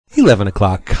11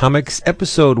 o'clock comics,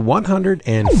 episode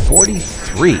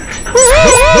 143.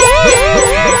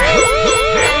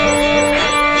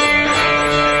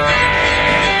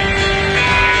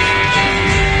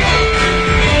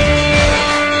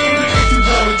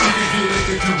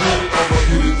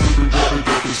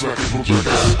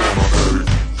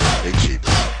 Big cheap.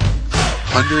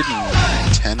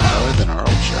 110 more than our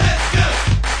old show.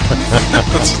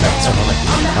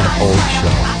 Our old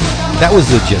show. That was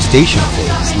the gestation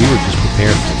phase. We were just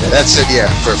preparing for that. That's it, yeah,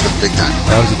 for the big time.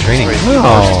 That was a training.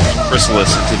 Oh.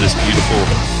 Chrysalis into this beautiful,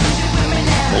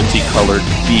 multicolored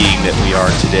being that we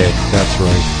are today. That's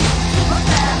right.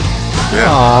 Yeah.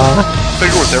 Aww. I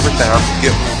figure with everything, I'm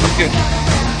getting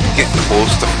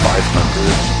close to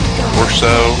 500 or so,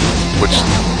 which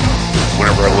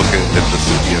whenever I look at the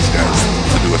CBS guys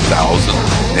to do 1,000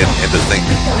 and to think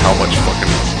how much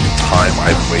fucking time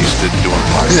I've wasted doing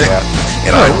podcasts,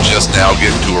 and I'm just now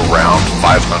getting to around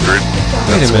 500.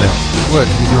 Wait a minute. What,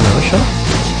 you doing another show?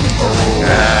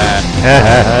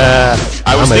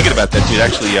 I was thinking about that, dude.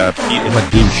 Actually, Pete and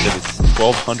Douche said it's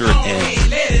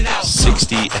 1,260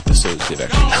 episodes they've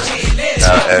actually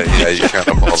done. Yeah, you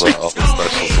count up all the specials.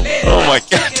 Oh my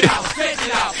god, dude.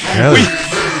 Really?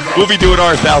 We'll be doing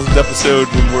our 1,000th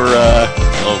episode when we're,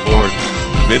 oh lord,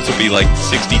 Vince will be like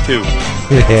 62.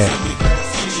 Yeah.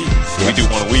 We do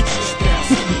one a week.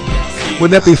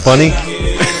 Wouldn't that be funny?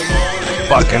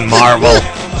 Fucking Marvel.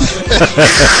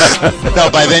 No,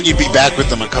 by then you'd be back with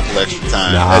them a couple extra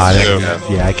times. Nah,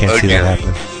 yeah, I can't see that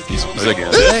happening. He's like,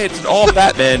 hey, it's an all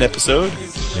Batman episode.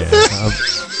 Yeah,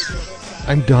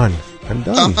 I'm done.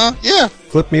 Yeah.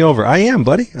 Flip me over. I am,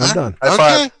 buddy. I'm done. High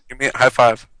five. Give me a high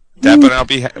five. Dap and I'll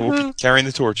be carrying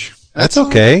the torch. That's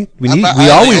okay. We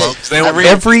always They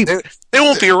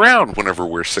won't be around whenever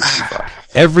we're 65.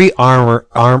 every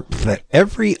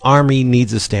army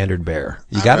needs a standard bearer.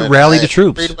 You got to rally the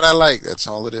troops. Read what I like. That's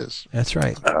all it is. That's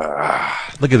right.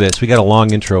 Look at this. We got a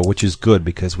long intro, which is good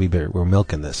because we're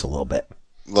milking this a little bit.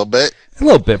 A little bit? A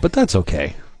little bit, but that's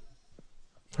okay.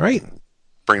 Right?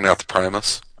 Bringing out the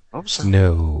Primus.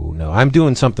 No. I'm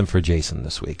doing something for Jason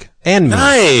this week. And me.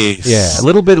 Nice. Yeah, a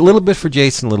little bit for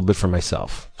Jason, a little bit for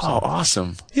myself. So, Oh,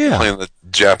 awesome. yeah. Playing the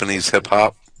Japanese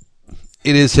hip-hop.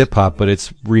 It is hip-hop, but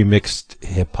it's remixed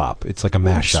hip-hop. It's like a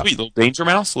mashup. Sweet. Little Danger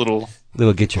Mouse. Little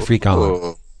Get Your Freak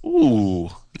On. Ooh.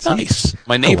 Nice.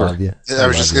 My neighbor. I love you. I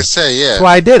was just going to say, yeah. That's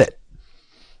why I did it.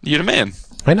 You're the man.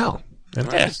 I know.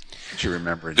 Yeah. You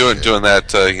remember Doing that,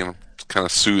 kind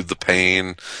of soothe the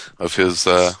pain of his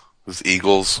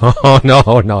Eagles. Oh,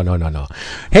 no.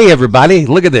 Hey, everybody,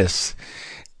 look at this.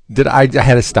 I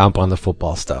had to stomp on the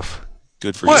football stuff.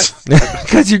 Good for What? you.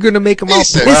 Because you're going to make them all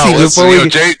pissy Wow, before we...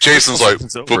 Jason's like,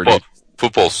 It's over,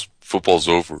 football's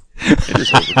over. It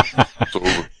is over. It's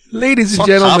over. Ladies and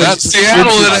gentlemen... That's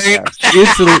Seattle, it ain't.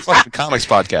 It's the fucking comics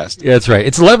podcast. Yeah, that's right.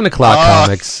 It's 11 o'clock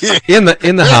comics in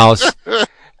the house,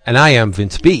 and I am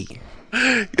Vince B.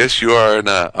 Yes, you are, and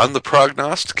I'm the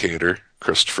prognosticator,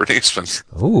 Christopher Neesman.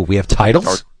 Oh, we have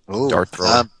titles? Dart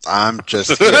thrower. I'm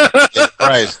just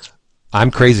Christ.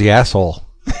 I'm Crazy Asshole.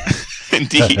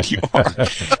 Indeed, you are.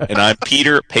 And I'm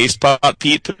Peter Pastepot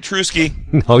Pete Petruski.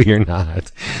 No, you're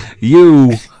not.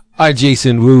 You are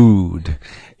Jason Wood.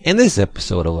 In this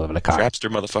episode, 11 o'clock. Trapster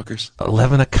motherfuckers.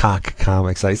 11 o'clock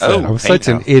comics, I said. Oh, I'm hey such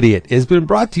now. an idiot. It's been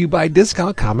brought to you by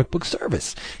Discount Comic Book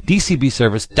Service,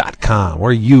 DCBService.com,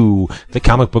 where you, the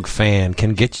comic book fan,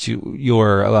 can get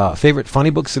your favorite funny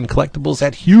books and collectibles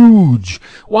at huge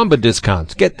Wamba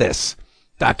discounts. Get this.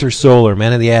 Dr. Solar,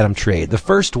 Man of the Atom Trade, the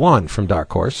first one from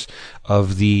Dark Horse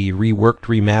of the reworked,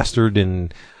 remastered,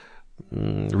 and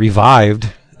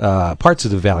revived parts of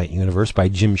the Valiant universe by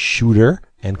Jim Shooter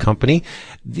and company.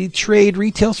 The trade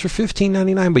retails for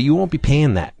 $15.99, but you won't be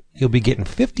paying that. You'll be getting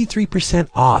 53%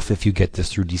 off if you get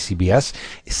this through DCBS.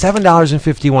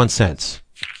 $7.51.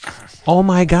 Oh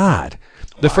my God.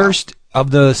 The first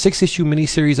of the 6-issue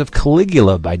miniseries of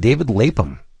Caligula by David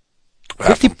Lapham.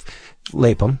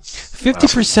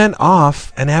 50%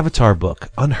 off an Avatar book.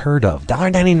 Unheard of.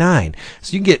 $1.99.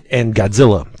 So you can get, and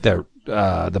Godzilla,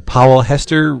 the Powell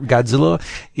Hester Godzilla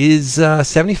is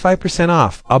 75%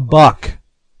 off. $1.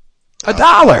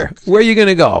 $1. Where are you going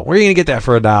to go? Where are you going to get that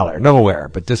for $1? Nowhere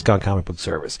but Discount Comic Book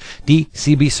Service.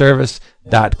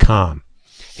 DCBService.com.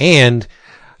 And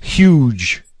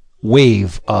huge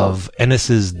wave of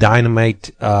Ennis's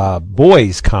Dynamite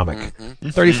Boys comic.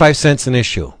 35 cents an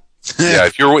issue. Yeah,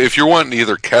 if you're wanting to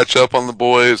either catch up on the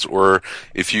boys or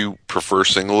if you prefer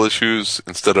single issues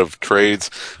instead of trades,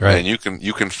 right. And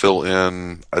you can fill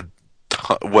in a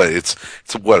ton, it's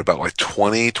about like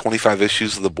 25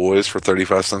 issues of the boys for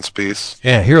 35 cents a piece.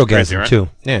 Yeah, Hero Gasm right? too.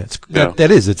 Yeah,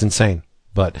 it's insane.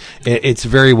 But it's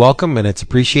very welcome, and it's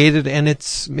appreciated, and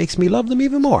it makes me love them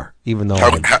even more. Even though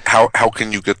how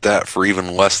can you get that for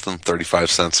even less than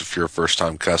 35 cents if you're a first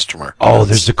time customer? Oh,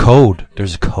 there's a code.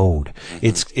 Mm-hmm.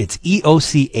 It's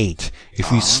EOC8.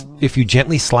 If you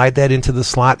gently slide that into the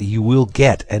slot, you will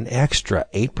get an extra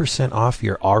 8% off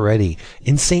your already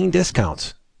insane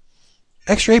discounts.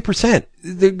 Extra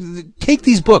 8%. Take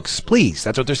these books, please.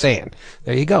 That's what they're saying.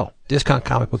 There you go. Discount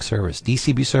Comic Book Service.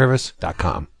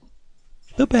 DCBService.com.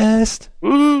 The best.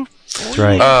 Woo. That's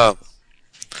right.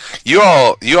 You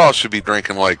all should be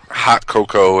drinking like hot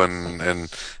cocoa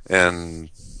and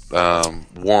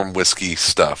warm whiskey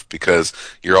stuff because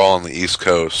you're all on the East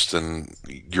Coast and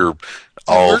you're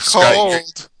all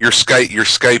you're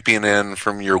Skyping in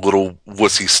from your little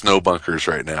wussy snow bunkers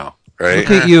right now, right?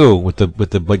 Look at you with the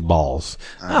big balls.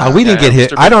 We didn't get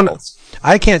hit.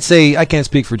 I can't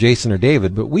speak for Jason or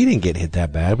David, but we didn't get hit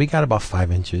that bad. We got about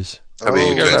 5 inches. I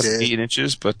mean, you got about 8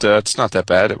 inches, but it's not that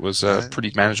bad. It was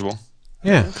pretty manageable.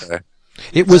 Yeah. Okay.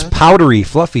 It was powdery,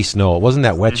 fluffy snow. It wasn't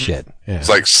that wet shit. Yeah. It's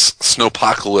like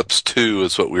Snowpocalypse 2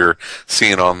 is what we were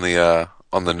seeing on the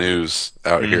news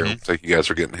out here. Looks like you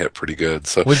guys are getting hit pretty good.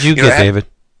 So what'd you get, David?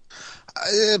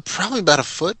 Probably about a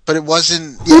foot, but it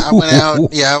wasn't. Yeah, I went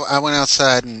out. Yeah, I went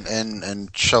outside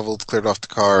and shoveled, cleared off the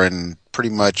car, and pretty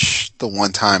much the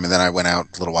one time, and then I went out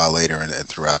a little while later and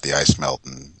threw out the ice melt.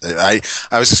 And I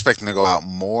was expecting to go out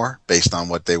more based on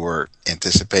what they were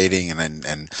anticipating,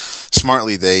 and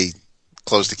smartly they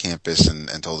closed the campus and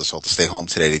told us all to stay home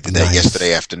today. They did that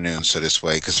yesterday afternoon, so this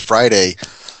way, because Friday,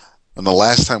 and the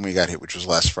last time we got hit, which was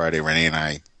last Friday, Renee and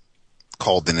I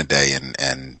called in a day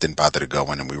and didn't bother to go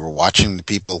in, and we were watching the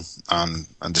people on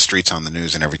the streets on the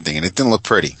news and everything, and it didn't look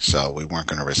pretty, so we weren't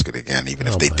going to risk it again, even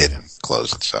if they didn't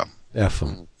close it. So F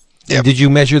them. Yep. Did you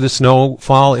measure the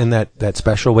snowfall in that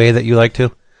special way that you like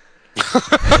to?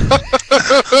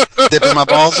 Dipping my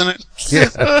balls in it?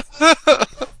 Yeah.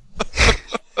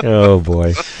 Oh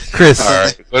boy, Chris. All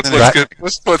right, let's get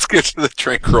to the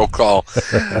drink roll call.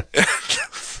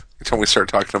 Until we start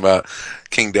talking about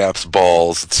King Dap's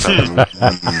balls, it's time.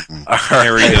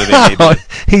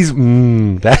 He's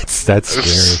that's scary.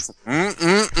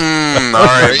 All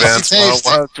right, Vince.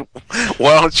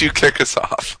 Why don't you kick us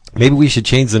off? Maybe we should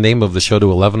change the name of the show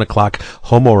to 11 o'clock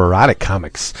homoerotic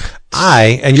comics.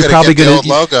 You're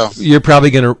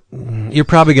probably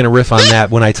gonna riff on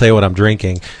that when I tell you what I'm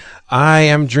drinking. I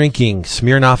am drinking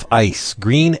Smirnoff Ice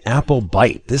Green Apple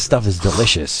Bite. This stuff is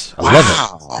delicious. I love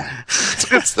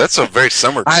it. That's a very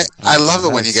summer. I love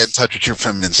it when you get in touch with your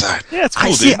feminine side. Yeah, it's cool.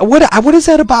 I see. What is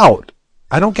that about?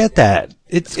 I don't get that.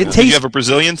 It tastes. Did you have a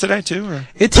Brazilian today too? Or?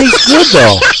 It tastes good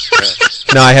though.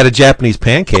 No, I had a Japanese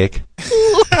pancake.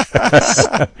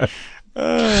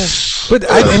 But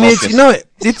I mean,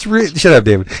 it's shut up,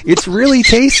 David. It's really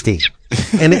tasty.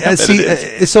 And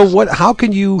so what? How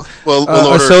can you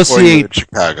associate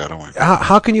Chicago? Don't worry.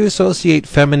 How can you associate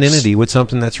femininity with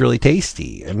something that's really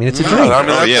tasty? I mean, it's a drink.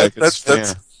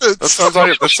 That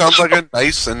sounds like a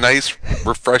nice,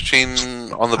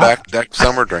 refreshing on the back deck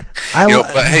summer drink.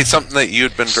 But hey, something that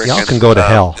you'd been drinking. Y'all can go to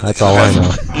hell. That's all I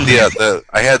know. Yeah,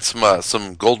 I had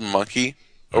some Golden Monkey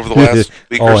over the last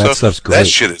week or so. That stuff's great. That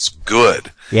shit is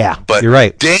good. Yeah, but you're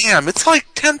right. Damn, it's like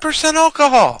 10%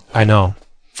 alcohol. I know.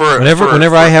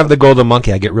 Whenever I have the Golden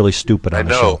Monkey, I get really stupid on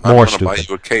the show. More stupid. I'm going to buy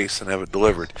you a case and have it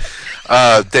delivered.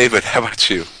 David, how about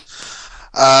you?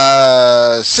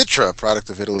 Citra, product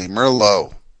of Italy,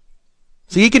 Merlot.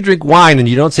 So you can drink wine and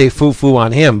you don't say foo-foo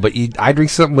on him, but I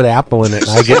drink something with apple in it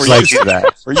and I get like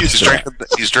that.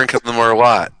 He's drinking them more a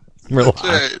lot.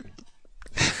 Merlot.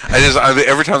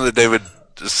 Every time that David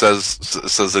says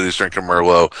that he's drinking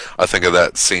Merlot, I think of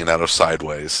that scene out of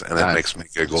Sideways, and it makes me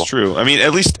giggle. It's true. I mean,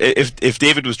 at least if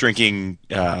David was drinking,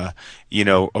 a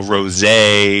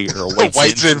rosé or a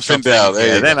white Zinfandel,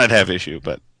 then I'd have issue.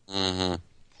 But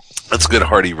that's a good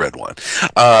hearty red one.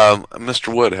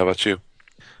 Mr. Wood, how about you?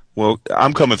 Well,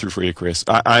 I'm coming through for you, Chris.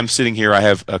 I'm sitting here. I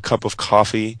have a cup of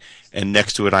coffee, and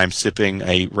next to it, I'm sipping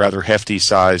a rather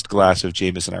hefty-sized glass of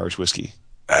Jameson Irish whiskey.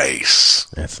 Nice.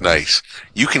 That's nice.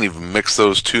 You can even mix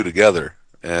those two together,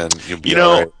 and you'll be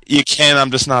you can. I'm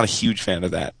just not a huge fan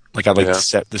of that. Like, I like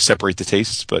to separate the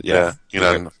tastes, but yeah. You're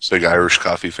not a big Irish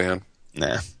coffee fan?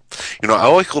 Nah. I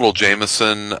like a little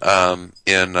Jameson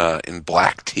in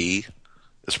black tea.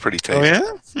 It's pretty tasty. Oh,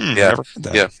 yeah? Never heard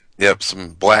that. Yep,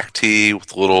 some black tea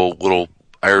with a little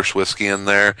Irish whiskey in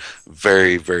there.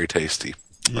 Very, very tasty.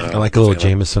 I like a little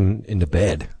Jameson in the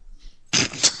bed.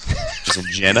 Some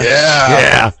Jenna?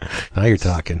 Yeah. Now you're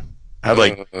talking. I'd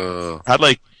like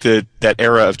that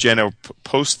era of Jenna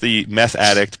post the meth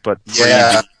addict, but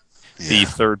the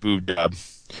third boob job.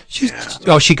 She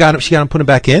got him put him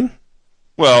back in?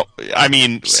 Well, I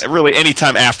mean, really, any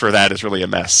time after that is really a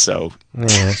mess. So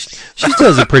Yeah, she still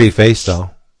has a pretty face,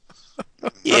 though.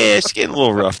 yeah, it's getting a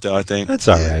little rough, though. I think That's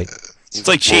all right. it's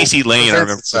like Chasey Lane. I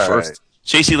remember the first.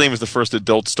 Chasey Lane was the first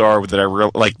adult star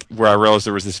that where I realized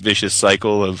there was this vicious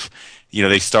cycle of,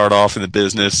 they start off in the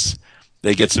business,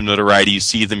 they get some notoriety, you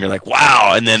see them, you're like,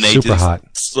 wow, and then they Super just hot.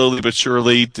 slowly but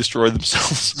surely destroy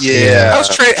themselves. Yeah.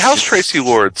 How's Tracy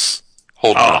Lords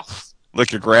holding up?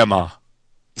 Like your grandma.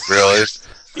 Really?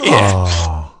 Yeah.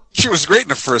 Oh, She was great in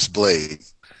the first Blade.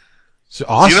 so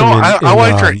awesome. I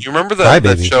liked her. You remember that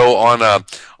Crybaby. show on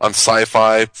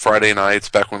Sci-Fi Friday nights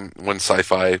back when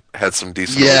Sci-Fi had some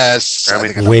decent. Yes. I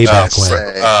mean, Way back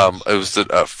when. It was the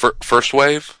First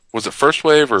Wave. Was it First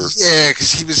Wave or? Yeah,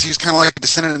 because he was kind of like a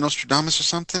descendant of Nostradamus or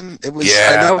something. It was.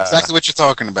 Yeah. I know exactly what you're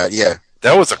talking about. Yeah,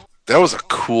 That was a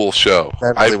cool show.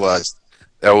 that really was.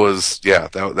 That was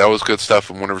that was good stuff.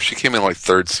 And whenever she came in like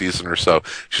third season or so,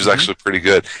 she was actually pretty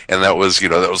good. And that was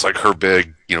like her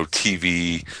big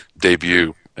TV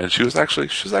debut, and she was actually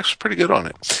pretty good on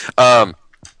it.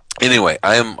 Anyway,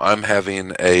 I'm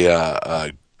having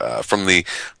a from the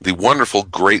wonderful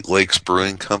Great Lakes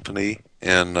Brewing Company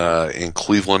in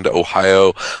Cleveland,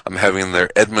 Ohio. I'm having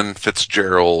their Edmund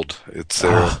Fitzgerald. It's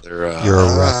their You're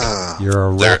a wreck. You're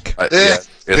a wreck. yeah,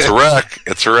 it's a wreck.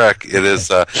 It's a wreck. It is,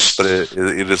 but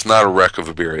it is not a wreck of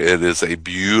a beer. It is a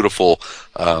beautiful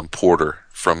porter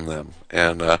from them,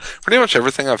 and pretty much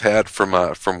everything I've had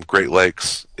from Great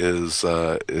Lakes is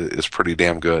pretty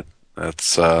damn good.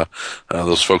 That's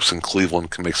those folks in Cleveland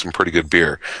can make some pretty good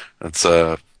beer. That's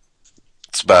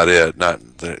about it.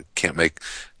 Not that can't make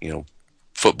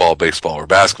football, baseball, or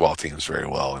basketball teams very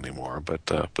well anymore, but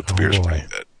the beer's pretty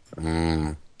good.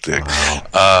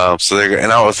 So there you go.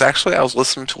 And I was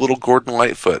listening to little Gordon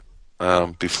Lightfoot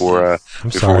before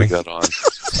we got on.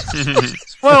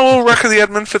 Well, we'll record the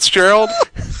Edmund Fitzgerald.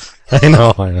 I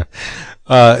know.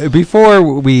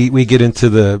 Before we get into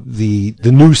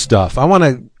the new stuff, I want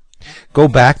to go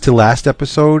back to last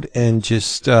episode and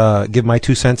just give my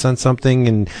 2 cents on something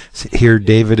and hear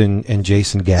David and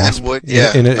Jason gasp.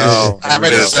 Yeah.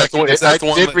 Is that the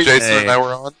one that Jason and I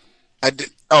were on? I did.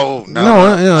 Oh no!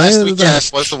 Last week,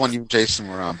 yes, was the one you and Jason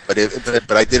were on. But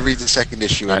I did read the second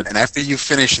issue, and after you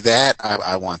finish that,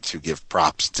 I want to give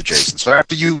props to Jason. So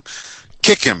after you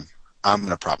kick him, I'm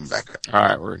gonna prop him back up. All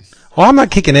right, word. Well, I'm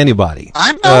not kicking anybody.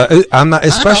 I know. I'm not,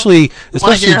 especially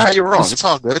hear how you're wrong. It's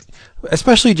all good.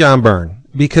 Especially John Byrne,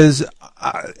 because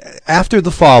after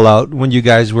the fallout, when you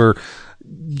guys were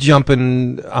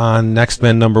jumping on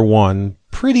X-Men #1,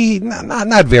 pretty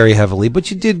not very heavily, but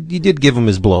you did give him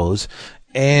his blows,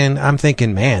 and I'm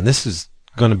thinking, man, this is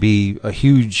going to be a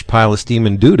huge pile of steam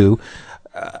and doo-doo.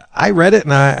 I read it,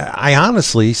 and I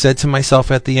honestly said to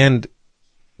myself at the end,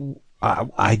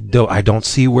 I don't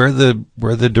see where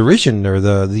the derision or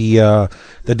the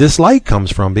dislike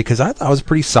comes from, because I thought it was a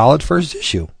pretty solid first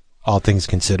issue, all things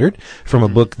considered, from a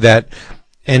book that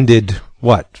ended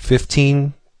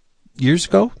 15 years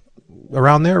ago,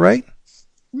 around there, right?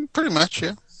 Pretty much,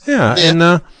 yeah. Yeah.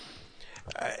 And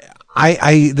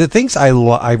I the things I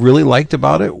really liked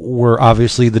about it were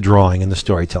obviously the drawing and the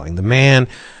storytelling. The man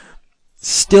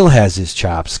still has his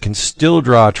chops, can still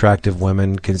draw attractive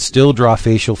women, can still draw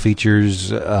facial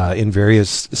features in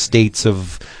various states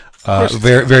of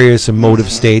various emotive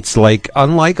states. Like,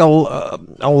 unlike a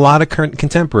lot of current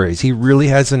contemporaries, he really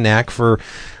has a knack for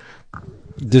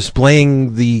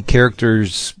displaying the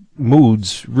characters'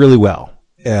 moods really well.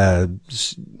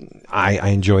 I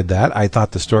enjoyed that. I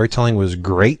thought the storytelling was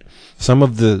great. Some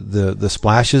of the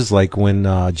splashes, like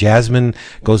when Jasmine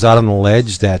goes out on the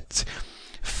ledge, that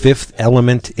Fifth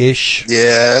Element-ish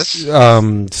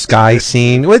sky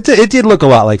scene. Well, it did look a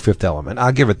lot like Fifth Element.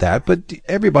 I'll give it that. But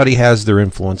everybody has their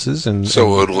influences, and so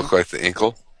it would look like the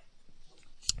Inkle.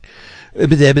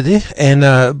 And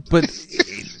but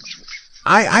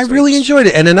I really enjoyed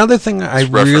it. And another thing I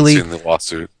really referencing the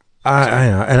lawsuit. I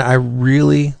know, and I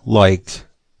really liked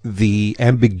the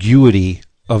ambiguity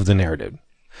of the narrative.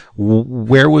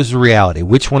 Where was reality?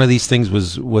 Which one of these things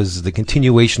was the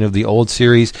continuation of the old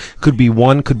series? Could be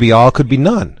one, could be all, could be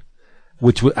none.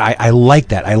 Which I like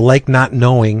that. I like not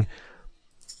knowing.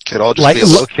 Could all just be a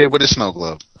little kid with a snow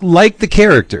globe. Like the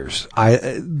characters,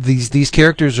 these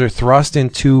characters are thrust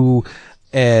into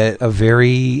a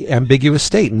very ambiguous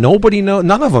state.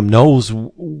 None of them knows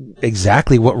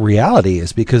exactly what reality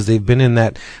is, because they've been in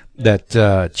that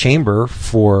chamber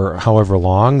for however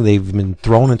long. They've been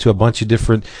thrown into a bunch of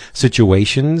different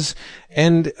situations.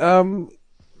 And can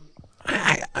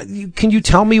you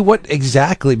tell me what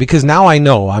exactly? Because now I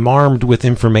know I'm armed with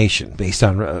information based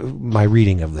on my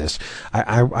reading of this.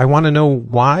 I want to know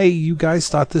why you guys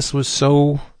thought this was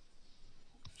so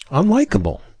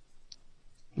Unlikable.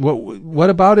 What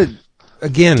about it?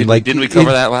 Again, didn't we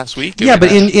cover that last week?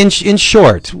 But in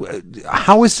short,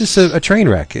 how is this a train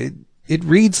wreck? It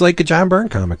reads like a John Byrne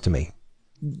comic to me.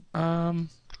 Well,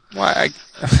 I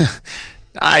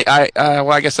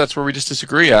guess that's where we just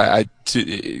disagree.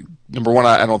 Number one,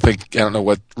 I don't know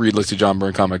what read like a John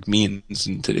Byrne comic means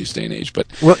in today's day and age. But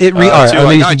let me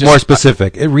be more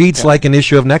specific. It reads like an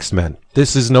issue of Next Men.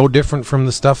 This is no different from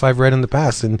the stuff I've read in the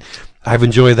past, and I've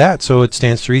enjoyed that. So it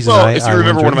stands to reason. Well, if you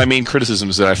remember, one of my main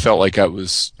criticisms is that I felt like that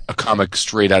was a comic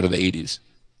straight out of the '80s.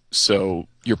 So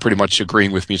you're pretty much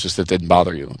agreeing with me. It's just that it didn't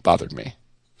bother you. It bothered me.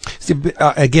 See,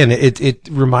 again, it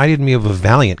reminded me of a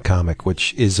Valiant comic,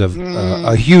 which is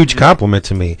a huge compliment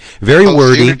to me. Very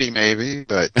wordy, Unity maybe,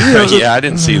 but yeah, I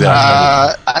didn't see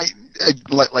that. I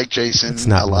like Jason.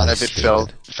 A lot of it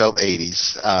felt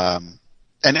 80s,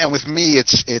 and with me,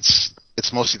 it's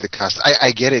mostly the costume.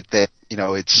 I get it that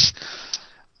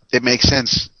it makes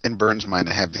sense in Byrne's mind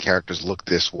to have the characters look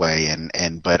this way,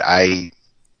 but I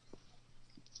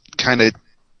kind of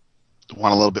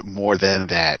want a little bit more than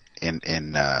that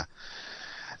in my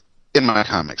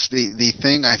comics. The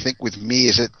thing I think with me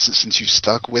is that since you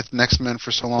stuck with Next Men for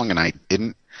so long and I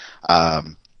didn't,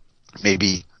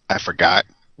 maybe I forgot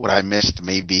what I missed.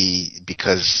 Maybe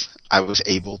because I was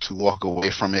able to walk away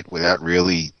from it without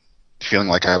really feeling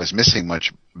like I was missing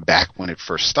much back when it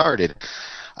first started.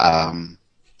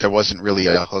 There wasn't really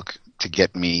a hook to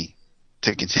get me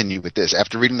to continue with this.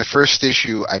 After reading the first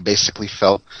issue, I basically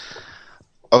felt,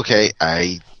 okay,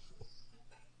 I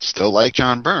still like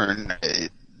John Byrne.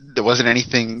 There wasn't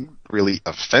anything really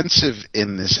offensive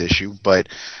in this issue, but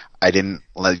I didn't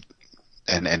like,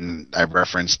 and I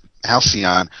referenced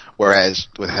Halcyon, whereas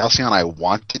with Halcyon I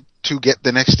wanted to get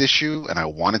the next issue, and I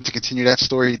wanted to continue that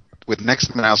story. With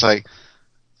Next Men, I was like,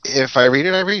 if I read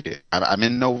it, I read it. I'm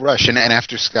in no rush. And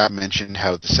after Scott mentioned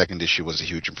how the second issue was a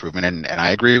huge improvement, and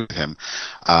I agree with him,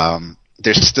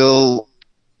 there's still,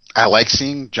 I like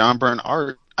seeing John Byrne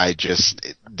art.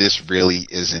 This really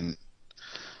isn't,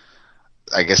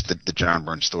 I guess, the John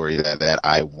Byrne story that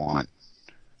I want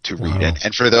to read. Wow.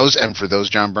 And for those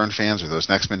John Byrne fans or those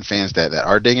Next Men fans that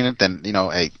are digging it, then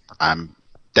hey,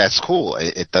 that's cool.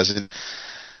 It doesn't.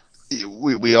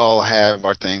 We all have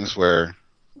our things where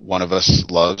one of us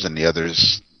loves and the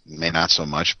others may not so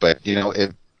much. But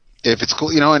if it's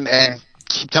cool, and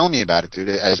keep telling me about it, dude.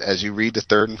 As you read the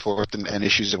third and fourth and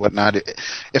issues and whatnot,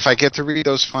 if I get to read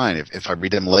those, fine. If I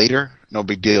read them later, no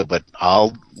big deal. But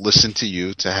I'll listen to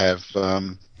you to have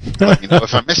let me know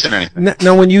if I'm missing anything.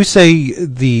 Now, when you say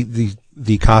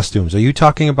the costumes, are you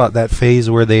talking about that phase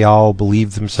where they all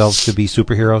believe themselves to be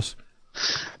superheroes?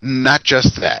 Not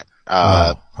just that.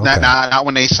 Okay. Not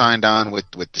when they signed on with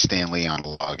the Stan Lee on the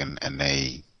log and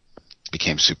they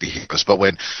became superheroes, but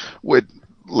when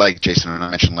like Jason and I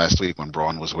mentioned last week, when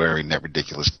Braun was wearing that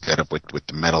ridiculous getup with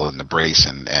the medal and the brace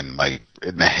and like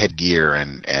in the headgear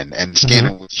and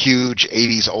scanning with huge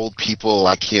 80s old people,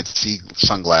 I can't see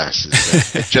sunglasses.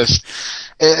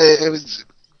 It was.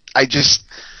 I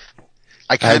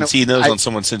hadn't seen those on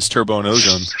someone since Turbo and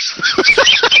Ozone.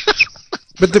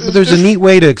 But there's a neat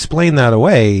way to explain that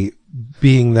away,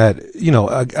 being that,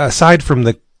 aside from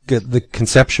the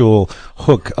conceptual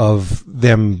hook of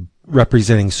them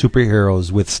representing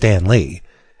superheroes with Stan Lee,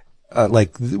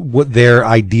 what their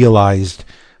idealized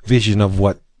vision of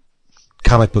what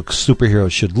comic book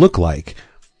superheroes should look like.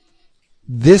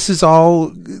 This is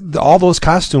all those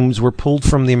costumes were pulled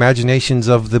from the imaginations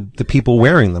of the people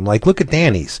wearing them. Like, look at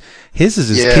Danny's. His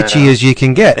is as kitschy as you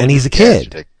can get, and he's a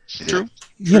kid. True.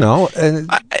 And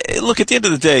look, at the end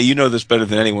of the day, you know this better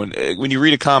than anyone. When you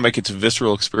read a comic, it's a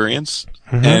visceral experience,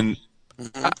 and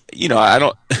I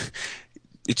don't.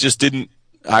 It just didn't.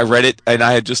 I read it, and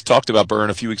I had just talked about Byrne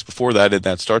a few weeks before that in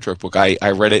that Star Trek book. I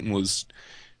read it and was.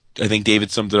 I think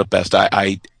David summed it up best.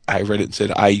 I read it and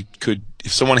said I could.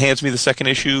 If someone hands me the second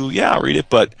issue, yeah, I'll read it.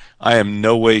 But I am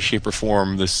no way, shape, or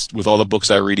form this with all the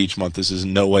books I read each month. This is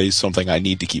no way something I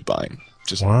need to keep buying.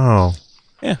 Just wow.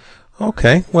 Yeah.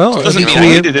 Okay. Well, it doesn't mean I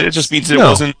hated it. It just means it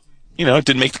wasn't. It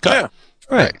didn't make the cut.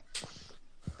 Right.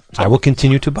 I will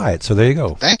continue to buy it. So there you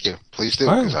go. Thank you. Please do,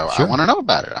 because I want to know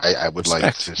about it. I would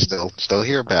like to still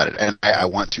hear about it, and I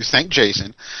want to thank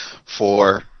Jason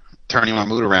for turning my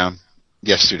mood around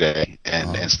yesterday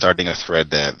and starting a thread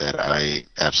that I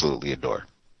absolutely adore.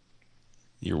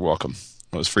 You're welcome.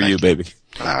 It was for you, baby.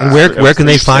 And where can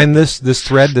they find this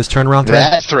thread, this turnaround thread?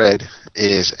 That thread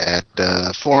is at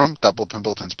forum,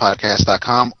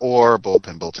 doublepinbulletinspodcast.com or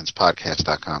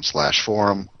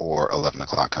bulletinbulletinspodcast.com/forum or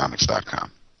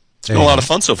 11o'clockcomics.com. It's been a lot of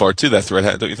fun so far, too, that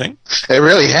thread, don't you think? It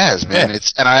really has, man. Yeah.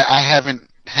 And I haven't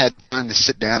had time to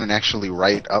sit down and actually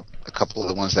write up a couple of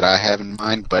the ones that I have in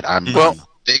mind, but I'm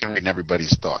digging reading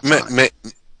everybody's thoughts on it.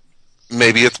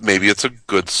 Maybe it's a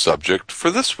good subject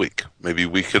for this week. Maybe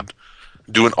we could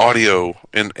do an audio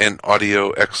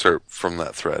excerpt from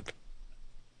that thread.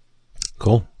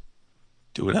 Cool.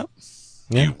 Do it up.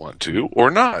 Yeah. You want to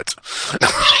or not?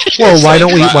 Well, why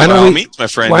don't we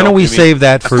save save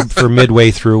that for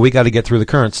midway through? We got to get through the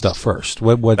current stuff first.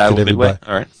 What did everybody?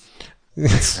 All right.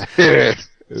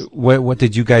 What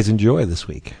did you guys enjoy this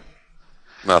week?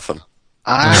 Nothing. See,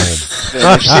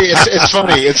 it's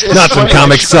funny. It's not some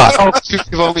comics suck.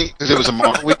 You've only because it was a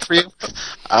Marvel week for you.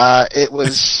 It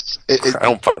was. I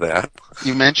don't buy that.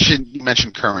 You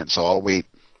mentioned current, so I'll wait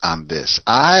on this.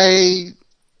 I,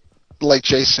 like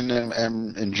Jason,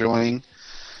 am enjoying,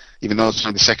 even though it's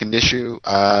only the second issue.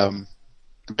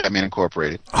 Batman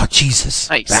Incorporated. Oh Jesus!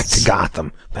 Nice. Back to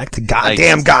Gotham. Back to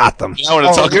goddamn Gotham. I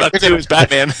want to talk about too is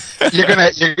Batman. You're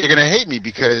gonna hate me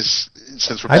because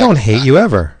since we're I don't hate you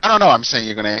ever. I don't know. I'm saying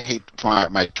you're gonna hate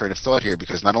my train of thought here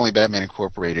because not only Batman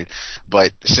Incorporated,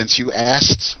 but since you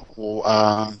asked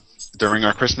during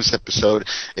our Christmas episode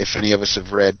if any of us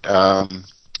have read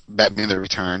Batman: The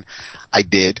Return, I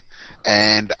did,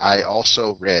 and I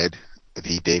also read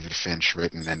the David Finch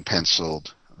written and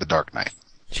penciled The Dark Knight.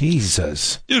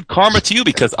 Jesus. Dude, karma to you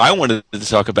because I wanted to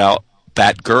talk about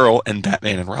Batgirl and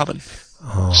Batman and Robin.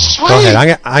 Oh, go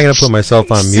ahead. I'm gonna put myself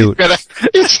on mute.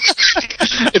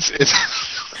 It's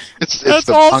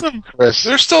awesome.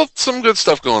 There's still some good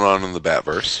stuff going on in the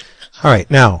Batverse. All right,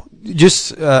 now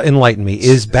just enlighten me.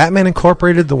 Is Batman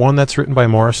Incorporated the one that's written by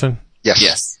Morrison?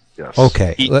 Yes.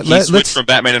 Okay. He switched from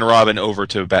Batman and Robin over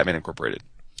to Batman Incorporated.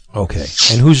 Okay.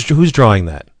 And who's drawing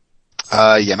that?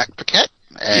 Yannick Paquette.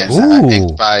 And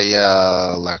inked by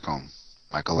Lacombe.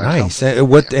 Michael Lacombe. Nice.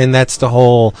 And that's the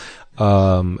whole,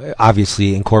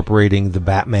 obviously incorporating the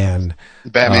Batman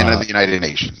of the United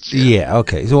Nations. Yeah.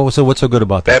 Okay. So what's so good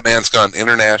about that? Batman's gone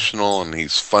international, and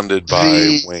he's funded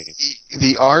by Wayne.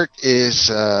 The art is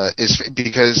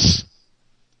because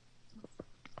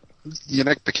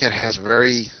Yannick Paquette has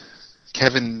very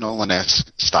Kevin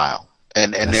Nolan-esque style.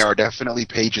 And there are definitely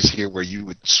pages here where you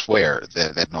would swear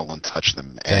that Nolan touched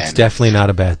them. That's definitely not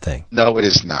a bad thing. No, it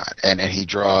is not. And he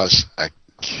draws a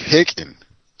kicking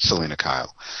Selina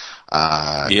Kyle.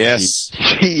 Yes.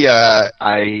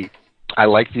 I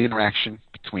like the interaction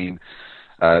between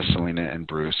Selina and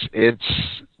Bruce. It's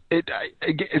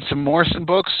a Morrison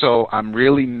book, so I'm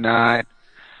really not.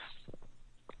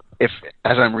 As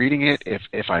I'm reading it,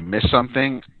 if I miss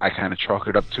something, I kind of chalk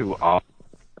it up to I'll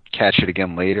catch it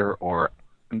again later, or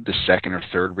the second or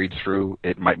third read through,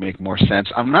 it might make more sense.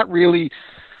 I'm not enjoying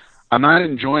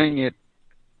it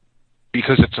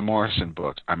because it's a Morrison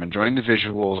book. I'm enjoying the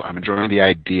visuals. I'm enjoying the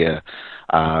idea.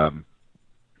 I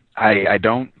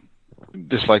don't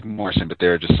dislike Morrison, but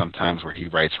there are just some times where he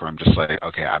writes where I'm just like,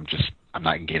 okay, I'm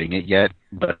not getting it yet,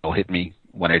 but it'll hit me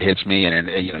when it hits me, and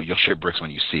you'll shit bricks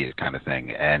when you see it, kind of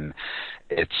thing. And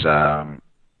it's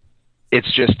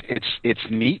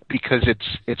neat because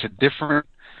it's a different.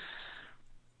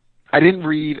 I didn't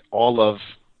read all of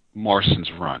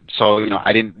Morrison's run, so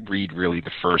I didn't read really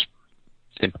the first.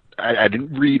 I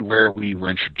didn't read where we were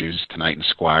introduced to Knight and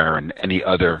Squire and any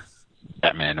other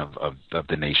Batman of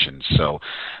the nations. So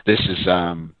this is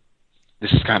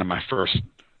kind of my first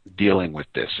dealing with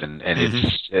this, and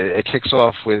it kicks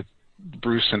off with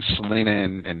Bruce and Selina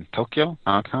in Tokyo,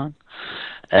 Hong Kong,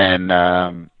 and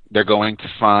they're going to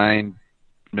find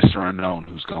Mr. Unknown,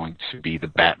 who's going to be the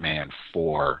Batman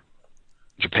for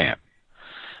Japan.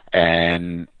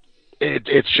 And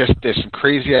it's just, there's some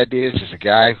crazy ideas. There's a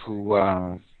guy who,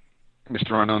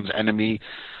 Mr. Unknown's enemy,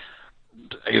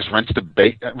 I guess rents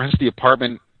the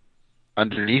apartment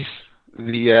underneath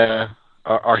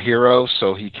our hero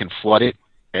so he can flood it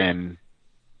and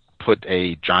put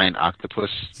a giant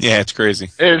octopus. Yeah, it's crazy.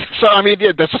 That's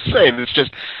the same. It's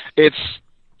just, it's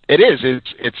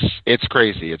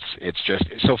crazy. It's just,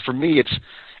 so for me, it's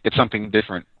something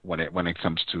different when it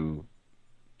comes to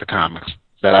the comics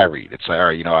that I read. It's like, all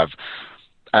right,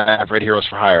 I've read Heroes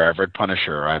for Hire, I've read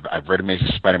Punisher, I've read Amazing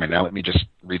Spider-Man. Now let me just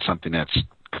read something that's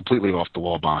completely off the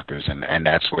wall bonkers, and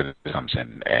that's where it comes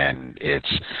in. And it's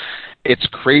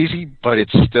crazy, but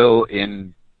it's still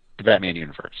in the Batman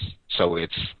universe. So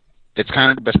it's kind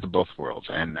of the best of both worlds,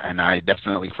 and I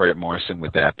definitely credit Morrison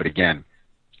with that. But again,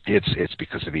 it's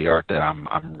because of the art that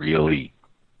I'm really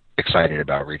excited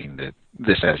about reading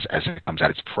this as it comes out.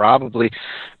 It's probably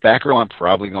Batgirl. I'm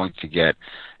probably going to get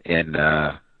in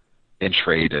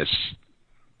trade as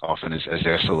often as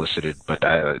they're solicited, but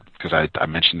because I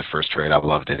mentioned the first trade, I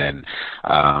loved it. And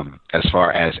as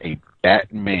far as a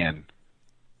Batman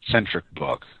centric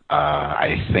book,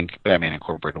 I think Batman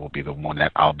Incorporated will be the one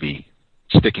that I'll be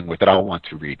sticking with, that I'll want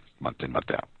to read month in,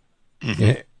 month out.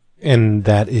 Mm-hmm. And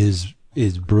that is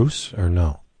Bruce or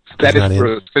no? That is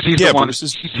Bruce, because he's the one.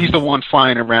 Bruce He's the one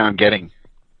flying around getting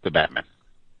the Batman.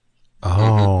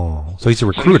 Oh, so he's a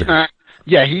recruiter.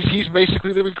 He's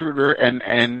basically the recruiter,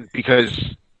 and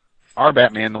because our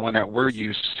Batman, the one that we're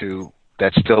used to,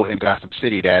 that's still in Gotham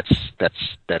City, that's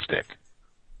Dick.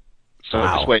 So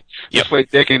this way,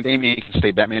 Dick and Damian can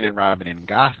stay Batman and Robin in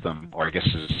Gotham, or I guess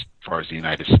as far as the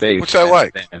United States, which I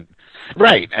like.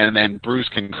 Right, and then Bruce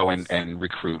can go in and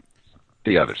recruit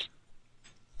the others.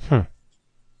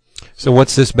 So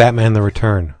what's this Batman the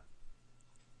Return?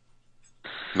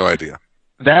 No idea.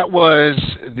 That was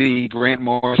the Grant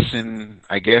Morrison,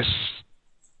 I guess,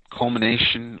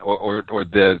 culmination or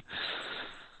the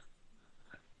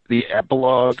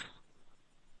epilogue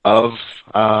of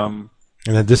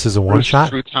and then this is a one shot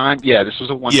through time. Yeah, this was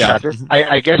a one shot.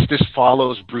 I guess this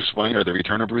follows Bruce Wayne or the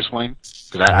Return of Bruce Wayne,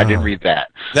 because I didn't read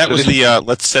that. That was the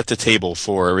let's set the table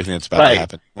for everything that's about to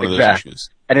happen. One of those issues.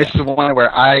 And it's the one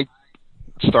where I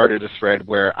started a thread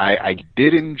where I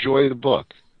did enjoy the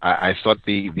book. I thought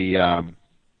the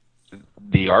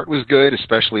art was good,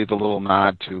 especially the little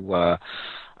nod to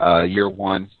Year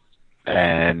One,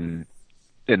 and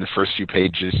in the first few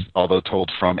pages, although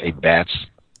told from a Bat's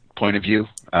point of view,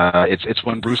 it's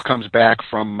when Bruce comes back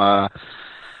from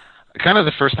kind of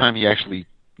the first time he actually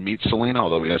meets Selina,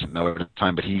 although he doesn't know it at the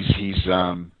time. But he's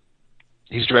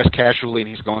dressed casually and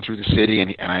he's going through the city,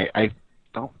 and I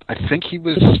think he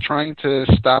was trying to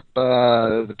stop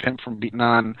the pimp from beating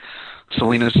on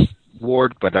Selina's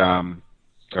ward, but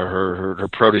or her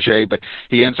protege, but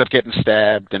he ends up getting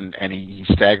stabbed, and he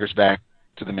staggers back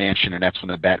to the mansion, and that's when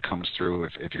the Bat comes through.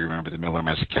 If you remember the Miller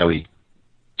Mazzucchelli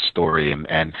story,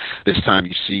 and this time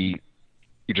you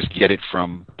just get it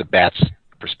from the Bat's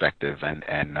perspective, and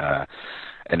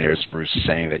there's Bruce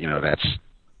saying that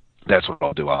that's what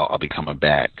I'll do. I'll become a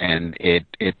Bat, and it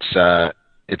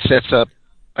sets up,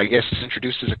 I guess,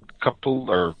 introduces a couple,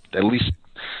 or at least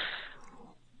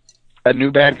a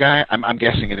new bad guy. I'm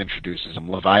guessing it introduces him,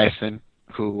 Leviathan,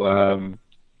 who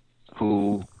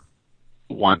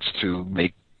wants to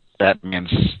make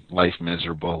Batman's life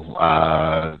miserable.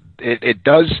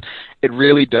 It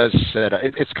really does set up.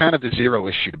 It's kind of the zero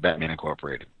issue to Batman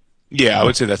Incorporated. Yeah, I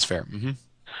would say that's fair. Mm-hmm.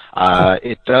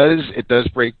 It does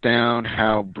break down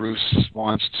how Bruce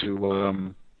wants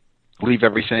to leave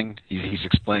everything. He's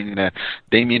explaining that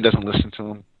Damian doesn't listen to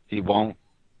him. He won't.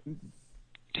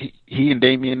 He and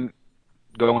Damian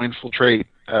go and infiltrate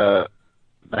a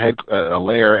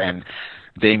lair, and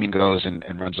Damian goes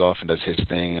and runs off and does his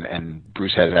thing, and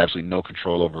Bruce has absolutely no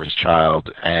control over his child,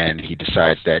 and he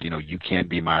decides that, you can't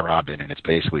be my Robin, and it's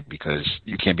basically because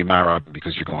you can't be my Robin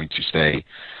because you're going to stay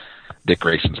Dick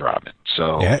Grayson's Robin.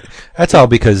 So yeah, that's all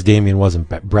because Damian wasn't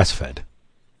breastfed.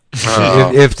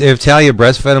 If Talia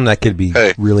breastfed him, that could be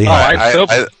really hard.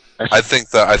 I think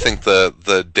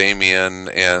the Damian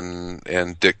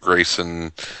and Dick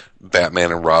Grayson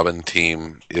Batman and Robin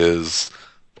team is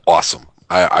awesome.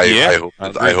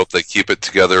 I hope they keep it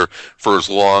together for as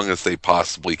long as they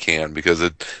possibly can, because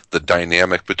the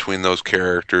dynamic between those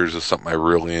characters is something I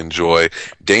really enjoy.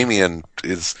 Damian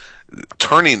is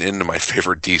turning into my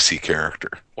favorite DC character.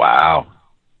 Wow.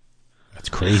 That's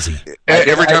crazy.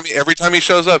 Every time he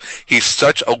shows up, he's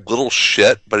such a little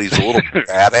shit, but he's a little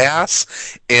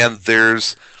badass, and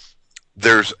there's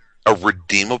a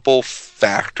redeemable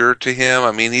factor to him.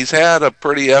 I mean, he's had a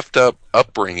pretty effed up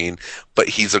upbringing, but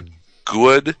he's a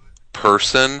good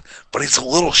person, but he's a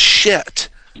little shit.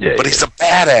 Yeah, but he's a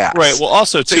badass. Right. Well,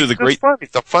 also too,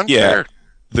 he's a fun character.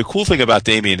 The cool thing about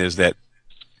Damian is that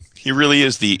he really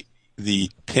is the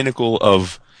pinnacle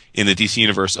in the DC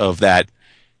universe of that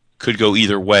could go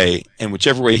either way, and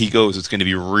whichever way he goes, it's going to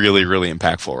be really, really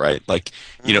impactful, right? Like,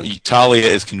 Talia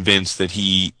is convinced that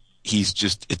he's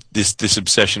just this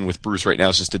obsession with Bruce right now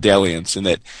is just a dalliance, and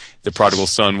that the prodigal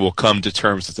son will come to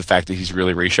terms with the fact that he's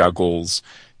really Ra's al Ghul's,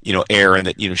 heir, and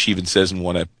that she even says in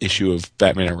one issue of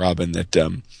Batman and Robin that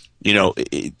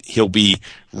he'll be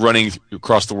running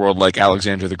across the world like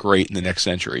Alexander the Great in the next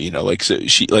century.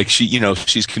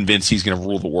 She's convinced he's going to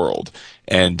rule the world,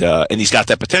 and he's got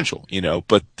that potential.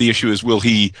 But the issue is, will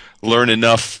he learn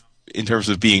enough in terms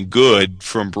of being good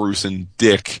from Bruce and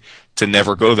Dick to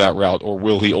never go that route, or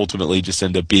will he ultimately just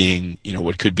end up being,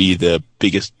 what could be the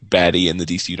biggest baddie in the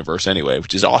DC universe anyway,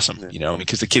 which is awesome,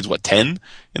 because the kid's 10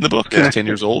 in the book, 10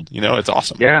 years old, it's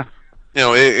awesome. Yeah.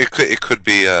 It could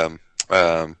be,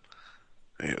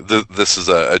 this is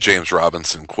a James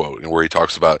Robinson quote where he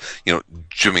talks about,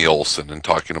 Jimmy Olsen and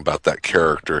talking about that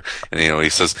character. And, he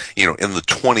says, in the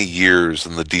 20 years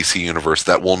in the DC universe,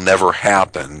 that will never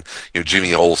happen.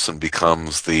 Jimmy Olsen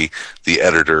becomes the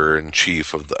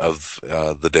editor-in-chief of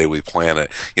the Daily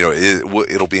Planet.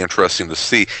 It'll be interesting to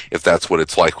see if that's what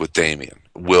it's like with Damian.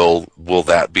 Will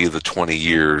that be the 20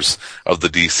 years of the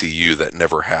DCU that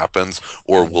never happens,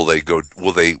 or will they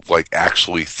like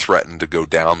actually threaten to go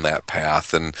down that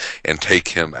path and take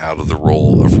him out of the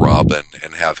role of Robin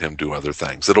and have him do other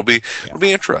things? It'll be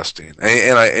interesting.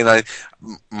 And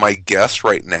my guess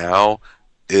right now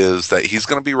is that he's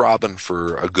going to be Robin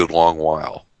for a good long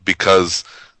while, because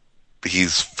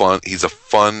he's fun. He's a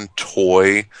fun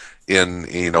toy in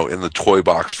the toy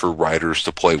box for writers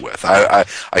to play with. I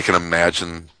can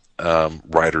imagine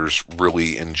writers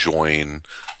really enjoying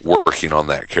working on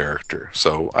that character.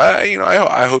 So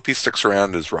I hope he sticks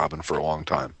around as Robin for a long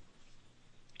time.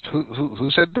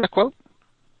 Who said that quote?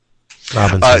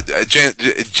 Robinson.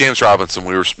 James Robinson.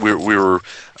 We were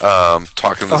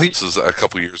talking. This was a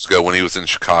couple years ago when he was in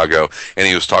Chicago, and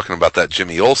he was talking about that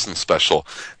Jimmy Olsen special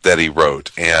that he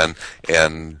wrote, and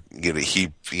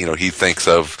he thinks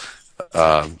of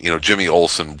Jimmy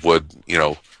Olsen would,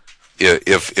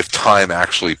 if time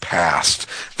actually passed,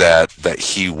 that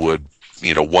he would,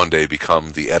 one day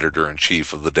become the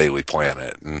editor-in-chief of the Daily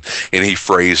Planet. And he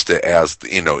phrased it as,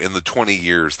 in the 20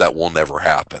 years that will never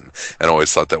happen. And I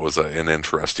always thought that was an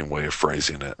interesting way of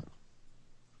phrasing it.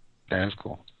 That's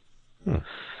cool.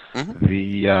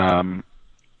 Mm-hmm.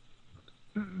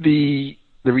 The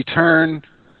return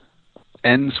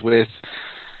ends with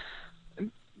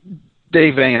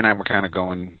Dave A. and I were kind of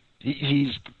going.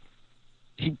 He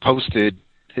posted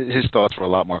his thoughts were a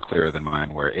lot more clear than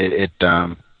mine were. If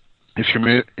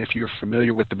you're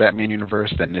familiar with the Batman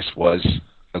universe, then this was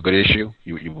a good issue.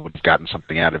 You would have gotten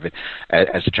something out of it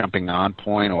as a jumping on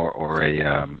point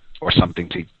or something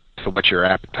to whet your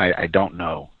appetite. I don't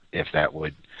know if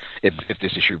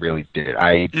this issue really did.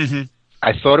 I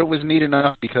thought it was neat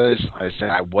enough because I said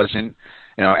I wasn't.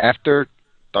 After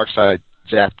Darkseid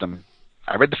zapped him,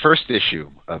 I read the first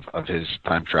issue of his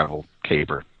time travel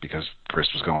caper because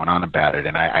Chris was going on about it,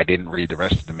 and I didn't read the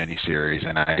rest of the miniseries,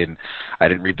 and I didn't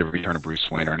read the Return of Bruce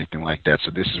Wayne or anything like that.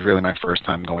 So this is really my first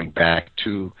time going back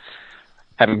to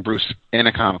having Bruce in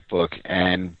a comic book,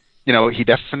 and he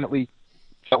definitely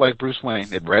felt like Bruce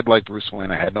Wayne. It read like Bruce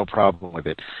Wayne. I had no problem with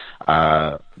it.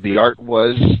 The art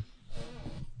was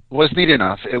neat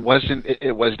enough. It was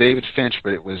David Finch,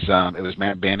 but it was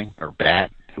Matt Banning or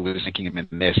Bat who was inking him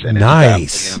in this, and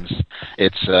nice.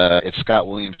 It's Scott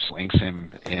Williams who inks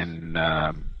him in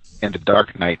The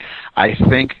Dark Knight. I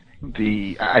think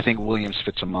Williams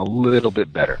fits him a little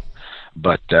bit better,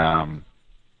 but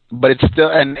it's still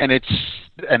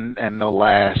and the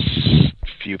last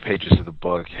few pages of the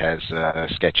book has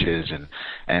sketches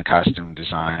and costume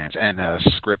designs and a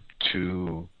script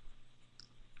to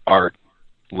art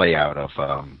layout of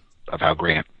how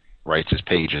Grant writes his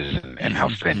pages and how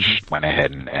Finch went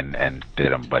ahead and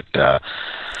did them. But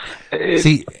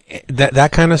see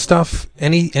that kind of stuff.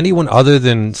 Anyone other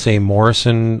than say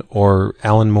Morrison or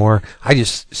Alan Moore, I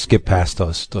just skip past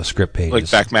those script pages.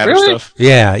 Like back matter stuff.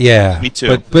 Yeah. Me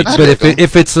too. But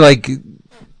if it's like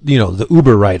the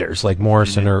Uber writers like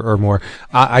Morrison or more,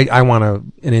 I want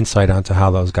an insight onto how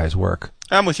those guys work.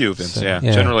 I'm with you, Vince. Yeah.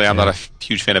 Generally, I'm not a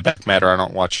huge fan of back matter. I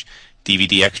don't watch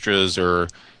DVD extras or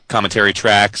commentary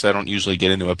tracks. I don't usually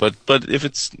get into it, but if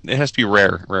it has to be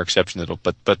rare exception.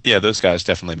 But yeah, those guys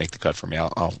definitely make the cut for me.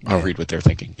 I'll read what they're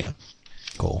thinking. Yeah.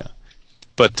 Cool.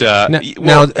 But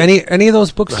now any of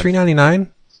those books $3.99?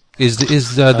 Is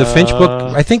the Finch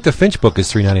book? I think the Finch book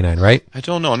is $3.99, right? I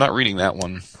don't know. I'm not reading that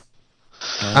one.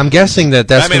 I'm guessing that's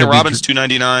Batman and Robin's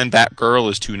 $2.99. Batgirl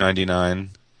is $2.99.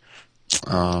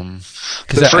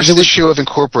 The first issue of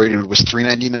Incorporated was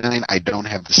 $3.99. I don't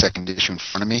have the second issue in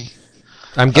front of me.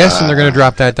 I'm guessing they're going to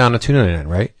drop that down to $2.99,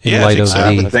 right?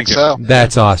 I think so.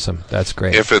 That's awesome. That's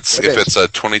great. If it's a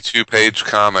 22-page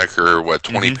comic or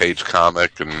 20-page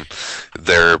comic, and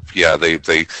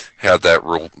they had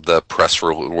the press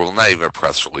release. Well, not even a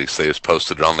press release. They just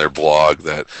posted it on their blog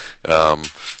that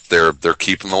they're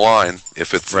keeping the line.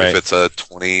 If it's a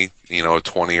 20 or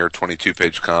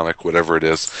 22-page comic, whatever it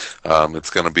is, it's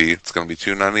going to be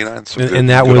 $2.99. So and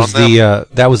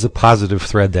that was the positive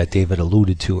thread that David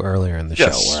alluded to earlier in the show,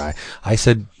 where I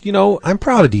said, I'm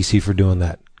proud of DC for doing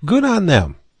that. Good on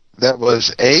them. That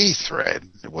was a thread.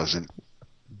 It wasn't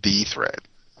the thread.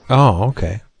 Oh,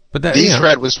 okay. But that the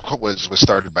thread was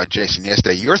started by Jason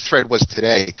yesterday. Your thread was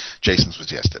today. Jason's was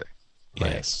yesterday.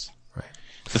 Yes. Right.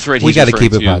 The thread we he's got to referring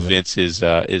keep it to, positive. Vince,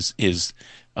 is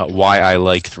why I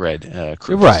like thread.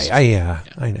 Right. I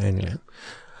know.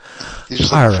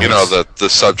 All right. You know, the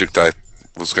subject I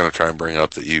was going to try and bring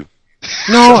up that you.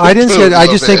 No, I didn't say. I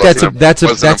just think that's a better.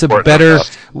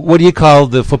 enough. What do you call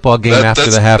the football game after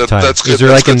the halftime? That's good. Is there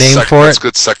like a name for That's it?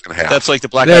 good second half. That's like the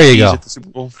Black There Eyed you Peas go. at the Super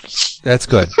Bowl. That's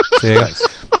good. There you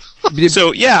go.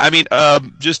 So yeah, I mean,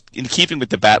 just in keeping with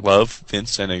the Bat love,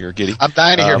 Vince, I know you're giddy. I'm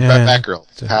dying to hear about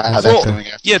Batgirl. How that's doing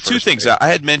after Yeah, the two first things. trade. I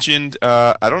had mentioned.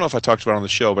 I don't know if I talked about it on the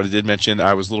show, but I did mention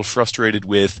I was a little frustrated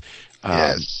with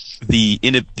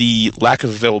the lack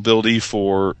of availability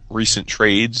for recent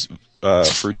trades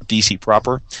for DC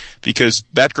proper, because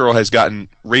Batgirl has gotten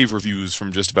rave reviews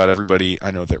from just about everybody I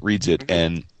know that reads it,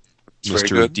 and It's Mr.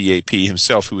 very good. DAP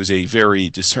himself, who is a very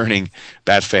discerning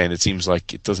Bat fan, it seems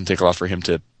like it doesn't take a lot for him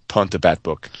to punt a Bat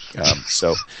book.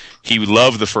 So he would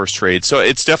love the first trade. So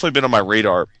it's definitely been on my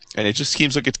radar, and it just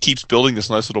seems like it keeps building this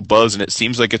nice little buzz, and it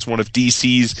seems like it's one of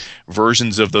DC's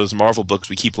versions of those Marvel books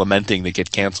we keep lamenting that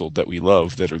get canceled that we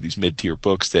love, that are these mid-tier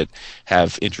books that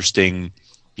have interesting,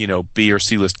 B or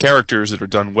C list characters that are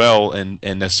done well and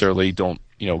necessarily don't,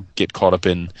 get caught up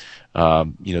in,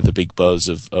 the big buzz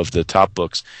of the top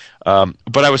books.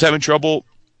 But I was having trouble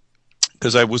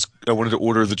because I wanted to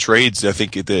order the trades. I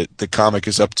think the comic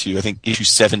is up to, I think issue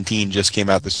 17 just came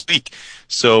out this week.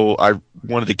 So I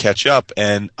wanted to catch up,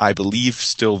 and I believe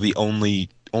still the only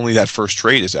that first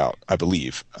trade is out, I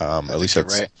believe. At least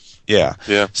that's right. Yeah.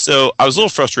 Yeah. So I was a little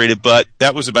frustrated, but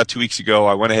that was about 2 weeks ago.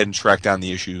 I went ahead and tracked down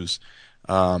the issues,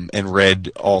 and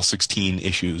read all 16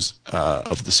 issues,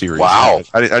 of the series. Wow.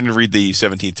 I didn't read the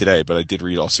 17th today, but I did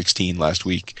read all 16 last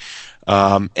week.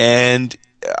 Just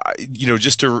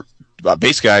to,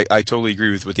 basically, I totally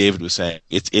agree with what David was saying.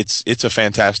 It's a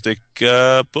fantastic,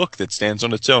 book that stands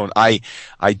on its own. I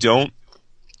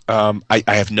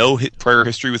have no prior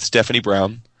history with Stephanie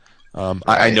Brown.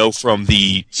 I know from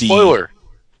the Spoiler.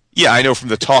 Yeah, I know from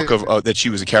the talk of that she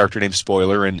was a character named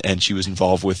Spoiler, and she was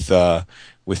involved with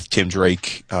Tim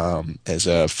Drake as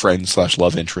a friend /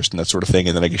 love interest and that sort of thing.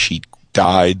 And then I guess she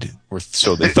died, or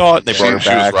so they thought. And they brought her She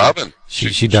back. was Robin.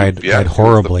 She died she was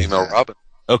horribly. the female Robin.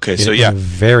 Okay, so It yeah, was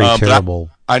very but terrible.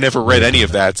 I never read any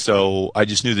of that, so I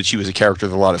just knew that she was a character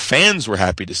that a lot of fans were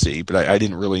happy to see, but I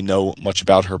didn't really know much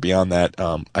about her beyond that.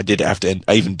 I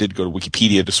even did go to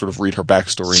Wikipedia to sort of read her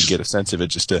backstory and get a sense of it,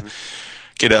 just to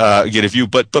get a view.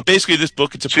 But basically, this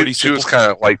book, it's a pretty She simple. was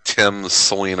kind of like Tim's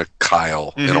Selena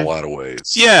Kyle in a lot of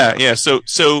ways. Yeah. So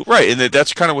right, and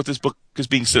that's kind of what this book is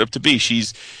being set up to be.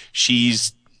 She's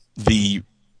the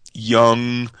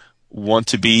young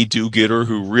want-to-be do-gooder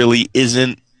who really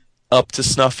isn't up to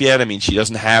snuff yet. I mean, she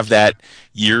doesn't have that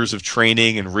years of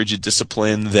training and rigid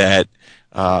discipline that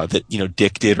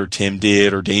Dick did or Tim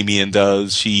did or Damian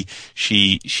does.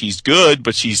 She's good,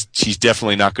 but she's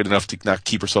definitely not good enough to not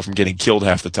keep herself from getting killed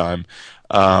half the time.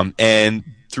 And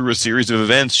through a series of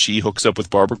events, she hooks up with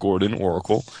Barbara Gordon,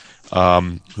 Oracle,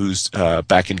 who's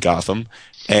back in Gotham,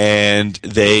 and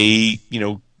they,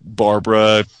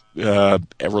 Barbara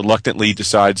reluctantly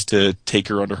decides to take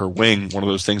her under her wing. One of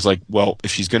those things like, well, if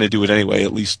she's going to do it anyway,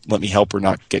 at least let me help her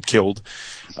not get killed.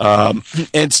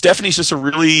 And Stephanie's just a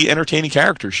really entertaining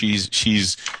character. She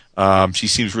seems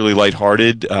really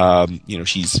lighthearted.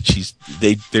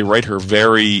 They write her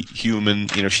very human.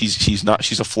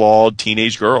 She's a flawed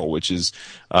teenage girl, which is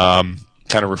kind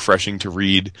of refreshing to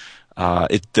read.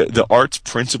 The art's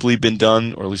principally been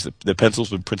done, or at least the pencils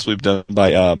been principally done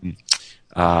by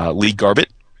Lee Garbett,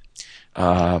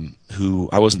 who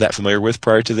I wasn't that familiar with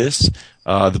prior to this.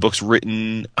 The book's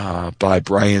written by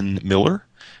Brian Miller,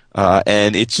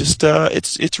 and it's just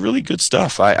it's really good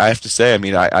stuff. I have to say, I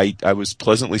mean, I was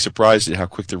pleasantly surprised at how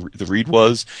quick the read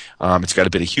was. It's got a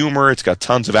bit of humor, it's got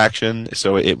tons of action,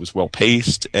 so it was well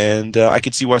paced, and I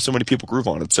could see why so many people groove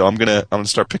on it. So I'm gonna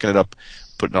start picking it up,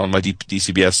 putting it on my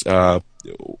DCBS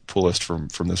pull list from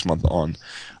this month on,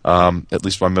 at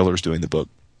least while Miller's doing the book.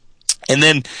 And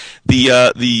then the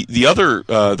other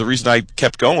the reason I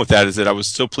kept going with that is that I was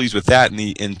so pleased with that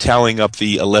in tallying up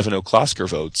the 11 O'Closker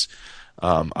votes.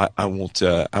 I won't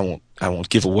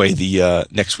give away the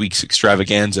next week's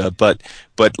extravaganza, but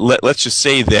let's just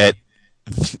say that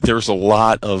there's a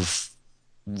lot of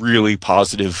really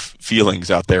positive feelings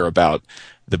out there about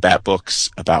the Bat books,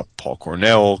 about Paul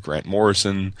Cornell, Grant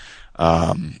Morrison,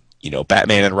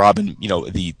 Batman and Robin,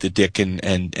 the Dick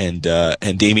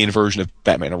and Damian version of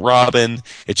Batman and Robin.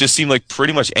 It just seemed like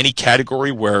pretty much any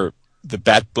category where the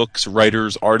Bat books,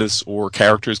 writers, artists, or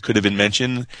characters could have been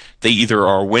mentioned, they either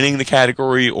are winning the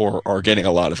category or are getting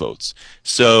a lot of votes.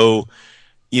 So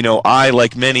I,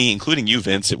 like many, including you,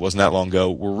 Vince, it wasn't that long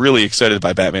ago, were really excited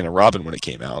by Batman and Robin when it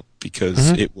came out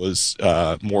because it was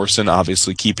Morrison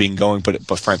obviously keeping going,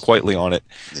 but Frank Quitely on it.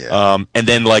 Yeah. And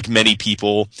then, like many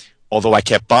people, although I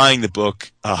kept buying the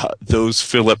book, those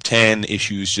Philip Tan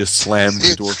issues just slammed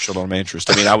the door shut on my interest.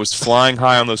 I mean, I was flying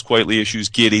high on those Quitely issues,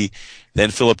 giddy.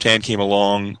 Then Philip Tan came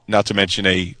along, not to mention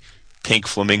a pink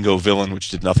flamingo villain, which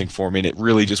did nothing for me, and it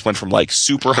really just went from like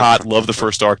super hot, love the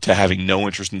first arc, to having no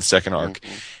interest in the second arc.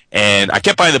 And I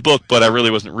kept buying the book, but I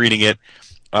really wasn't reading it.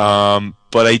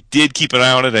 But I did keep an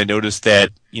eye on it. I noticed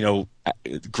that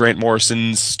Grant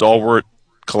Morrison's stalwart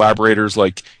collaborators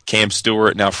like Cam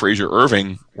Stewart, now Fraser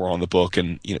Irving, were on the book,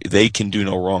 and they can do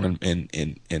no wrong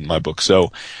in my book.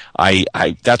 So I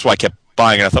that's why I kept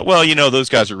buying it. I thought, well, those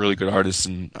guys are really good artists,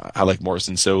 and I like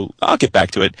Morrison, so I'll get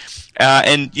back to it.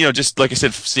 And just like I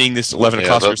said, seeing this 11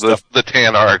 o'clock stuff, the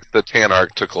tan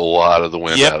arc took a lot of the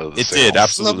wind out of the sails. It did,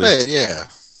 absolutely. A little bit, yeah.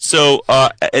 So,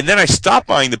 and then I stopped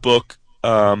buying the book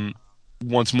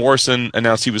once Morrison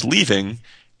announced he was leaving,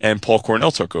 and Paul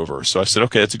Cornell took over. So I said,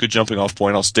 okay, that's a good jumping off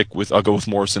point. I'll go with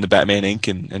Morrison to Batman Inc.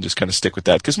 and just kind of stick with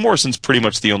that, because Morrison's pretty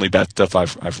much the only Bat stuff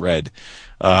I've read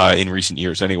in recent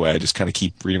years. Anyway, I just kind of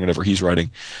keep reading whatever he's writing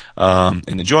and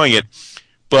enjoying it.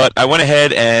 But I went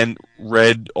ahead and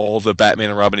read all the Batman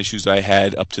and Robin issues I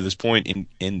had up to this point,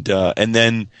 and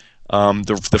then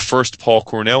the first Paul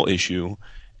Cornell issue.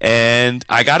 And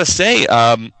I gotta say,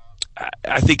 I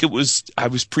think I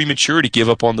was premature to give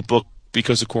up on the book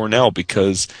because of Cornell,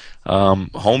 because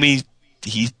homie,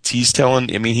 he's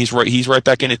telling. I mean, he's right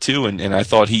back in it too. And I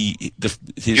thought you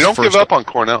don't give up on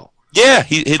Cornell. Yeah,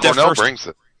 he hit Cornell that brings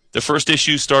it. The first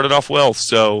issue started off well,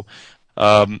 so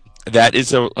that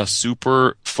is a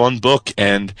super fun book,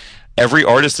 and every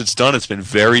artist that's done it's been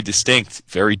very distinct,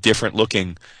 very different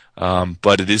looking,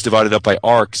 but it is divided up by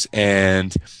arcs,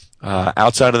 and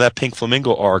outside of that Pink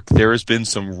Flamingo arc, there has been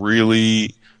some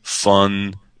really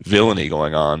fun villainy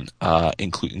going on,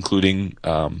 including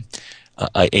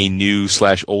a new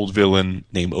 / old villain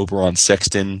named Oberon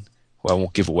Sexton, who I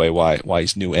won't give away why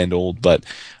he's new and old, but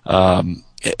I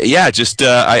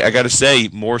got to say,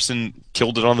 Morrison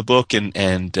killed it on the book, and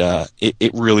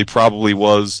it really probably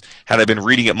was. Had I been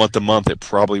reading it month to month, it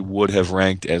probably would have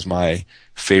ranked as my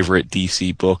favorite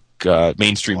DC book,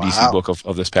 mainstream DC book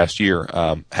of this past year.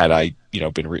 Had I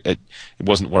been it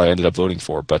wasn't what I ended up voting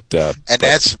for, but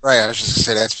that's right. I was just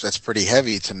gonna say that's pretty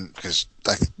heavy, because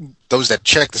those that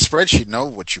check the spreadsheet know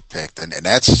what you picked, and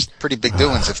that's pretty big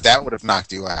doings. If that would have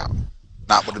knocked you out.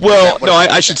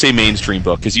 I should say mainstream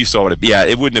book, because you saw it. Yeah,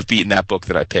 it wouldn't have beaten that book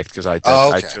that I picked, because I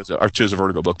chose a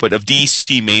Vertigo book. But of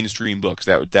DC mainstream books,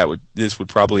 this would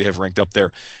probably have ranked up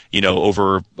there.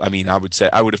 Over. I mean, I would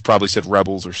have probably said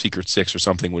Rebels or Secret Six or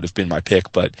something would have been my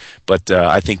pick. But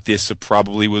I think this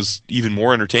probably was even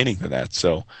more entertaining than that.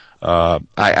 So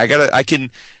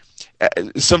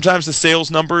sometimes the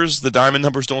sales numbers, the diamond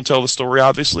numbers, don't tell the story,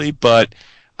 obviously, but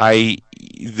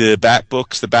the Bat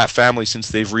books, the Bat family, since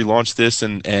they've relaunched this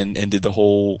and did the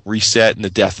whole reset and the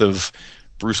death of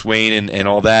Bruce Wayne and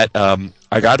all that,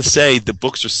 I got to say the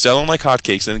books are selling like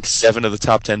hotcakes. I think 7 of the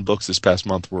top 10 books this past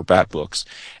month were Bat books,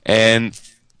 and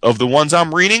of the ones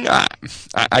I'm reading,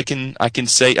 I can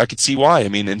see why. I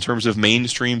mean, in terms of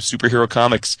mainstream superhero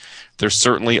comics, they're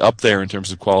certainly up there in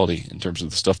terms of quality, in terms of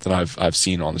the stuff that I've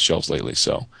seen on the shelves lately.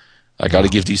 So I got to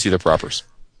give DC their propers.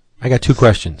 I got 2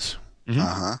 questions.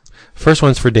 Mm-hmm. First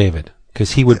one's for David,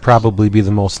 because he would probably be the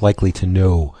most likely to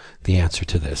know the answer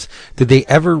to this. Did they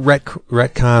ever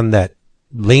retcon that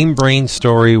lame brain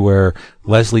story where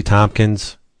Leslie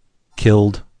Tompkins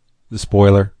killed the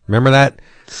spoiler? Remember that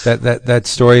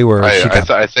story where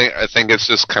I think it's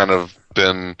just kind of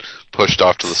been pushed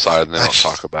off to the side and they don't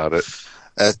talk about it.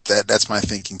 That's my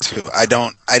thinking too. I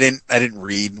didn't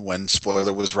read when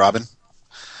Spoiler was Robin.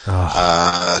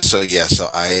 Oh. So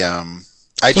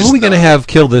who are we going to have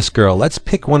kill this girl? Let's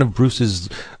pick one of Bruce's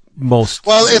most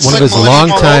it's one like of his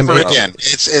long-time. Again,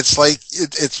 it's like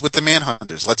it's with the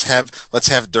Manhunters. Let's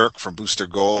have Dirk from Booster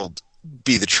Gold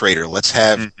be the traitor. Let's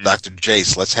have Dr.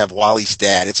 Jace. Let's have Wally's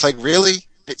dad. It's like, really,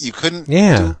 you couldn't.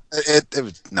 Yeah. It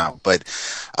was no, but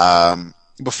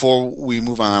before we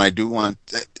move on, I do want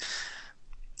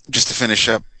just to finish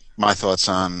up my thoughts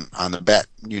on the Bat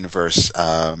universe.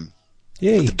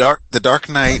 Yay. The Dark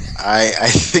Knight. I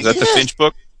think is that the Finch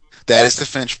book? That is the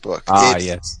Finch book.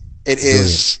 Yes. It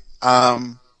is.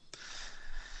 I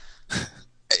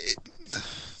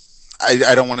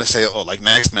don't want to say like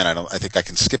Max Men. I think I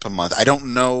can skip a month. I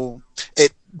don't know.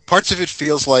 Parts of it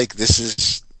feels like this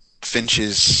is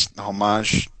Finch's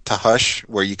homage to Hush,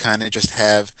 where you kind of just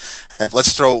have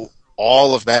let's throw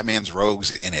all of Batman's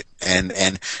rogues in it,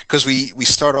 and because we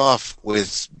start off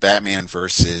with Batman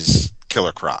versus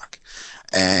Killer Croc,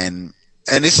 and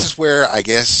this is where I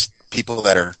guess people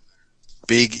that are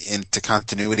big into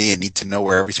continuity and need to know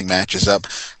where everything matches up.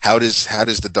 How does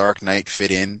the Dark Knight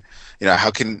fit in? How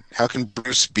can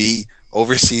Bruce be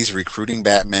overseas recruiting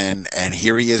Batman, and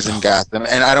here he is in Gotham,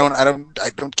 and I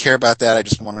don't care about that. I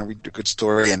just want to read a good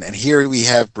story, and here we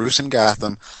have Bruce in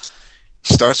Gotham.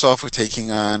 He starts off with taking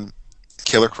on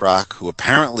Killer Croc, who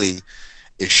apparently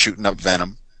is shooting up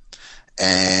Venom,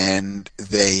 and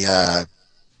they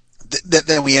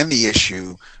then we end the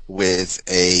issue with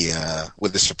a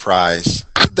surprise.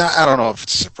 I don't know if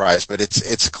it's a surprise, but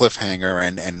it's a cliffhanger,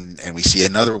 and we see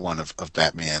another one of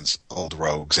Batman's old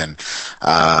rogues, and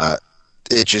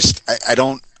it just I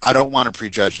don't want to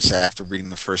prejudge this after reading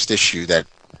the first issue that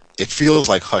it feels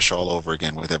like Hush all over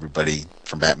again with everybody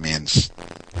from Batman's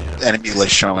enemy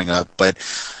list showing up, but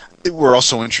we're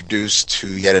also introduced to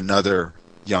yet another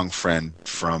young friend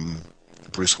from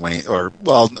Bruce Wayne,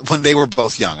 when they were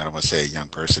both young. I don't want to say a young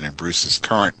person in Bruce's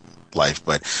current life,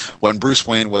 but when Bruce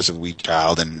Wayne was a wee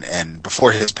child and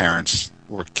before his parents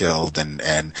were killed,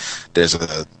 and there's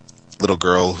a little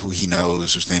girl who he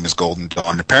knows whose name is Golden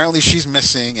Dawn. Apparently she's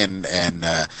missing, and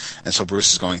so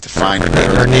Bruce is going to find her.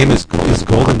 Her name is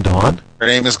Golden Dawn? Her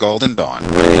name is Golden Dawn.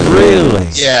 Really?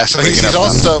 Yeah, so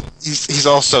he's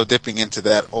also dipping into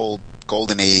that old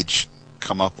golden age,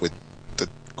 come up with the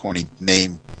corny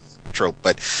name trope,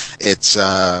 but it's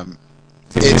when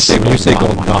you say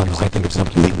Golden Dawn, I think of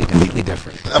something completely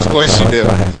different. Of course you do. Go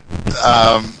ahead.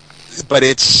 But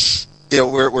it's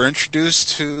we're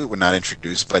introduced to, we're not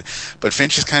introduced, but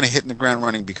Finch is kind of hitting the ground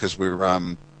running because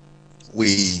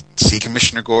we see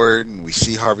Commissioner Gordon, we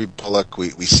see Harvey Bullock, we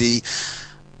see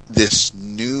this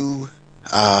new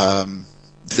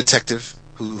detective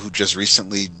who just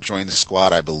recently joined the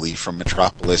squad, I believe, from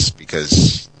Metropolis,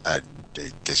 because I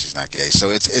guess he's not gay. So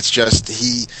it's just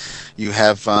you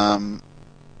have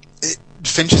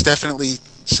Finch is definitely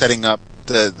setting up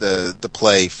the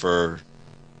play for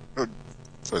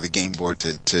the game board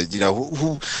to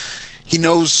who he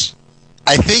knows.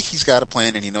 I think he's got a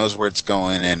plan and he knows where it's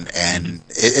going, and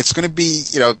it's going to be,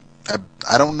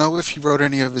 I don't know if he wrote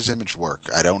any of his Image work.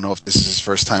 I don't know if this is his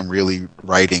first time really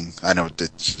writing. I know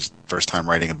it's his first time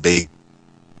writing a big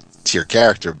tier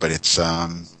character, but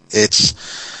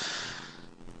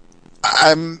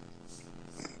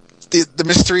the the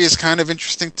mystery is kind of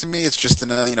interesting to me. It's just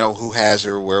another, who has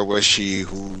her, where was she,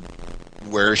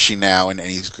 where is she now, and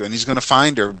he's going to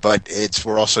find her. But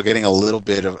we're also getting a little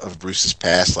bit of Bruce's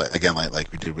past, like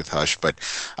we did with Hush. But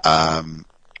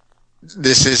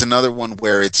this is another one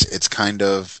where it's kind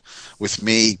of, with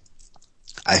me,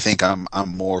 I think I'm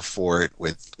more for it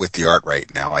with the art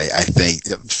right now. I think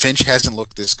Finch hasn't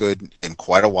looked this good in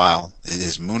quite a while.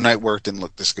 His Moon Knight work didn't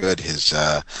look this good. His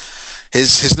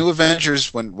New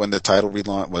Avengers, when the title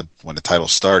relaunch, when the title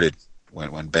started,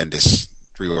 when Bendis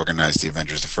reorganized the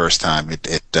Avengers the first time, it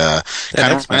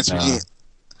kind of reminds me.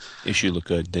 Issue looked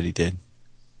good that he did.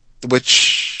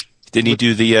 Which didn't he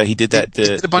do the? He did that. He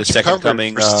did a bunch the Second of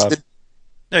Coming.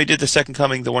 No, he did the Second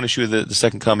Coming. The one issue of the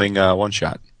Second Coming one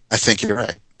shot. I think you're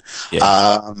right.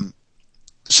 Yeah.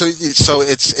 So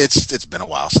it's been a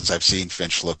while since I've seen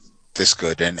Finch look this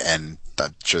good, and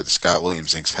I'm sure the Scott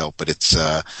Williams inks help, but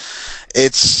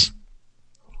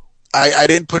I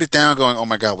didn't put it down going, oh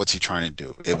my God, what's he trying to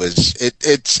do?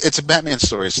 It's a Batman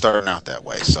story. It's starting out that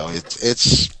way, so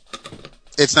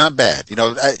it's not bad.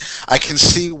 I can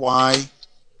see why,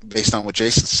 based on what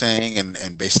Jason's saying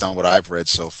and based on what I've read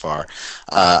so far,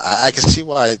 I can see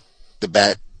why the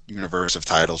Bat universe of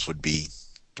titles would be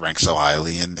ranked so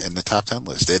highly in the top 10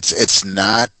 list. It's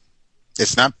not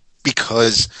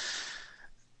because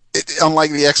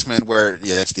unlike the X-Men, where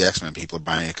it's the X-Men, people are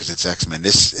buying it because it's X-Men.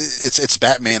 It's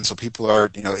Batman, so people are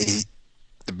the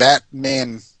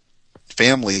Batman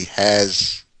family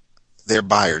has their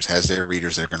buyers, has their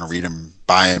readers. They're going to read them,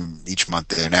 buy them each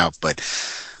month in and out. But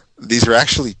these are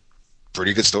actually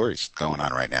pretty good stories going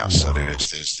on right now. So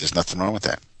there's nothing wrong with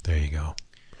that. There you go.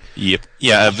 Yep.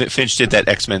 Yeah, Finch did that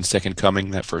X-Men Second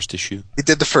Coming, that first issue. He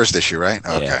did the first issue, right?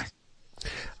 Okay. Yeah.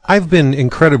 I've been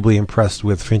incredibly impressed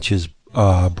with Finch's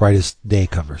Brightest Day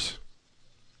covers.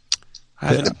 I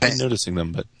haven't been noticing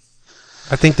them, but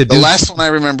I think the last one I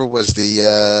remember was the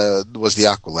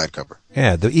Aqualad cover.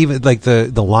 Yeah, even like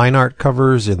the line art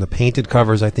covers and the painted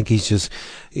covers. I think he's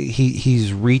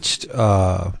reached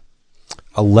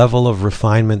a level of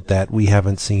refinement that we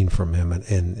haven't seen from him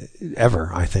in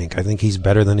ever. I think he's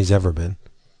better than he's ever been.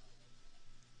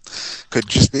 Could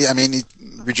just be. I mean, he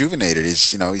rejuvenated.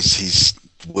 He's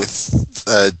with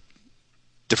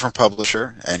different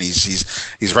publisher, and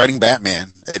he's writing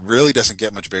Batman. It really doesn't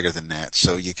get much bigger than that.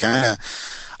 So you kind of,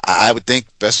 I would think,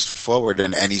 best forward,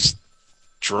 and he's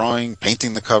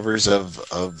painting the covers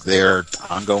of their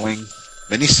ongoing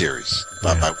miniseries,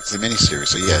 bi-weekly miniseries.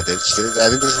 So yeah, I think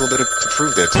there's a little bit to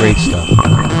prove there. Great stuff.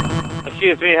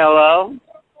 Excuse me, hello?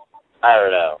 I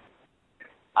don't know.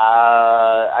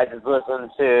 I just listened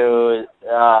to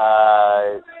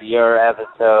your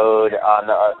episode on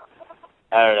the,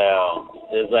 I don't know,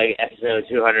 it was like episode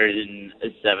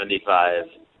 275.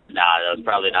 Nah, that was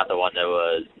probably not the one that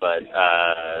was, but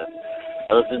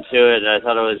I listened to it and I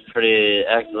thought it was pretty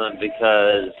excellent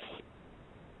because,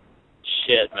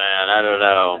 shit, man, I don't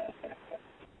know.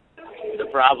 The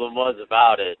problem was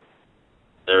about it.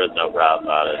 There was no problem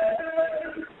about it.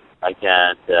 I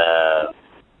can't,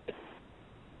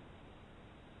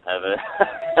 have it.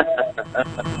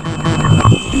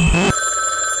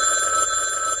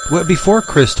 Well, before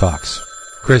Chris talks,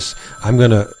 Chris, I'm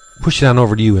going to push it on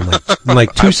over to you in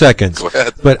like 2 seconds. Go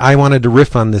ahead. But I wanted to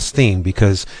riff on this theme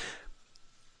because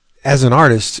as an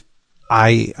artist,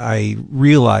 I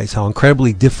realize how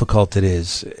incredibly difficult it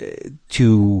is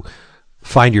to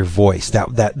find your voice,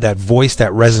 that voice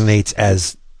that resonates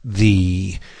as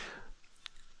the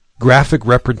graphic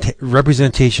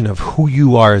representation of who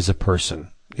you are as a person.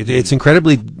 It's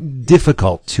incredibly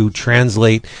difficult to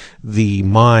translate the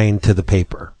mind to the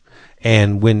paper.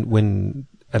 And when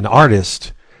an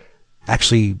artist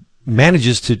actually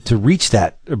manages to breach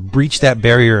that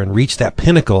barrier and reach that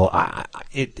pinnacle,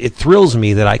 it thrills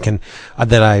me that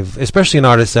I've, especially an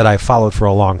artist that I've followed for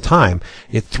a long time,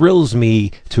 it thrills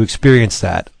me to experience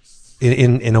that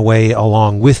in a way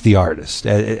along with the artist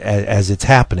as it's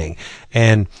happening.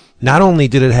 And not only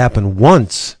did it happen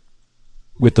once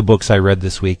with the books I read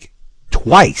this week,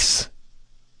 twice.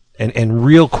 And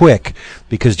real quick,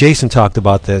 because Jason talked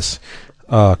about this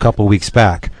a couple weeks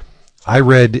back. I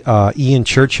read Ian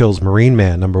Churchill's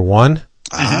Marineman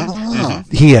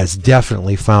 #1. He has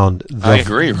definitely found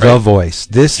the voice.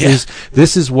 This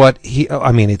is what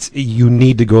you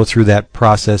need to go through that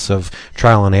process of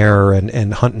trial and error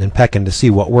and hunting and pecking to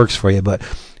see what works for you, but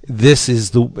this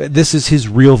is his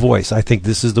real voice. I think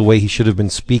this is the way he should have been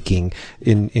speaking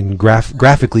in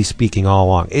graphically speaking all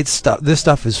along. This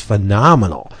stuff is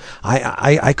phenomenal.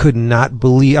 I could not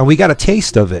believe, and we got a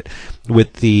taste of it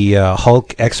with the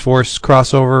Hulk X-Force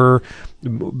crossover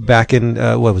back in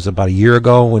what was it, about a year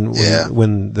ago when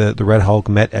the Red Hulk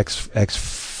met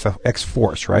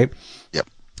X-Force, right? Yep.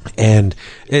 And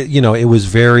it was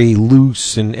very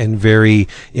loose and very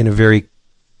in a very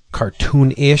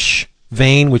cartoon-ish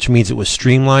vein, which means it was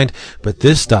streamlined, but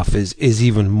this stuff is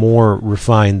even more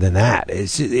refined than that.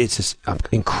 It's just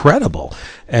incredible.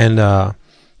 And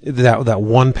that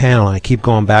one panel, and I keep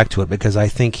going back to it because I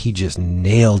think he just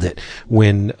nailed it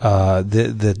when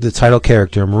the title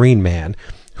character, Marineman,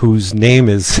 whose name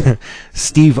is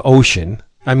Steve Ocean.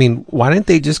 I mean, why didn't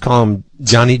they just call him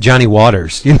Johnny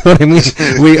Waters? You know what I mean?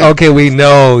 We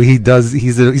know he does.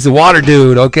 He's a water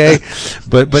dude, okay?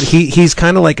 But he's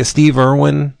kind of like a Steve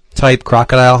Irwin type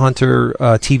crocodile hunter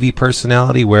TV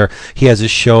personality, where he has a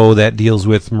show that deals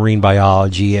with marine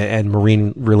biology and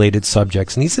marine related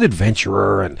subjects, and he's an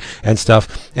adventurer and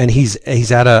stuff, and he's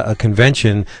at a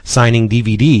convention signing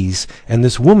DVDs, and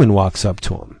this woman walks up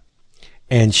to him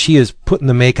and she is putting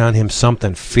the make on him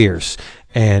something fierce,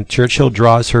 and Churchill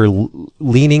draws her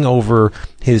leaning over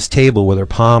his table with her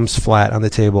palms flat on the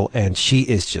table, and she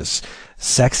is just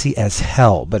sexy as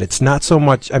hell. But it's not so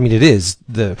much, I mean, it is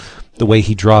the way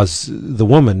he draws the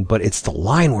woman, but it's the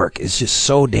line work is just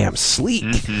so damn sleek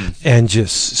and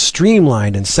just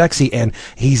streamlined and sexy, and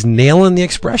he's nailing the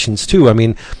expressions too. I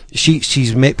mean,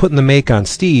 she's putting the make on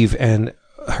Steve, and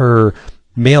her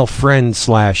male friend /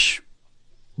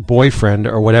 boyfriend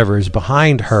or whatever is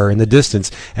behind her in the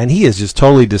distance, and he is just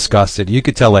totally disgusted. You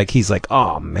could tell, like, he's like,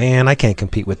 oh man, I can't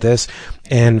compete with this.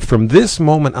 And from this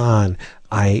moment on,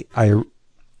 I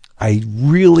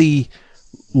really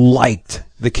liked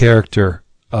the character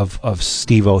of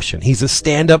Steve Ocean. He's a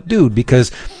stand-up dude because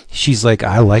she's like,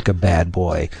 I like a bad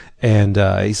boy, and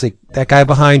he's like, that guy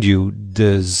behind you,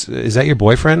 is that your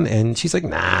boyfriend? And she's like,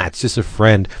 nah, it's just a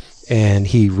friend. And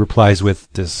he replies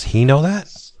with, does he know that?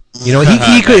 You know,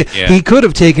 he could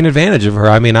have taken advantage of her.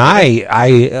 I mean,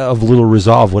 I of little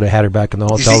resolve would have had her back in the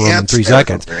hotel room in 3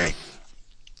 seconds.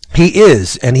 He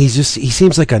is, and he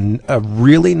seems like a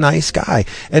really nice guy.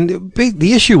 And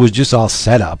the issue was just all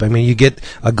set up. I mean, you get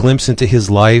a glimpse into his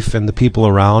life and the people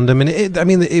around him, and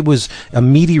it was a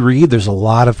meaty read. There's a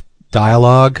lot of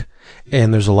dialogue,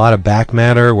 and there's a lot of back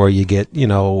matter where you get,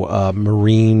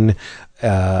 marine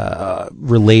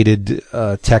related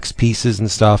text pieces and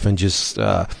stuff, and just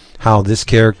how this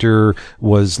character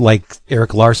was like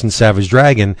Eric Larson's Savage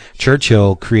Dragon.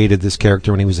 Churchill created this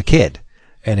character when he was a kid.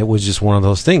 And it was just one of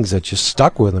those things that just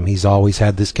stuck with him. He's always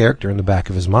had this character in the back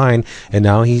of his mind, and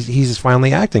now he's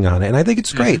finally acting on it. And I think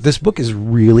it's great. This book is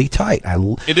really tight.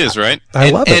 It is, right?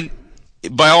 I love it.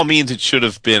 And by all means, it should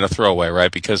have been a throwaway,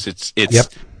 right? Because it's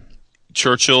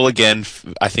Churchill, again,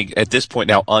 I think at this point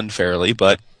now unfairly,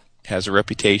 but has a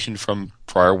reputation from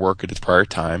prior work at his prior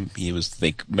time. He was,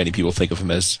 many people think of him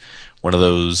as one of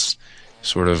those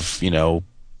sort of,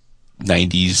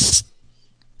 90s,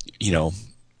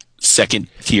 second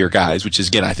tier guys, which is,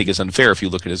 again, I think is unfair if you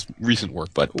look at his recent work.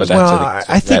 But that's,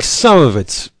 I think some of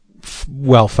it's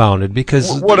well founded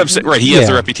because what I'm saying, right? He has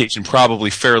a reputation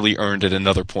probably fairly earned at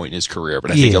another point in his career.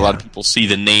 But I think a lot of people see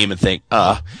the name and think,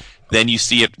 then you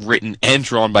see it written and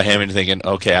drawn by him and thinking,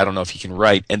 okay, I don't know if he can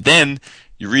write. And then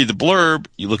you read the blurb,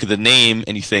 you look at the name,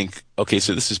 and you think, okay,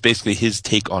 so this is basically his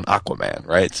take on Aquaman,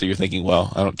 right? So you're thinking,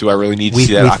 well, do I really need to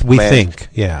see that Aquaman? We think,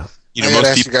 yeah. I gotta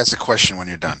ask you guys a question when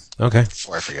you're done. Okay.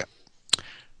 Before I forget.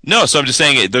 No, so I'm just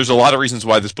saying there's a lot of reasons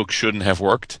why this book shouldn't have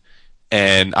worked,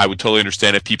 and I would totally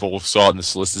understand if people saw it in the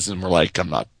solicits and were like, I'm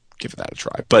not giving that a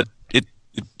try. But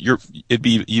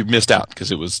you missed out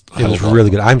because it was really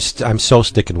good. I'm so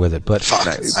sticking with it, but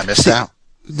I missed out.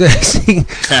 And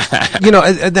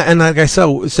like I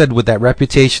said, with that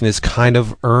reputation is kind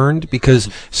of earned because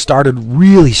started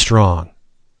really strong.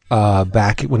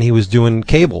 Back when he was doing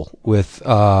Cable with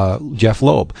Jeff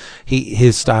Loeb,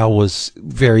 his style was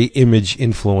very image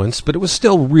influenced, but it was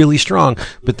still really strong.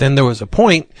 But then there was a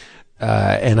point,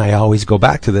 and I always go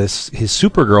back to this: his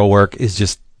Supergirl work is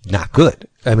just not good.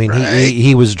 I mean,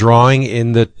 he was drawing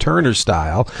in the Turner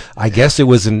style. I guess it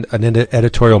was an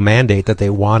editorial mandate that they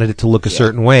wanted it to look a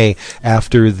certain way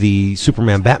after the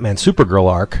Superman Batman Supergirl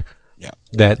arc.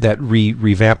 That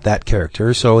revamped that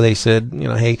character. So they said,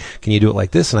 hey, can you do it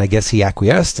like this? And I guess he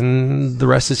acquiesced, and the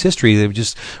rest is history. They were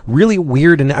just really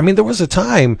weird. And I mean, there was a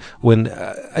time when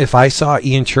if I saw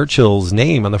Ian Churchill's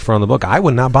name on the front of the book, I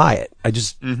would not buy it. I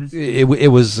just it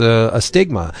was a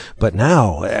stigma. But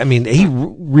now, I mean, he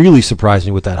really surprised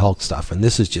me with that Hulk stuff, and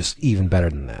this is just even better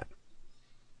than that.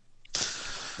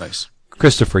 Nice,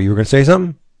 Christopher, you were going to say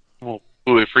something? Well,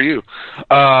 bully for you.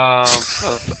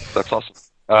 That's awesome.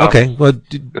 Okay, well,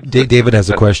 David has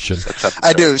a question.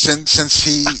 I do, since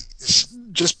he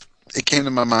just, it came to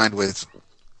my mind with,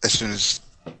 as soon as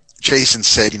Jason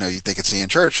said, you think it's Ian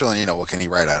Churchill, and what can he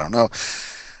write? I don't know.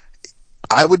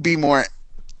 I would be more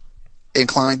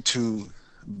inclined to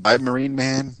buy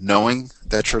Marineman, knowing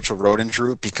that Churchill wrote and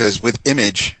drew, because with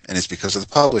Image, and it's because of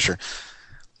the publisher,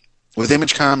 with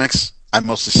Image Comics, I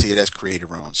mostly see it as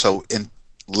creator owned. So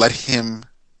let him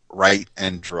write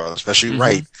and draw, especially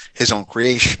write his own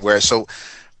creation. Whereas, so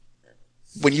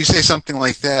when you say something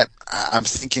like that, I'm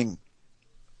thinking,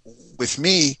 with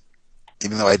me,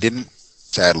 even though I didn't,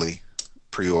 sadly,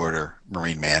 pre-order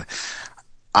Marineman,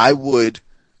 I would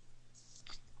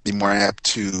be more apt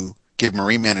to give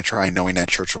Marineman a try, knowing that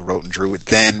Churchill wrote and drew it.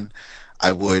 Then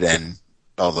I would, and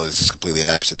although this is completely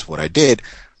opposite to what I did,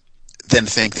 then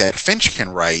think that Finch can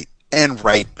write and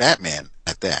write Batman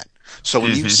at that. So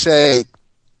when you say,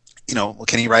 well,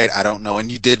 can he write? I don't know. And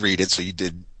you did read it, so you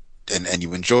did, and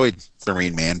you enjoyed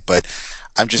Marineman. But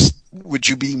would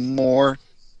you be more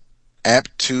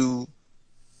apt to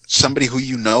somebody who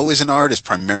is an artist,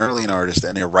 primarily an artist,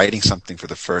 and they're writing something for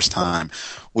the first time?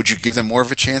 Would you give them more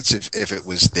of a chance if it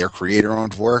was their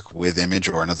creator-owned work with Image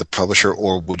or another publisher?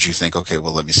 Or would you think, okay,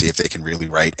 well, let me see if they can really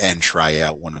write and try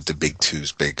out one of the big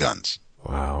two's big guns?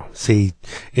 Wow. See,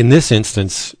 in this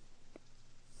instance,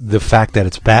 the fact that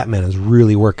it's Batman is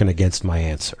really working against my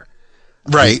answer.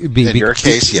 Right. In your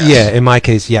case, yes. Yeah, in my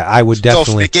case, yeah, I would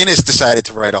definitely. So if McGinnis decided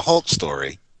to write a Hulk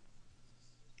story,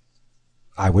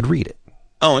 I would read it.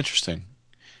 Oh, interesting.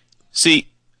 See,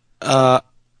 in fact,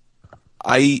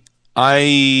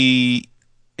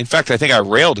 I think I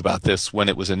railed about this when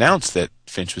it was announced that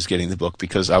Finch was getting the book,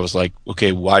 because I was like,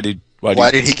 okay, why did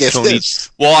he get Tony,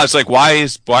 this? Well, I was like, why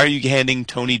are you handing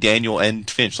Tony Daniel and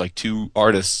Finch, like two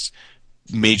artists,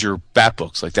 major Bat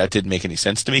books? Like, that didn't make any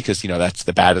sense to me, because that's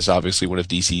the Bat is obviously one of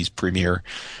DC's premier.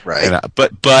 Right.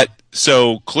 But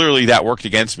so clearly that worked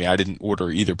against me. I didn't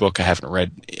order either book. I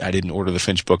didn't order the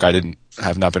Finch book. I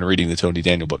have not been reading the Tony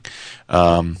Daniel book.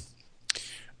 That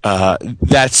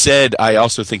said, I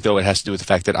also think, though, it has to do with the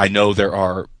fact that I know there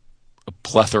are a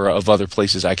plethora of other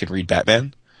places I can read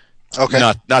Batman. Okay.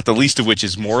 Not the least of which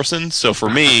is Morrison. So for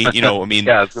me, I mean,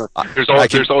 there's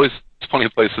always plenty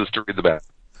of places to read the Bat.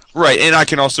 Right, and I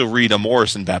can also read a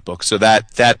Morrison Bat book, so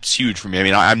that's huge for me. I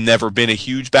mean, I've never been a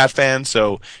huge Bat fan,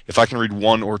 so if I can read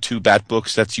 1 or 2 Bat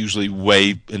books, that's usually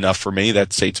way enough for me.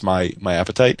 That sates my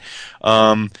appetite.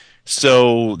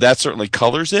 So that certainly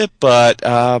colors it, but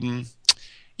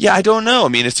yeah, I don't know. I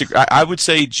mean, I would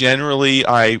say generally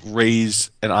I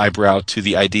raise an eyebrow to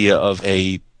the idea of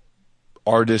a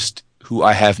artist who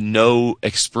I have no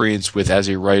experience with as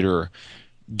a writer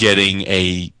getting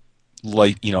a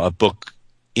book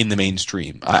in the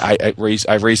mainstream. I raise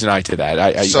an eye to that.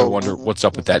 I wonder what's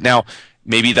up with that. Now,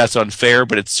 maybe that's unfair,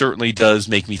 but it certainly does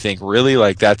make me think, really,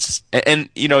 like that's, and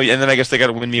then I guess they got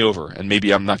to win me over, and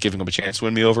maybe I'm not giving them a chance to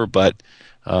win me over, but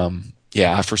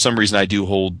yeah, for some reason I do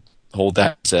hold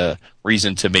that as a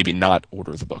reason to maybe not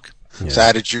order the book. Yeah. So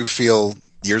how did you feel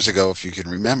years ago, if you can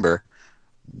remember,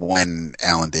 when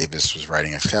Alan Davis was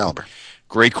writing Excalibur?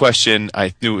 Great question.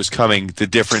 I knew it was coming. The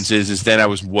difference is then I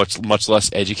was much less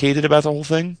educated about the whole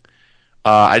thing.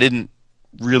 I didn't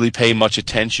really pay much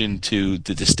attention to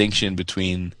the distinction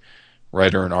between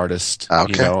writer and artist.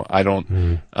 Okay. I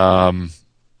don't.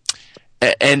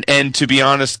 And to be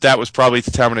honest, that was probably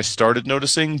the time when I started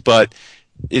noticing. But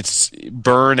it's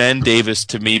Byrne and Davis,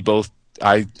 to me, both.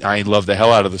 I love the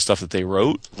hell out of the stuff that they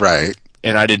wrote. Right.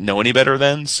 And I didn't know any better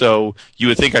then, so you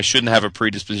would think I shouldn't have a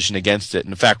predisposition against it.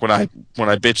 And in fact, when I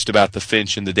bitched about the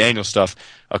Finch and the Daniel stuff,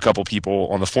 a couple people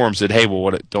on the forum said, "Hey,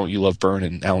 well, don't you love Byrne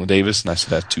and Alan Davis?" And I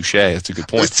said, "That's touche. That's a good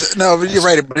point." No, but you're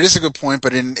right. But it is a good point.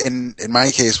 But in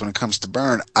my case, when it comes to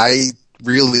Byrne, I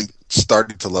really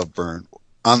started to love Byrne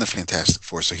on the Fantastic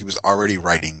Four. So he was already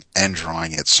writing and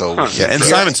drawing it. So yeah, and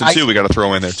Simonson too. We got to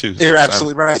throw in there too. You're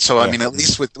absolutely right. So I mean, at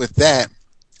least with that.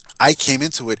 I came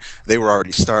into it, they were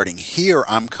already starting. Here,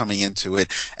 I'm coming into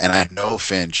it, and I know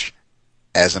Finch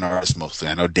as an artist mostly.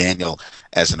 I know Daniel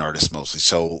as an artist mostly.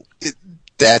 So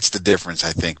that's the difference,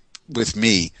 I think, with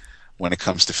me when it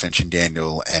comes to Finch and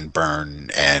Daniel and Byrne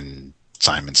and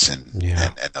Simonson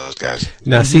and those guys.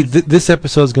 Now, see, this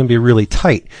episode is going to be really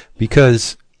tight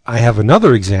because I have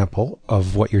another example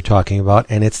of what you're talking about,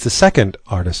 and it's the second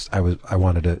artist I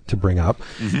wanted to bring up.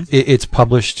 Mm-hmm. It's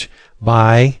published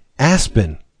by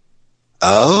Aspen.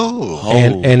 Oh.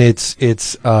 And it's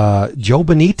Joe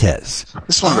Benitez.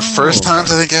 This is one of the first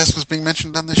times I think Aspen's being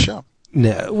mentioned on this show.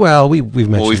 No, well, we've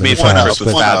made fun of Chris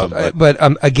with Fathom, but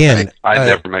again, I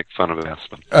never make fun of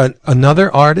Aspen.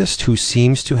 Another artist who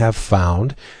seems to have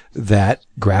found that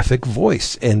graphic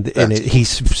voice, and he's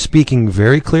speaking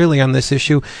very clearly on this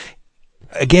issue.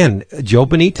 Again, Joe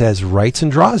Benitez writes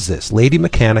and draws this. Lady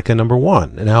Mechanika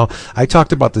 #1. Now, I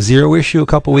talked about the Zero issue a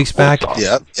couple weeks back.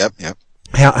 Yep.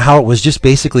 How it was just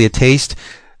basically a taste.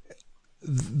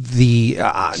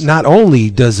 Not only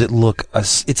does it look,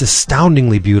 it's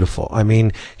astoundingly beautiful. I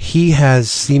mean, he has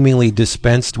seemingly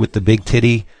dispensed with the big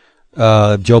titty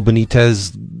Joe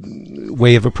Benitez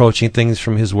way of approaching things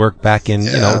from his work back in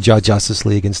Justice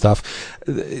League and stuff.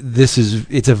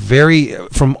 It's a very,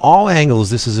 from all angles,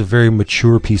 this is a very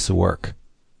mature piece of work.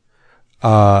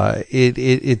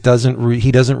 He doesn't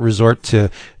resort to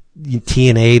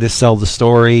TNA to sell the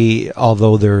story,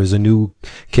 although there is a new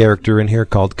character in here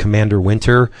called Commander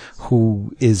Winter,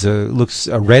 who looks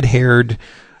a red-haired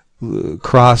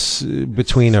cross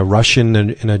between a Russian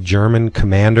and a German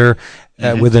commander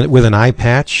with an eye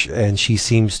patch, and she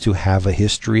seems to have a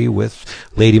history with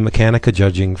Lady Mechanika,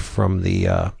 judging from the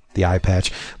eye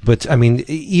patch. But I mean,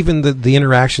 even the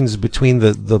interactions between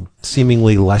the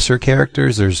seemingly lesser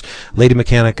characters. There's Lady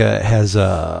Mechanika has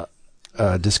a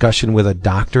discussion with a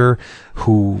doctor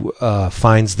who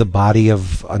finds the body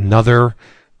of another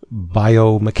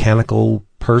biomechanical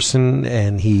person,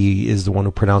 and he is the one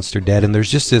who pronounced her dead. And there's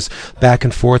just this back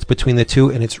and forth between the two,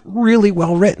 and it's really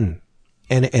well written.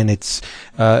 And it's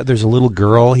there's a little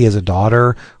girl. He has a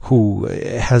daughter who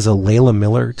has a Layla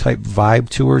Miller type vibe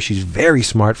to her. She's very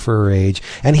smart for her age,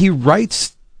 and he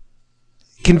writes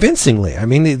convincingly. I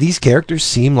mean, these characters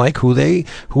seem like who they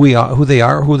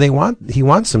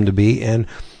wants them to be, and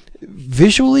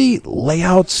visually,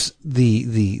 layouts,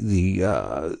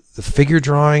 the figure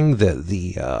drawing,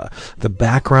 the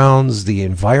backgrounds, the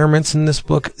environments in this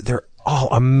book, they're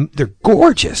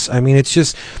gorgeous. I mean, it's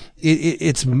just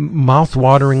it's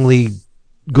mouth-wateringly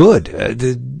good.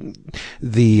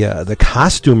 The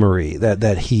costumery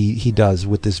that he does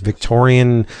with this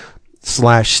Victorian /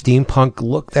 steampunk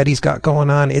look that he's got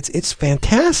going on, it's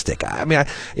fantastic. I mean,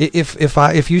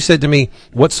 if you said to me,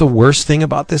 what's the worst thing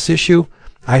about this issue,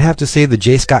 I'd have to say the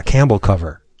J. Scott Campbell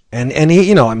cover. And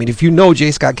he, I mean, if you know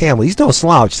J. Scott Campbell, he's no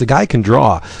slouch. The guy can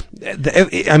draw.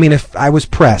 I mean, if I was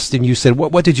pressed and you said,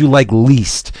 what did you like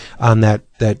least on that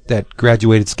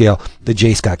graduated scale? The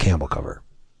J. Scott Campbell cover.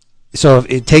 So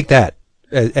take that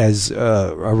as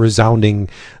a resounding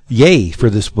yay for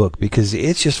this book, because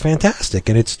it's just fantastic,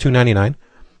 and it's $2.99.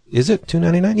 Is it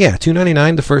 $2.99? Yeah,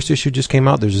 $2.99. The first issue just came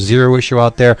out. There's a 0 issue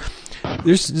out there.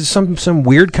 There's some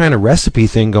weird kind of recipe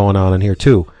thing going on in here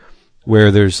too,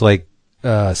 where there's like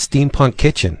steampunk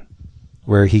kitchen,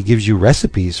 where he gives you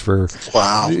recipes for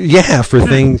for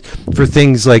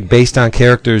things like based on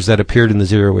characters that appeared in the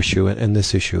 0 issue and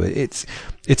this issue. It's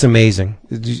amazing.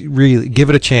 Really, give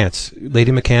it a chance.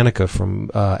 Lady Mechanika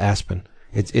from Aspen.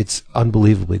 It's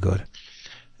unbelievably good.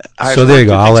 So there you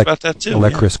go. I'll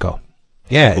let Chris go.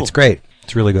 Yeah, cool. It's great.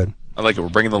 It's really good. I like it. We're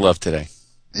bringing the love today.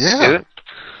 Yeah.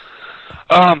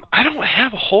 I don't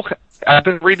have a whole. I've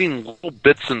been reading little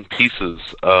bits and pieces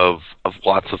of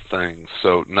lots of things,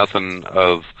 so nothing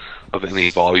of any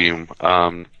volume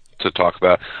to talk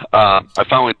about. I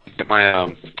finally get my.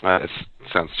 It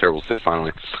sounds terrible to say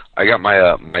finally. I got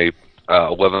my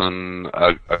 11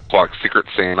 o'clock Secret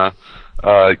Santa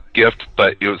gift,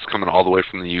 but it was coming all the way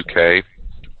from the UK,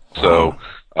 so.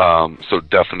 So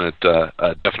definite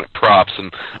props,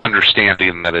 and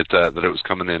understanding that it was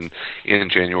coming in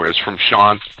January. It's from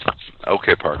Sean.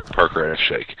 Okay, Parker,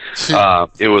 shake.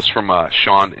 It was from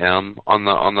Sean M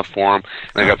on the forum,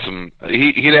 and I got some.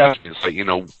 He'd asked me, it's like,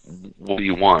 what do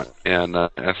you want? And I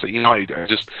said, I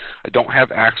don't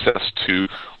have access to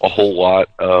a whole lot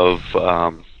of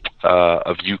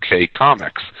UK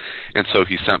comics, and so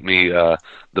he sent me the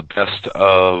best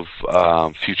of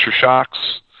Future Shocks.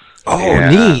 Oh,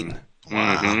 neat.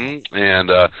 Mm-hmm. And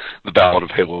the Ballad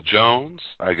of Halo Jones.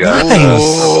 I got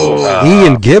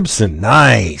Ian Gibson.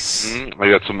 Nice. I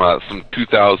got some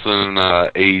 2000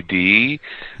 AD. You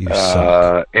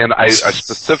suck. And I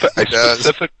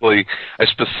specifically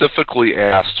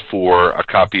asked for a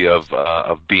copy of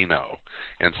Beano,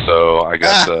 and so I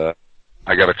got a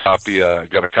copy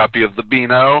of the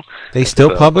Beano. They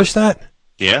still publish that?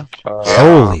 Yeah.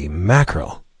 Holy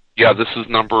mackerel. Yeah, this is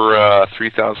number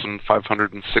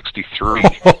 3,563.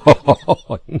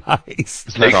 Oh, nice.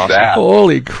 Take that.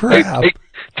 Holy crap.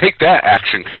 Take that,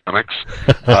 Action Comics.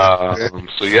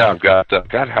 So yeah, I've got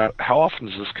how often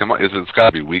does this come out? It's got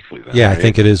to be weekly then. Yeah, right? I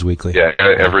think it is weekly. Yeah,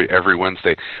 every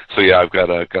Wednesday. So yeah, I've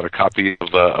got a copy of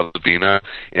the Bina,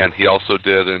 and he also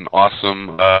did an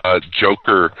awesome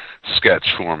Joker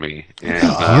sketch for me. And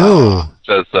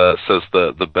says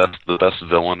the best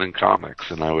villain in comics,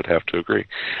 and I would have to agree.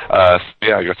 So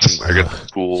yeah, I got some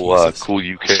cool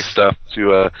UK stuff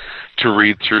to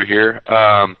read through here.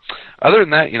 Other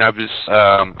than that, I've just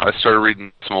I started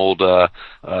reading some old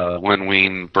Len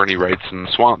Wein, Bernie Wrights, and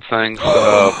Swamp Thing.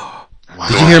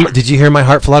 Did you hear my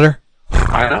heart flutter?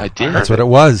 I did. That's what it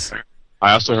was.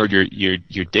 I also heard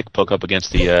your dick poke up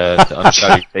against the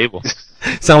underside of your table.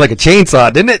 Sounded like a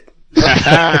chainsaw, didn't it?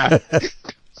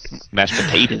 Mashed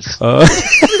potatoes.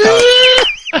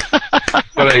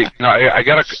 But I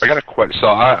got a question. So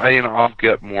I'll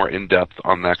get more in depth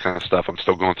on that kind of stuff. I'm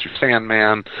still going through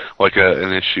Sandman, like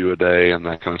an issue a day and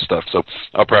that kind of stuff. So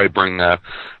I'll probably bring that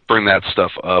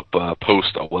stuff up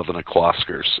post 11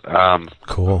 o'clockers.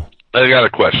 Cool. I got a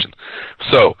question.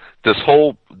 So this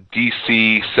whole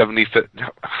DC 75th.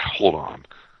 Hold on.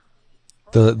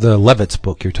 The Levitz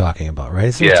book you're talking about,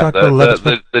 right? Yeah,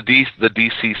 the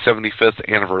DC 75th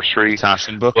anniversary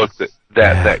book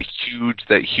that huge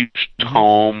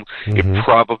tome. Mm-hmm. It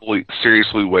probably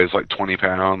seriously weighs like 20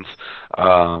 pounds.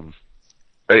 Am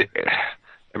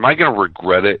I going to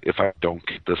regret it if I don't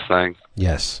get this thing?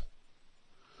 Yes.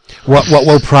 What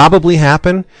will probably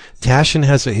happen? Taschen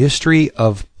has a history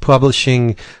of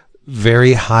publishing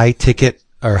very high ticket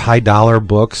or high dollar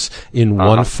books in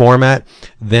one format.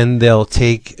 Then they'll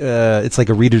take it's like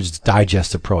a Reader's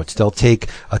Digest approach. They'll take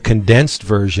a condensed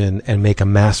version and make a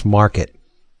mass market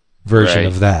version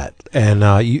of that. And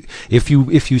if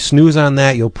you snooze on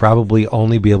that, you'll probably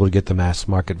only be able to get the mass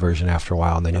market version after a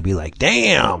while, and then you'll be like,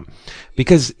 damn.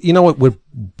 Because you know what, with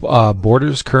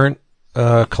Borders' current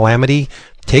calamity,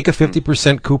 take a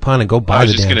 50% coupon and go buy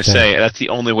the damn thing. I was just going to say, that's the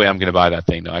only way I'm going to buy that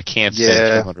thing, though. I can't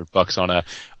spend $200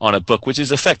 on a book, which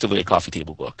is effectively a coffee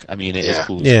table book. I mean, it's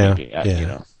cool.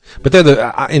 But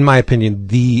they're, in my opinion,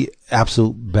 the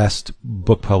absolute best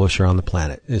book publisher on the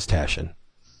planet is Taschen.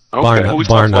 Okay.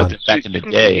 Bar none. Back in the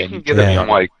day. You can get it from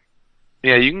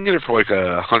you can get it for like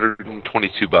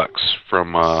 $122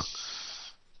 from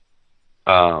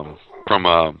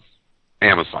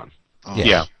Amazon.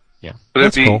 Yeah. But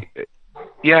that's cool.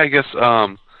 Yeah, I guess.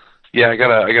 I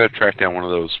gotta track down one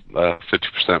of those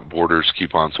 50% Borders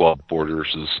coupons. While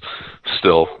Borders is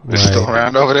still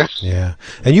around over there. Yeah,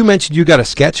 and you mentioned you got a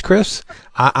sketch, Chris.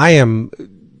 I am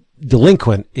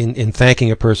delinquent in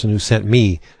thanking a person who sent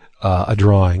me a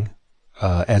drawing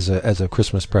as a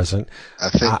Christmas present. I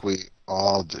think we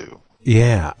all do.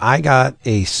 Yeah, I got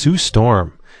a Sue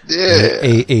Storm. Yeah.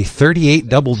 A 38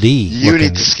 double D. You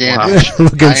need to scan it.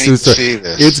 Looking I need to see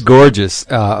this. It's gorgeous.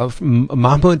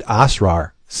 Mahmud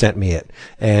Asrar sent me it.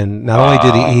 And not only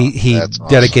did he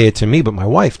dedicate it to me, but my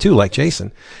wife too, like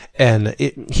Jason. And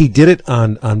he did it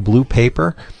on blue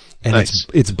paper, and nice.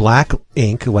 it's black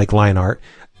ink, like line art,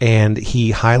 and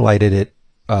he highlighted it,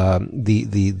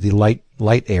 the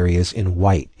light areas in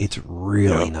white. It's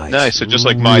really nice. Nice. So just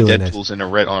like my Deadpool's in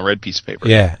on a red piece of paper.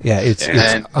 Yeah, it's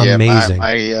amazing.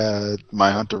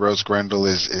 My Hunter Rose Grendel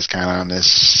is kind of on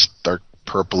this dark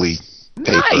purpley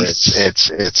paper. Nice.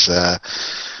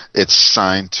 It's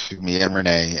signed to me and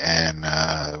Renee, and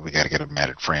we got to get a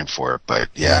matted frame for it. But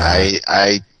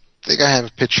I think I have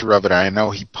a picture of it. I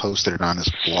know he posted it on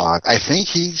his blog. I think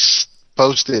he's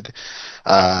posted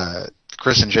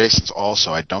Chris and Jason's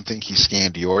also. I don't think he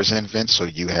scanned yours in, Vince, so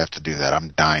you have to do that. I'm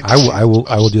dying to I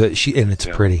will do it. It's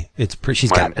pretty. It's pretty.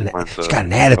 She's got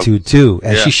an attitude too,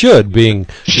 as she should, being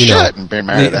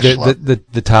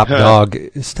the top dog.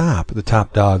 Stop, the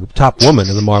top woman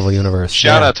in the Marvel universe.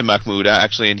 Shout out to Mahmud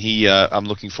actually, and he. I'm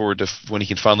looking forward to when he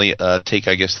can finally take,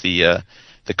 I guess, the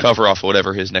cover off of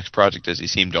whatever his next project is. He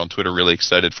seemed on Twitter really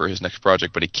excited for his next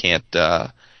project, but he can't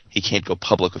go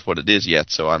public with what it is yet.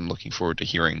 So I'm looking forward to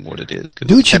hearing what it is.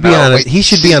 Dude should be on. He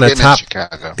should be on a top.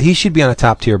 He should be on a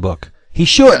top tier book. He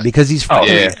should because he's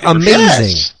amazing.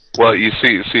 Yes. Well, you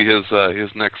see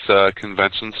his next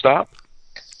convention stop.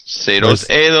 Ceros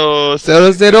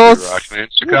Edos. Rocking in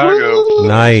Chicago.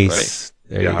 Nice.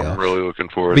 There you go. I'm really looking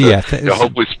forward to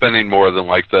hopefully spending more than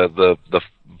like the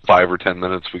 5 or 10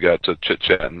 minutes we got to chit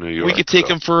chat in New York. We could take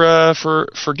him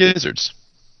for gizzards.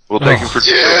 We'll take him for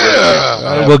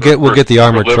we'll get the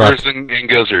armored truck. Livers and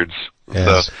gizzards.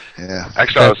 Yeah. So,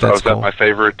 actually, I was at my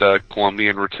favorite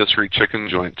Colombian rotisserie chicken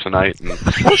joint tonight, and this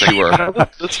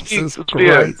would be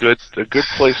a good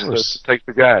place to take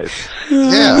the guys.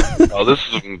 Yeah. Oh, this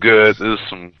is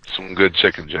some good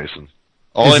chicken, Jason.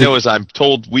 All I know is I'm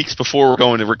told weeks before we're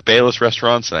going to Rick Bayless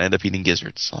restaurants, and I end up eating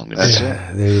gizzards. So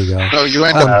there you go. No, you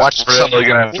end up watching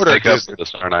someone order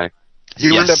gizzards, aren't I?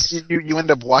 You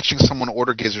end up watching someone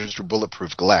order gizzards through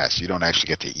bulletproof glass. You don't actually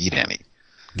get to eat any.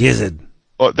 Gizzard.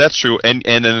 Oh, that's true. And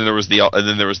then there was the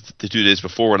 2 days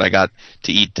before when I got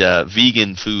to eat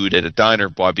vegan food at a diner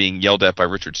while being yelled at by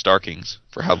Richard Starkings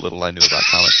for how little I knew about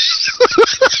comics.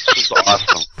 This is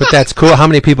awesome. But that's cool. How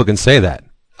many people can say that?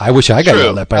 I wish I got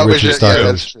yelled at by Richard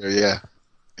Starkings. Yeah, that's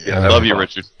true. Yeah. I love you,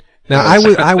 Richard. Now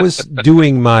I was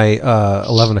doing my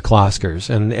 11 o'clockers,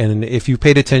 and if you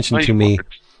paid attention to me.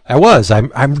 I was.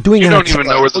 I'm doing. You don't even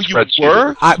know where the spreadsheet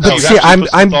were. But see,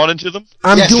 I'm thought into them.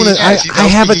 I'm doing it. I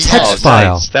have a text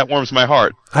file. Nice. That warms my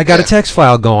heart. I got a text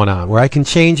file going on where I can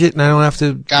change it, and I don't have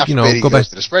to, go back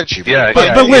to the spreadsheet.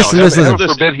 But listen. Heaven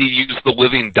forbid he used the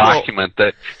living document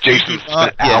that Jason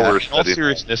spent hours studying. In all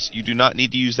seriousness, you do not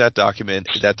need to use that document.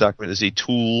 That document is a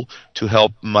tool to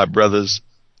help my brothers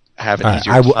have an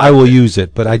easier time. I will use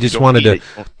it, but I just wanted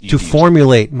to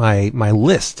formulate my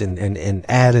list and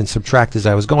add and subtract as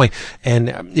I was going.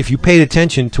 And if you paid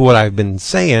attention to what I've been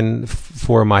saying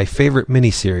for my favorite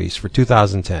miniseries for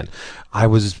 2010, I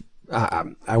was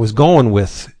going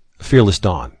with Fearless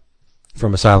Dawn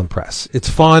from Asylum Press. It's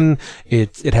fun.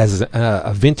 It has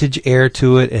a vintage air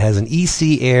to it. It has an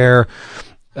EC air.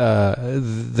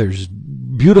 There's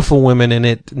beautiful women in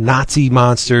it, Nazi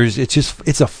monsters.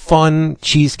 It's a fun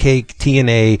cheesecake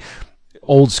TNA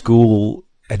old school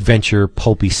adventure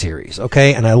pulpy series.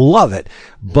 Okay. And I love it,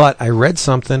 but I read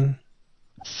something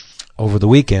over the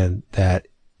weekend that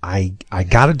I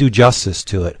got to do justice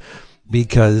to it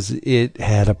because it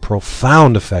had a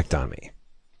profound effect on me.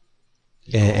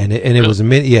 And it was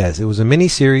it was a mini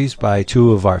series by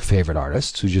 2 of our favorite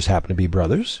artists who just happen to be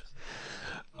brothers.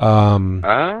 Did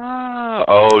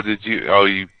you? Oh,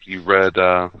 you read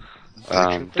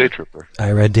Daytripper.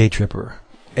 I read Daytripper,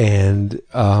 and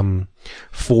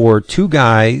for 2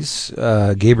 guys,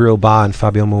 Gabriel, Bela, and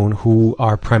Fabio Moon, who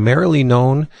are primarily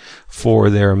known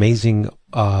for their amazing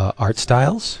art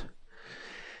styles,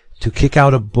 to kick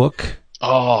out a book.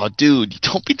 Oh, dude,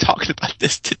 don't be talking about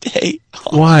this today.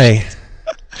 Oh. Why?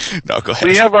 No, go ahead.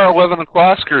 We have our 11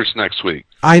 o'clockers next week.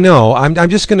 I know. I'm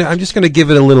just gonna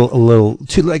give it a little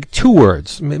 2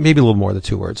 words, maybe a little more than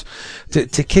 2 words, to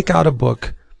kick out a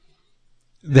book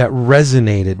that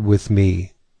resonated with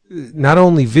me, not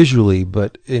only visually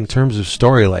but in terms of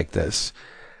story like this.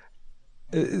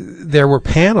 There were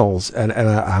panels, and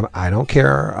I don't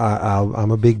care. I'm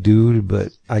a big dude,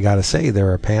 but I gotta say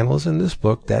there are panels in this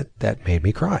book that made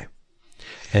me cry.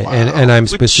 And I'm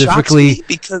specifically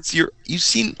because you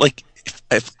seem like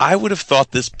if I would have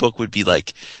thought this book would be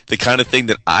like the kind of thing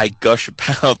that I gush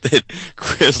about that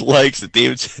Chris likes, that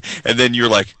David, and then you're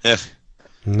like,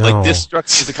 No. like this struck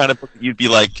me as the kind of book that you'd be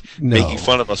like making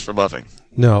fun of us for loving.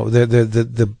 No,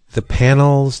 the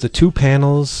panels, the two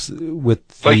panels with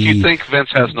like you think Vince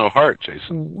has no heart,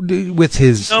 Jason. With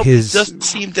his He doesn't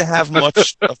seem to have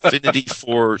much affinity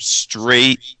for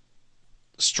straightly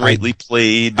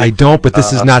played. I don't, but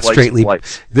this is not straightly.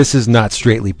 Life. This is not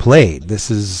straightly played. This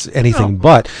is anything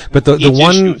but. But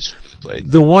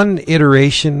the one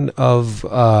iteration of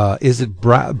is it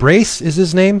Brace? Is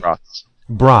his name?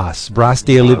 Bras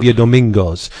de Olivia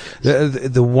Domingos.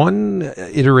 The one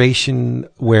iteration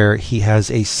where he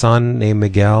has a son named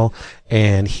Miguel,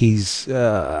 and he's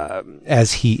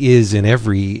as he is in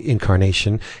every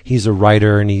incarnation, he's a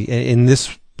writer, and in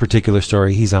this particular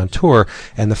story he's on tour,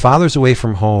 and the father's away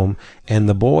from home, and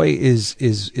the boy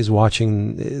is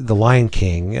watching The Lion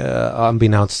King.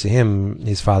 Unbeknownst to him,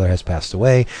 his father has passed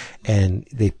away, and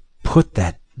they put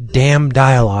that damn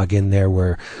dialogue in there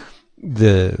where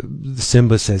the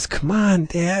Simba says, "Come on,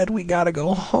 Dad, we gotta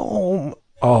go home."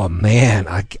 Oh man,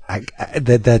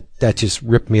 that just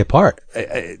ripped me apart.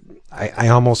 I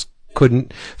almost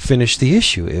couldn't finish the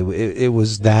issue. It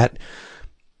was that.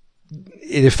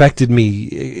 It affected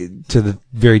me to the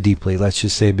very deeply. Let's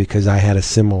just say, because I had a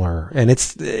similar, and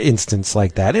it's instance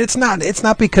like that. It's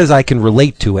not because I can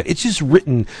relate to it. It's just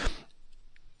written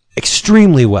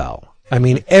extremely well. I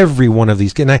mean, every one of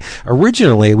these. And I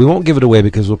originally, we won't give it away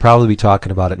because we'll probably be talking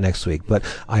about it next week, but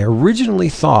I originally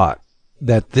thought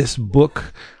that this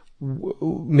book,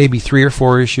 maybe 3 or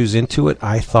 4 issues into it,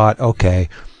 I thought, okay,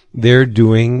 they're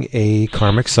doing a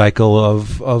karmic cycle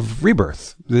of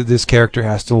rebirth. This character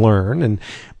has to learn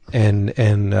and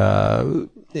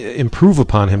improve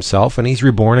upon himself, and he's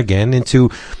reborn again into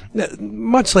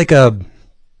much like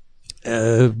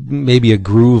maybe a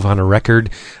groove on a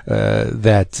record,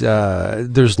 that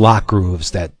there's lock grooves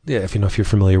that, if you're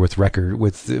familiar with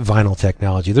vinyl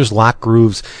technology, there's lock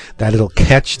grooves that it'll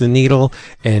catch the needle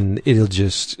and it'll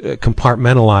just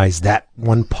compartmentalize that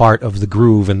one part of the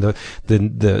groove, and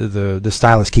the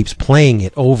stylus keeps playing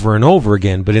it over and over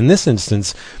again. But in this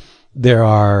instance, there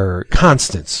are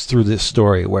constants through this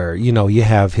story where, you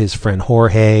have his friend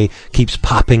Jorge keeps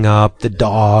popping up, the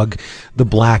dog, the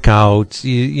blackout,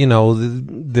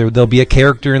 there'll be a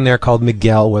character in there called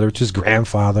Miguel, whether it's his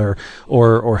grandfather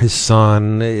or his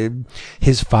son,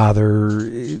 his father,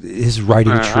 his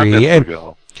writing tree.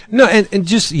 And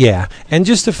just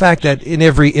the fact that in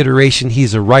every iteration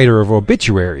he's a writer of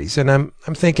obituaries. And I'm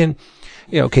thinking,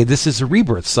 okay, this is a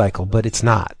rebirth cycle, but it's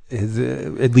not,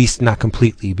 at least not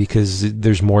completely, because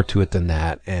there's more to it than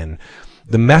that. And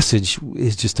the message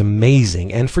is just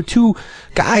amazing. And for two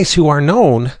guys who are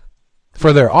known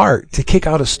for their art to kick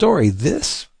out a story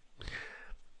this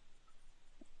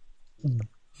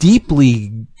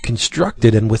deeply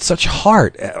constructed and with such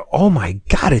heart, oh my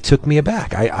God, it took me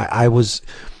aback. I was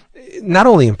not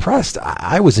only impressed,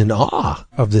 I was in awe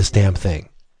of this damn thing.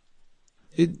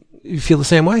 You feel the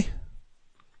same way?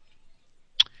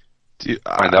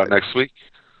 Find out next week.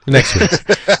 Next week.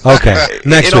 Okay.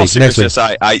 Next week.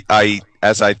 I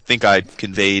as I think I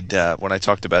conveyed when I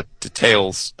talked about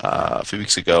details a few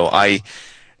weeks ago,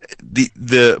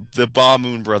 the Ba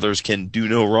Moon brothers can do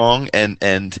no wrong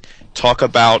and talk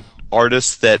about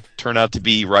artists that turn out to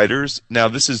be writers. Now,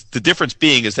 this is the difference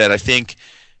being is that I think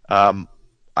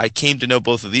I came to know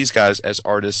both of these guys as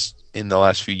artists in the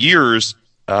last few years,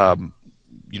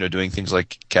 doing things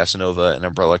like Casanova and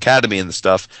Umbrella Academy and the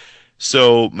stuff.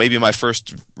 So maybe my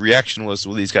first reaction was,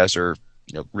 well, these guys are,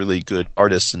 really good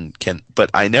artists and but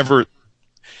I never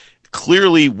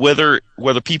clearly whether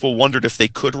people wondered if they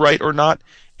could write or not.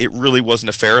 It really wasn't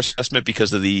a fair assessment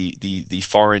because of the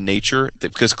foreign nature.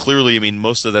 Because clearly, I mean,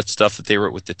 most of that stuff that they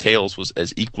wrote with Details was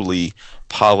as equally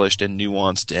polished and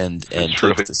nuanced and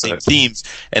took the same themes.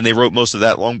 And they wrote most of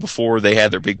that long before they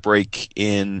had their big break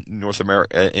in North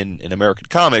America, in American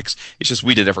comics. It's just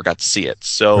we never got to see it.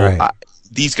 So right.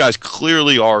 These guys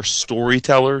clearly are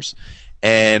storytellers,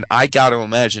 and I got to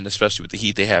imagine, especially with the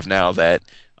heat they have now, that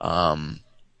the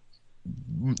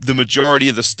majority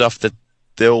of the stuff that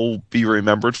they'll be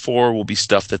remembered for will be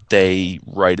stuff that they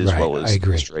write as well as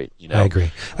illustrate. I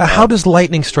agree. How does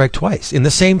lightning strike twice in the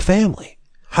same family?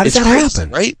 How does that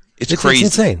happen? Right? It's crazy.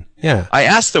 It's insane. Yeah. I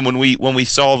asked them when we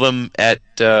saw them at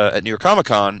New York Comic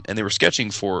Con and they were sketching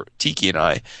for Tiki and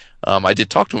I did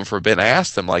talk to them for a bit. And I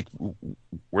asked them, like,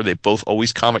 were they both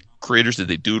always comic creators? Did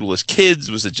they doodle as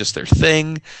kids? Was it just their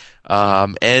thing?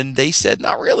 And they said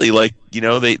not really. Like,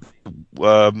 they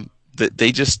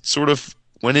just sort of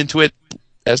went into it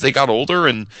as they got older,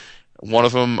 and One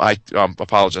of them, I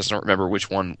apologize, I don't remember which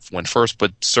one went first,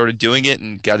 but started doing it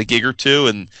and got a gig or two,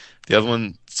 and the other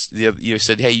one,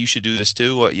 said, hey, you should do this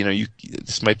too.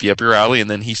 This might be up your alley, and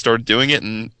then he started doing it,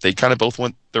 and they kind of both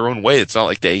went their own way. It's not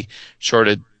like they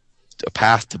charted a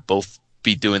path to both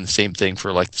be doing the same thing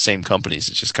for like the same companies.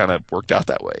 It just kind of worked out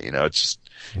that way. It's just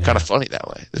kind of funny that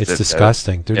way. It's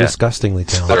disgusting. They're disgustingly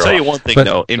talented. I'll tell you one thing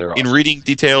though. In reading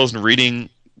details and reading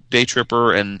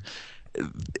Daytripper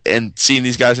and seeing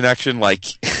these guys in action, like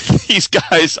these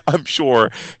guys, I'm sure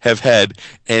have had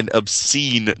an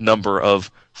obscene number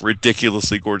of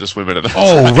ridiculously gorgeous women in the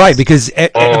house. Right, because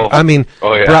I mean,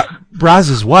 yeah.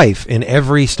 Braz's wife in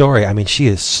every story, I mean, she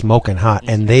is smoking hot,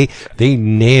 and they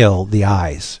nail the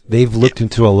eyes. They've looked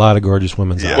into a lot of gorgeous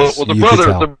women's eyes. Well,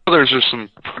 the brothers are some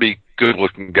pretty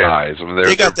good-looking guys. I mean,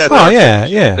 they got that. Oh yeah.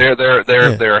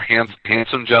 They're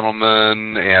handsome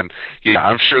gentlemen, and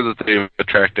I'm sure that they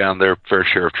attract down their fair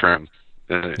share of trim.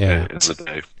 In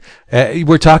the day.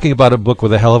 We're talking about a book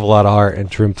with a hell of a lot of heart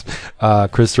and trim.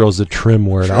 Chris throws the trim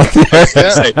word out there.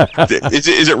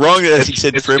 Is it wrong that he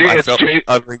said trim? I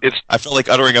felt like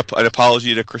uttering an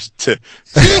apology to Chris to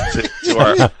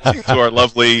our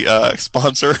lovely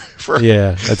sponsor.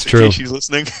 That's true. In case she's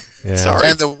listening. Yeah. Sorry.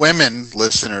 And the women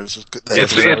listeners.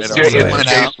 It's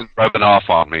Jason rubbing off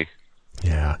on me.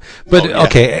 Yeah, but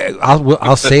okay,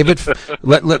 I'll save it.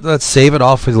 Let's save it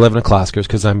all for the 11 o'clockers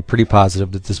because I'm pretty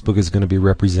positive that this book is going to be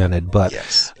represented. But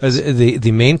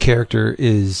the main character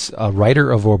is a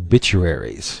writer of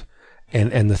obituaries,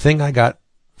 and the thing I got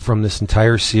from this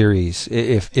entire series,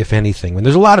 if anything, and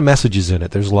there's a lot of messages in it.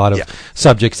 There's a lot of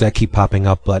subjects that keep popping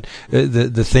up, but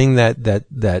the thing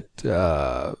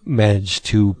that managed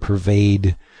to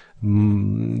pervade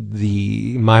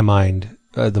my mind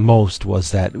the most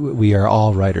was that we are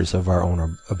all writers of our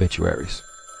own obituaries.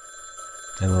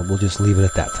 And we'll just leave it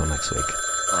at that till next week.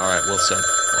 All right, well said.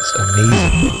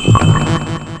 Amazing.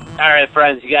 All right,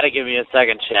 friends, you got to give me a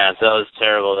second chance. That was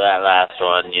terrible, that last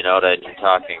one. You know what you're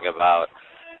talking about.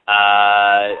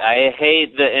 I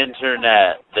hate the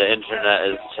internet. The internet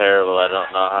is terrible. I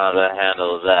don't know how to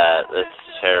handle that. It's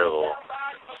terrible.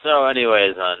 So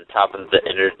anyways, on top of the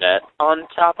internet,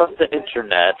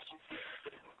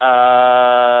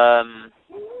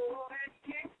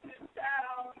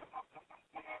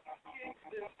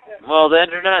 well, the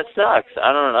internet sucks.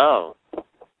 I don't know.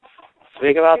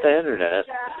 Speak about the internet.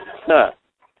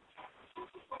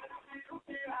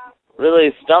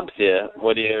 Really stumps you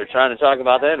when you're trying to talk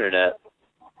about the internet.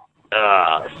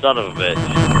 Son of a bitch.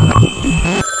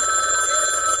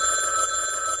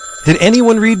 Did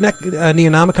anyone read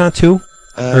Neonomicon 2?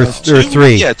 Or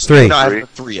 3? Yeah, 3. No, I haven't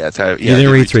 3 yet. You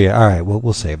didn't read 3 yet. All right,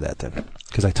 we'll save that then,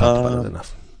 because I talked about it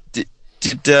enough.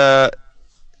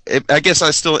 I guess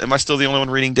am I still the only one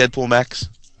reading Deadpool Max?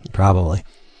 Probably.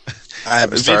 I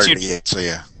haven't started yet, so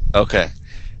yeah. Okay.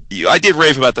 I did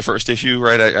rave about the first issue,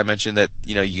 right? I mentioned that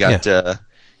you got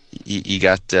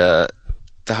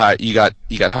you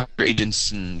got higher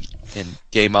agents and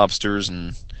gay mobsters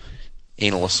and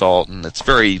anal assault, and it's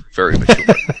very, very mature.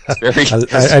 I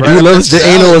do love the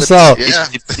anal assault.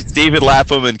 It's David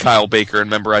Lapham and Kyle Baker. And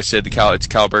remember, I said it's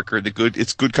Kyle Baker.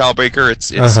 It's good Kyle Baker.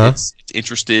 It's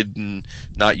interested in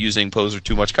not using poser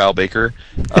too much Kyle Baker.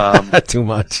 Too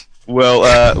much. Well,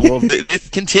 it's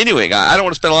continuing. I don't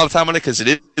want to spend a lot of time on it because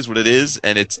it is what it is,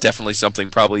 and it's definitely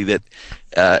something probably that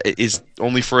is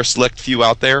only for a select few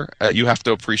out there. You have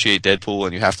to appreciate Deadpool,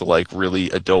 and you have to like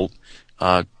really adult,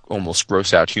 almost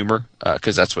gross out humor,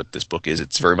 because that's what this book is.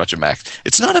 It's very much a Max.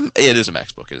 It is a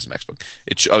Max book. It is a Max book.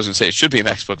 I was going to say it should be a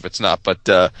Max book if it's not, but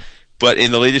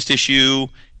in the latest issue,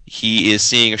 he is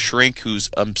seeing a shrink who's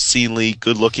obscenely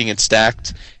good looking and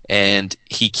stacked, and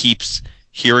he keeps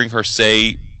hearing her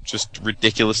say just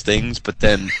ridiculous things, but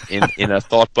then in a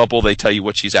thought bubble they tell you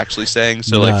what she's actually saying.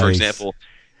 So like, for example,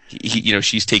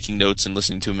 she's taking notes and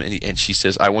listening to him, and she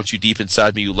says, "I want you deep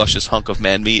inside me, you luscious hunk of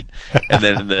man meat." And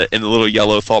then in the little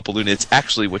yellow thought balloon, it's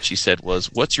actually what she said was,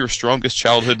 "What's your strongest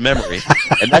childhood memory?"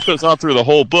 And that goes on through the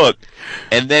whole book.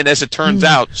 And then, as it turns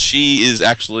out, she is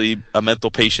actually a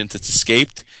mental patient that's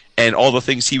escaped, and all the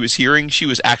things he was hearing, she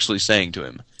was actually saying to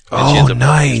him. Oh,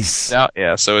 nice!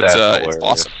 Yeah, so it's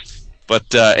awesome.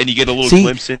 But and you get a little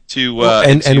glimpse into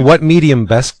and what medium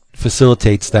best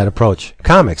facilitates that approach?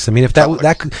 Comics. I mean, if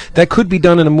that could be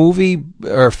done in a movie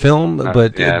or a film,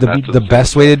 but the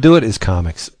best way to do it is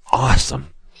comics. Awesome.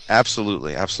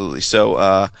 Absolutely.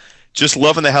 So just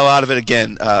loving the hell out of it.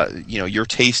 Again, your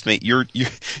taste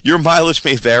your mileage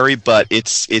may vary, but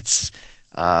it's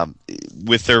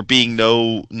with there being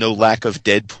no lack of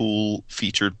Deadpool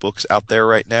featured books out there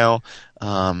right now.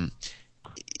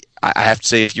 I have to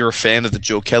say, if you're a fan of the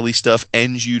Joe Kelly stuff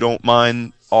and you don't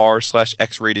mind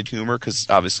R/X-rated humor, because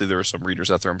obviously there are some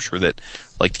readers out there, I'm sure, that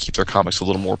like to keep their comics a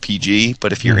little more PG.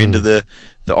 But if you're into the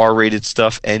R-rated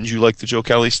stuff and you like the Joe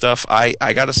Kelly stuff, I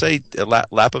gotta say,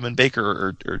 Lapham and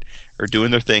Baker are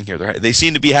doing their thing here. They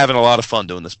seem to be having a lot of fun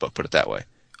doing this book. Put it that way.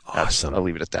 Awesome. I'll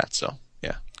leave it at that. So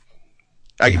yeah.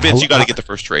 Vince, you got to get the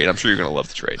first trade. I'm sure you're going to love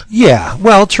the trade. Yeah,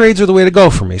 well, trades are the way to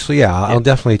go for me. So yeah, I'll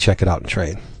definitely check it out and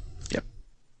trade. Yep.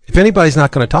 If anybody's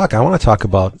not going to talk, I want to talk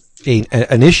about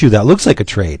an issue that looks like a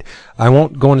trade. I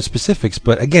won't go into specifics,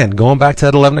 but again, going back to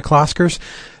that 11 o'clockers,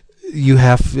 you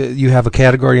have a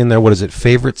category in there. What is it?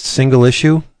 Favorite single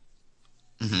issue?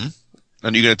 Mm-hmm.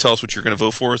 And you're going to tell us what you're going to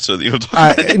vote for, so that you don't talk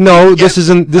about it? No, this is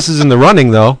in the running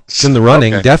though. It's in the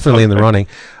running, definitely in the running.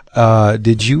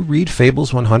 Did you read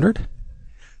Fables 100?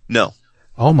 No.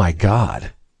 Oh my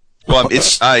God. Well,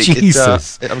 Jesus.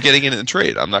 I'm getting it in the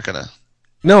trade. I'm not gonna.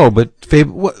 No, but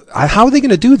how are they going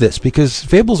to do this? Because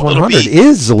Fables 100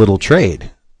 is a little trade.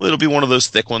 Well, it'll be one of those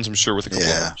thick ones, I'm sure, with a couple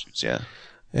of issues. Yeah.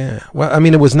 Yeah. Well, I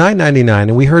mean, it was $9.99,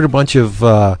 and we heard a bunch of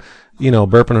burping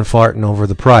and farting over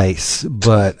the price.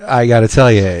 But I got to tell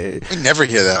you, we never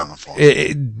hear that on the phone.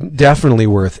 It definitely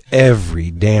worth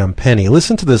every damn penny.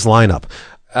 Listen to this lineup.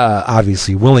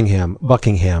 Obviously, Willingham,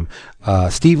 Buckingham,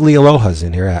 Steve Lee Aloha's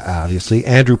in here, obviously,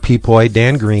 Andrew Peapoy,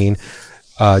 Dan Green,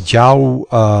 how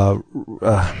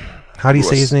do you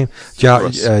say his name?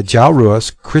 Jao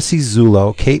Ruiz, Chrissy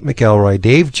Zulo, Kate McElroy,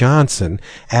 Dave Johnson,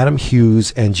 Adam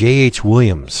Hughes, and J.H.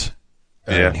 Williams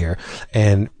are in here.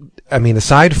 And, I mean,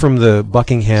 aside from the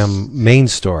Buckingham main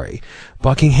story,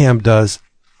 Buckingham does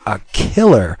a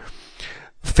killer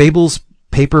Fables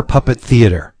paper puppet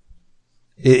theater.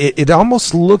 It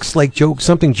almost looks like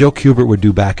something Joe Kubert would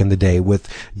do back in the day, with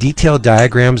detailed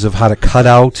diagrams of how to cut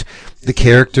out the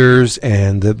characters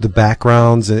and the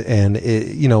backgrounds and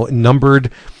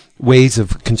numbered ways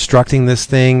of constructing this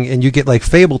thing. And you get like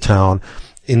Fabletown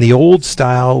in the old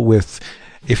style with,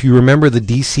 if you remember the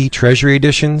DC Treasury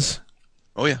editions.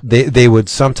 Oh yeah. They would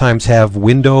sometimes have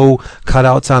window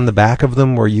cutouts on the back of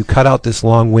them where you cut out this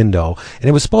long window, and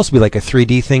it was supposed to be like a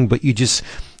 3D thing, but you just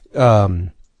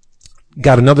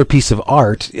got another piece of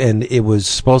art, and it was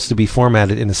supposed to be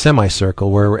formatted in a semicircle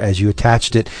where, as you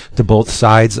attached it to both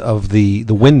sides of the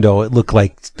window, it looked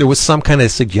like there was some kind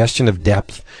of suggestion of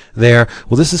depth there.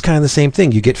 Well, this is kind of the same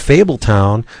thing. You get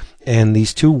Fabletown and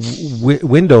these two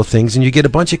window things, and you get a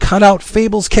bunch of cutout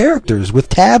Fables characters with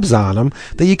tabs on them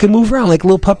that you can move around like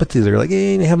little puppets. They're like,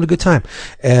 hey, you're having a good time.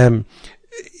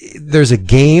 There's a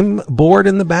game board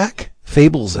in the back,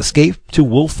 Fables Escape to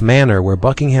Wolf Manor, where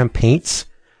Buckingham paints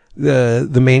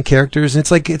the main characters. And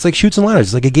it's like Chutes and Ladders.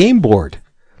 It's like a game board,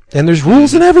 and there's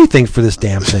rules and everything for this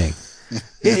damn thing.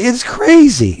 It's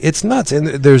crazy. It's nuts. And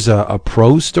there's a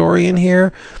prose story in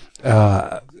here,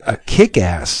 a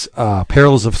kick-ass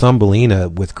Perils of Thumbelina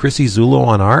with Chrissy Zulo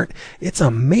on art. It's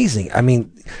amazing. I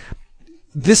mean,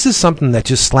 this is something that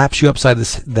just slaps you upside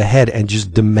the head and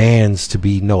just demands to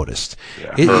be noticed.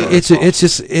 Yeah,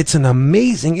 it's an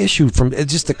amazing issue. From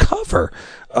just the cover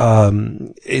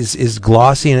is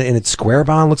glossy, and it's square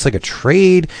bound, looks like a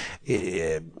trade.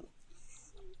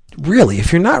 Really,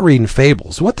 if you're not reading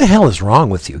Fables, what the hell is wrong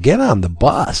with you? Get on the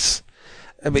bus.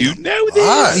 I mean, you know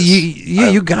this.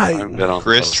 You got it.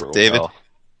 Chris, David. Well.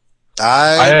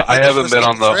 I haven't been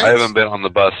on the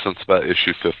bus since about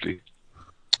issue 50.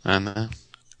 I know.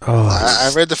 Oh,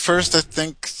 I read the first, I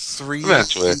think, 4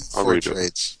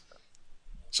 trades.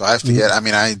 So I have to get. I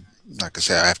mean, I'm not gonna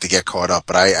say I have to get caught up,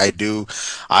 but I do.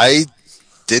 I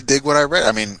did dig what I read.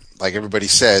 I mean, like everybody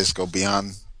says, go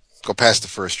past the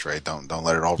first trade. Don't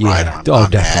let it all ride on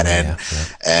that.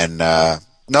 And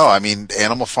no, I mean,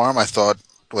 Animal Farm, I thought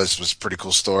was a pretty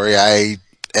cool story. I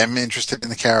am interested in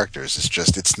the characters.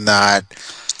 It's not.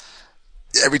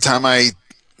 Every time I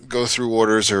go through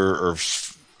orders or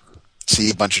see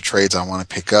a bunch of trades I want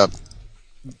to pick up,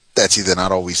 that's either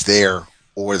not always there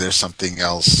or there's something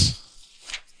else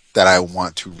that I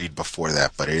want to read before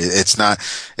that. But it's not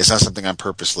something I'm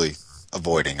purposely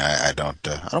avoiding. I don't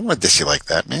want to diss you like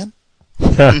that, man.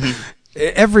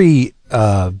 Every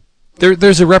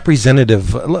there's a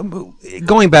representative,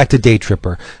 going back to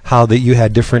Daytripper, how that you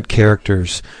had different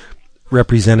characters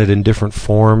represented in different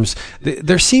forms.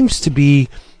 There seems to be,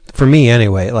 for me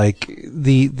anyway, like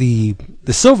the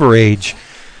Silver Age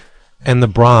and the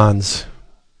Bronze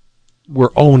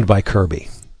were owned by Kirby.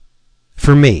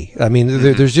 For me, I mean,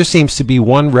 there just seems to be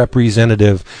one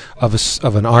representative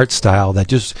of an art style that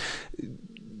just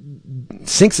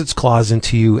sinks its claws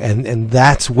into you, and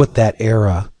that's what that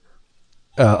era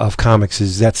of comics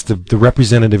is. That's the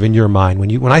representative in your mind.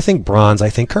 When I think Bronze,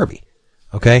 I think Kirby.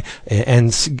 Okay,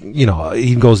 and you know,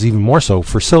 he goes even more so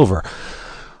for Silver.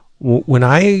 when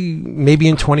I, maybe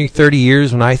in 20, 30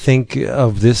 years, when I think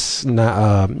of this, the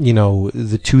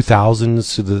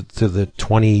 2000s to the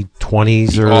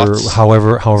 2020s or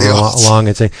however long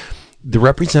it's the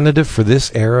representative for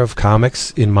this era of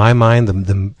comics, in my mind,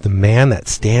 the man that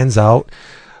stands out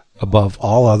above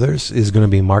all others is going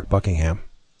to be Mark Buckingham.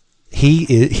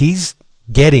 He's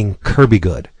getting Kirby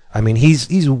good. I mean,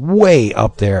 he's way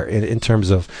up there in terms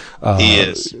of. He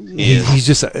is. He's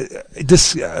just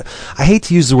I hate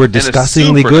to use the word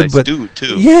disgustingly good, nice but dude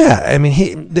too. Yeah, I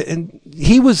mean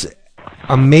he was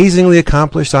amazingly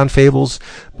accomplished on Fables,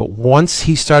 but once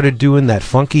he started doing that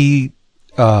funky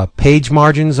page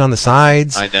margins on the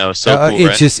sides, I know, so cool.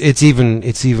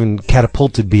 It's even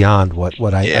catapulted beyond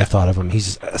what I thought of him.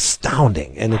 He's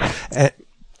astounding, and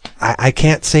I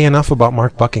can't say enough about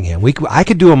Mark Buckingham. I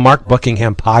could do a Mark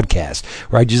Buckingham podcast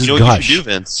where I just gush. What you should do,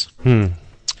 Vince?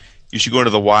 You should go to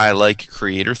the Why I Like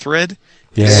creator thread.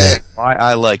 Yeah. Why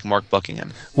I Like Mark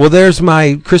Buckingham. Well,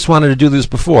 Chris wanted to do this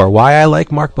before. Why I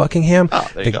Like Mark Buckingham. Oh,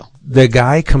 there you go. The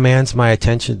guy commands my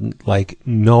attention like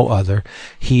no other.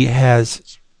 He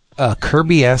has a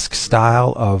Kirby-esque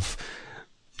style of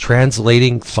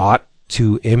translating thought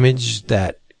to image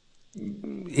that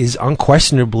is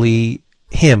unquestionably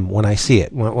him when I see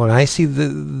it. When I see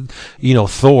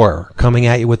Thor coming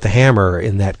at you with the hammer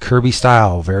in that Kirby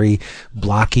style, very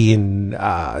blocky and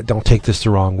don't take this the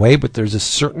wrong way, but there's a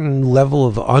certain level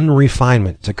of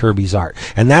unrefinement to Kirby's art.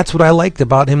 And that's what I liked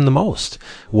about him the most,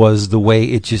 was the way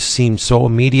it just seemed so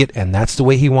immediate, and that's the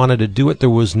way he wanted to do it. There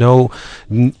was no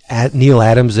Neil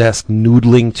Adams-esque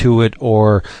noodling to it,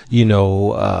 or,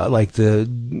 like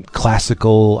the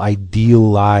classical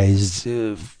idealized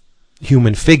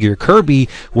human figure. Kirby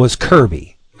was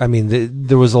Kirby. I mean,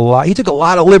 there was a lot. He took a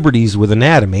lot of liberties with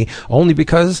anatomy, only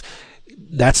because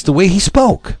that's the way he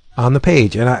spoke on the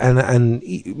page. And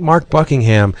Mark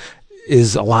Buckingham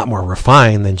is a lot more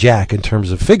refined than Jack in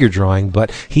terms of figure drawing, but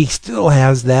he still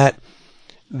has that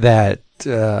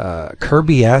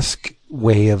Kirby-esque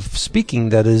way of speaking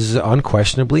that is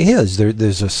unquestionably his.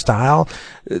 There's a style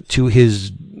to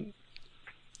his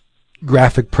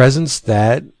graphic presence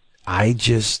that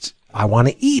I want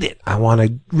to eat it. I want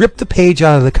to rip the page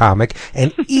out of the comic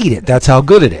and eat it. That's how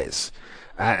good it is.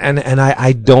 And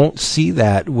I don't see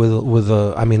that with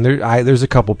there's a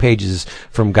couple pages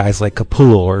from guys like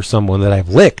Capullo or someone that I've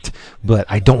licked, but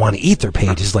I don't want to eat their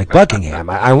pages like Buckingham.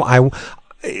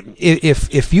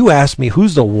 If you ask me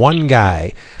who's the one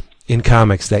guy in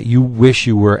comics that you wish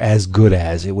you were as good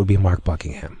as, it would be Mark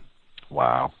Buckingham.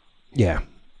 Wow. Yeah.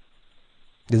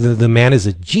 The man is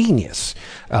a genius.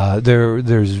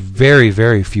 There's very,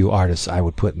 very few artists I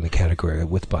would put in the category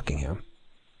with Buckingham.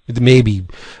 Maybe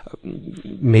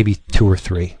 2 or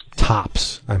 3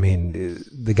 tops. I mean,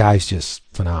 the guy's just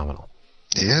phenomenal.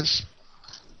 He is.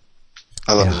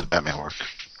 I love his Batman work.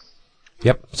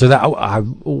 Yep. So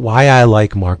why I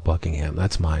like Mark Buckingham.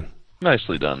 That's mine.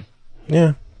 Nicely done.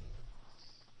 Yeah.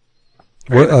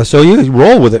 So you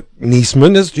roll with it,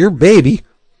 Niesman. It's your baby.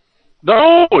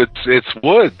 No, it's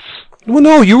Woods. Well,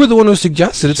 no, you were the one who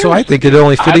suggested it, so I think it's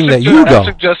only fitting that you go. I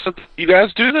suggested you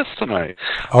guys do this tonight.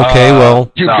 Okay,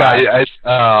 well, you guys.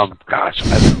 I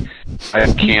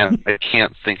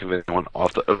can't think of anyone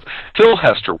off the Phil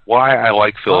Hester. Why I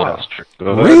like Phil Hester?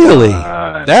 Really?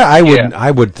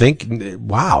 I would think.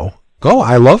 Wow, go!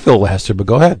 I love Phil Hester, but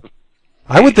go ahead.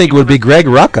 I would think it would be Greg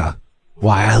Rucka.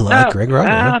 Why I like Greg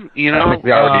Rucka? We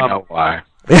already know why.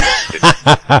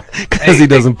 Because he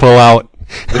doesn't pull out.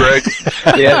 Greg,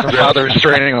 he has a father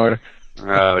restraining order.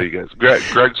 Oh, you guys,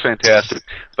 Greg's fantastic,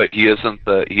 but he isn't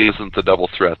the double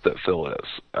threat that Phil is.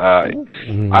 I'm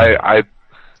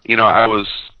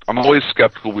always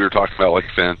skeptical. We were talking about like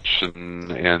Finch and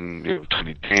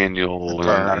Tony Daniel,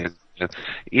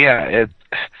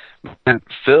 and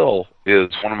Phil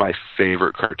is one of my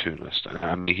favorite cartoonists.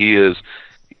 I mean, he is.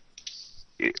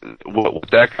 What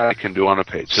that guy can do on a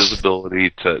page, his ability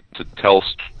to tell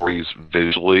stories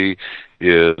visually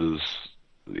is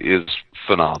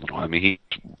phenomenal. I mean,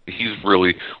 he's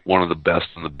really one of the best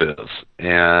in the biz.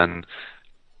 And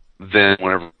then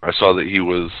whenever I saw that he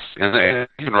was, and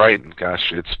even writing,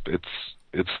 gosh, it's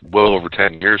well over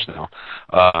 10 years now.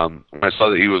 When I saw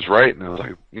that he was writing, I was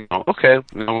like, okay,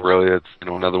 really, it's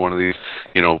another one of these,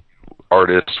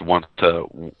 artists wants to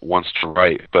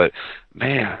write, but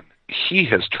man. He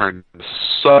has turned into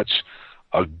such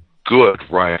a good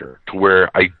writer to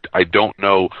where I don't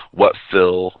know what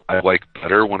Phil I like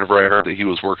better. Whenever I heard that he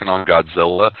was working on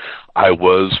Godzilla, I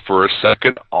was for a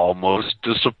second almost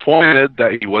disappointed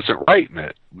that he wasn't writing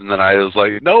it. And then I was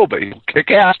like, no, but he'll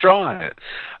kick ass drawing it.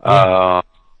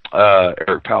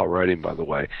 Eric Powell writing, by the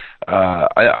way.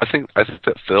 I think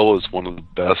that Phil is one of the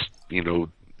best,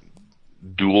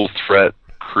 dual threat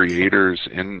creators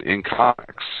in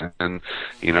comics, and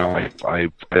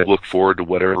I look forward to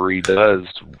whatever he does,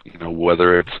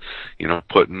 whether it's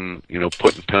putting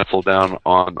pencil down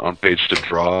on page to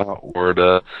draw or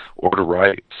to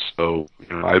write. So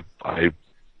I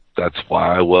that's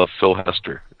why I love Phil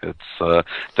Hester. It's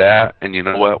that, and you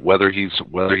know what, whether he's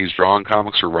drawing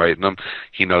comics or writing them,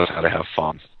 he knows how to have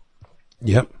fun.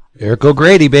 Yep. Eric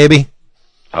O'Grady, baby.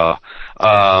 Eric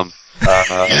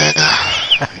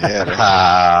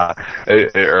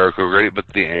O'Grady, but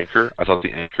I thought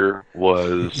the Anchor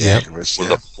was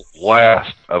a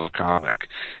blast of a comic,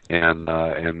 and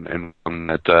one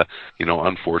that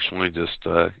unfortunately just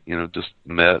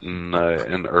met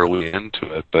and early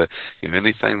into it. But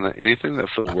anything that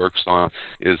Phil works on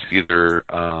is either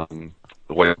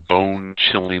like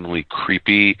bone-chillingly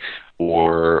creepy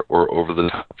or over the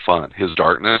top fun. His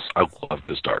darkness, I love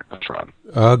his darkness run.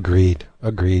 Agreed.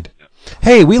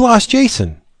 Hey, we lost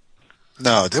Jason.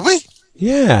 No, did we?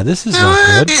 Yeah, this is not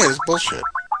good. Yeah, it's bullshit.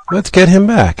 Let's get him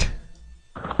back.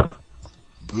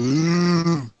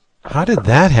 Boo. How did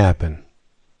that happen?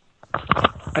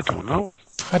 I don't know.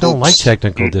 I don't like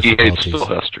technical He hates difficulties. Phil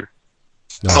Hester.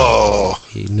 No,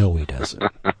 he doesn't.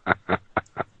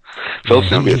 Phil's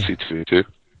going to be at C2 too.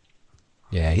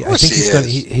 Yeah, I think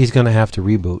he's going to have to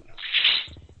reboot.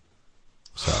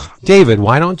 So, David,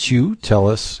 why don't you tell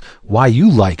us why you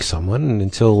like someone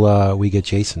until we get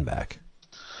Jason back?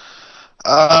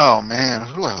 Oh man,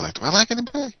 who do I like? Do I like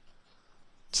anybody?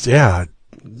 Yeah,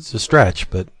 it's a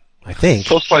stretch, but I think.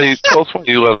 Tell us why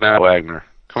you love Matt Wagner.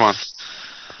 Come on.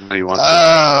 You want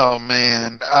Oh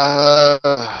man, I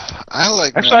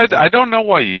like. Actually, I don't know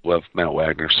why you love Matt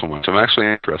Wagner so much. I'm actually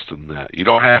interested in that. You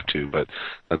don't have to, but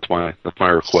that's my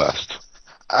request.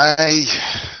 I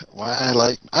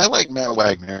like Matt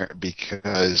Wagner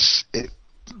because it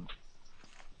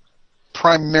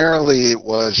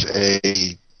was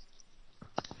a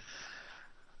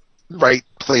right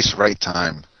place, right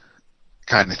time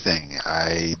kind of thing.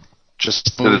 I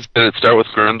just did it start with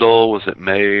Grendel? Was it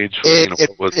Mage?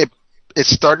 It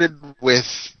started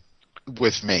with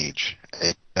Mage.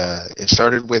 It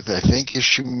started with, I think,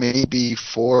 issue maybe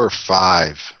 4 or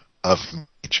 5 of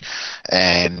Mage,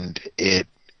 and it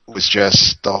was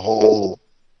just the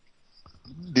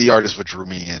artist what drew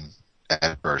me in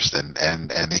at first, and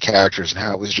the characters and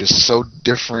how it was just so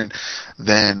different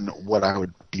than what I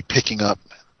would be picking up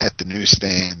at the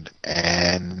newsstand,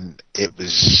 and it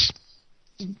was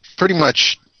pretty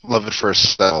much love at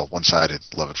first sight, one-sided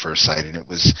love at first sight, and it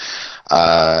was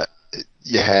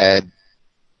you had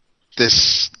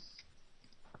this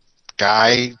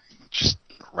guy just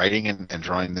writing and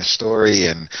drawing this story,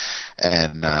 and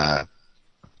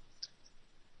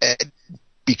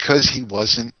because he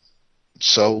wasn't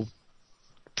so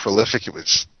prolific, it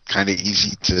was kind of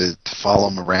easy to follow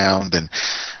him around, and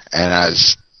I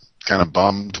was kind of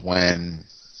bummed when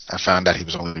I found out he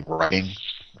was only writing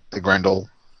the Grendel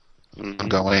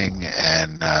going,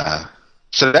 and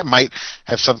so that might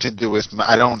have something to do with.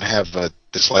 I don't have a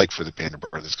dislike for the Panda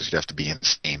Brothers because you'd have to be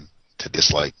insane to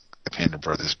dislike the Panda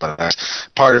Brothers, but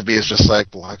part of me is just like,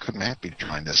 well, why couldn't Matt be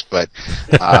drawing this? But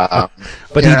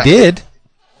but he did.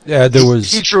 There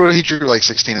was he drew like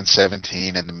 16 and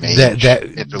 17 and the Mage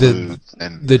interlude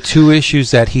and the 2 issues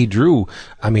that he drew.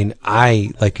 I mean,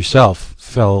 I, like yourself,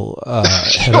 fell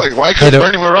why couldn't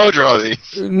Bernie Moreau draw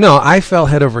these? No, I fell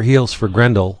head over heels for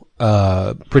Grendel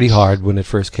pretty hard when it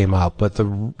first came out, but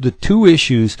the 2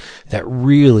 issues that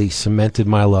really cemented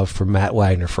my love for Matt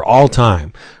Wagner for all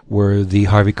time were the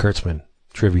Harvey Kurtzman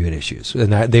tribute issues,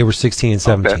 and they were 16 and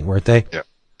 17, weren't they?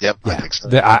 Yep, yeah. I think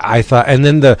so. I thought, and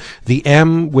then the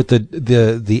M with the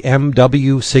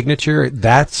MW signature,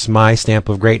 that's my stamp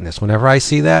of greatness. Whenever I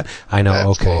see that, I know,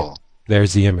 that's okay, cool.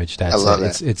 There's the image. That's I love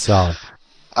it. it. It's solid.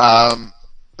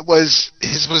 Was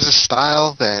a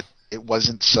style that it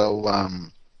wasn't so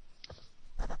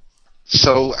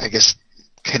I guess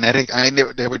kinetic. I mean,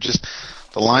 they were just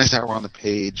the lines that were on the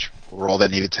page were all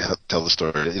that needed to tell the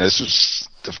story. This was,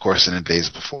 of course, in the days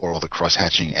before all the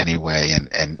cross-hatching anyway,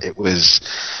 and it was,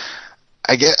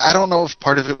 I don't know if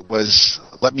part of it was,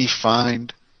 let me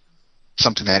find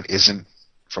something that isn't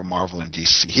from Marvel and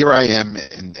DC. Here I am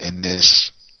in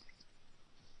this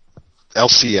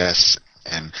LCS,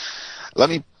 and let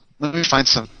me find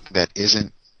something that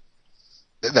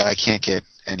I can't get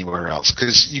anywhere else.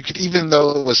 Because you could, even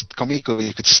though it was Comico,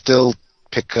 you could still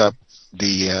pick up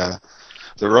the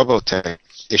Robotech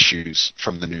issues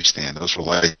from the newsstand. Those were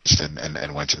licensed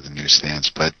and went to the newsstands.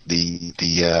 But the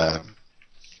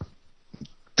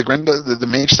Grendel, the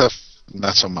Mage stuff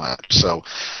not so much. So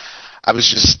I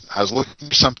was looking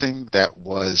for something that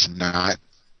was not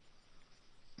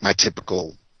my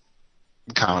typical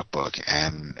comic book,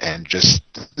 and just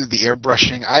the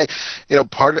airbrushing. As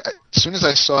soon as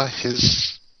I saw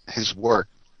his work,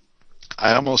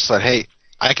 I almost thought, hey,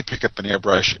 I could pick up an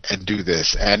airbrush and do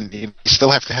this. And you still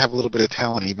have to have a little bit of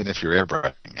talent, even if you're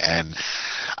airbrushing. And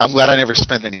I'm glad I never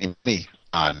spent any money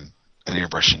on an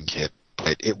airbrushing kit.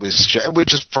 But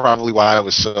which is probably why I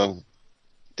was so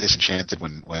disenchanted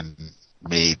when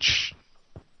Mage,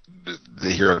 the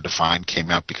Hero Defined,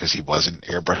 came out, because he wasn't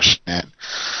airbrushing it.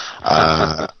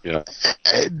 Yeah.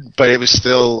 But it was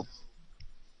still,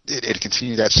 it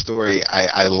continued that story.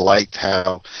 I liked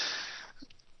how,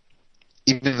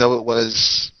 even though it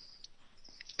was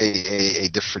a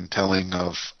different telling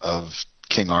of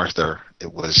King Arthur,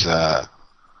 it was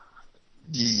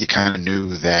you kind of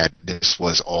knew that this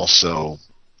was also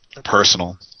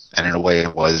personal, and in a way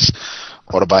it was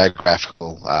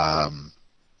autobiographical.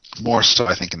 More so,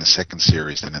 I think, in the second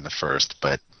series than in the first.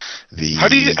 But how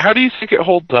do you think it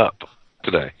holds up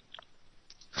today?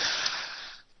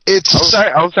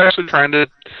 I was actually trying to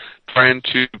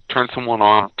turn someone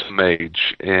on to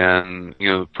Mage, and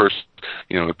the first,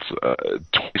 it's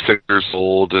 26 years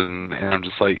old, and I'm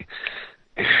just like,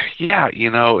 yeah,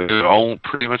 I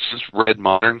pretty much just read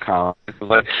modern comics. I was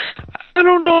like, I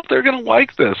don't know if they're going to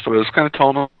like this, but I was kind of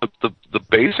telling them the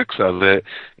basics of it,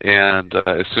 and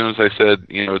as soon as I said,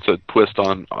 it's a twist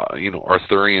on,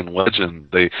 Arthurian legend,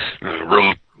 they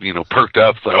really, perked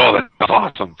up, like, oh, that's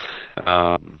awesome.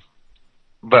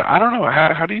 But I don't know,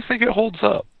 how do you think it holds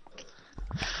up?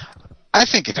 I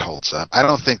think it holds up. I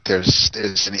don't think there's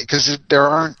any, because there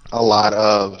aren't a lot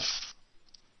of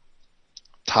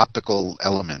topical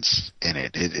elements in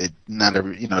it. There's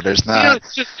not.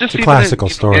 It's a classical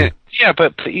story. Yeah,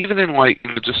 but even in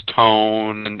just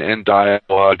tone and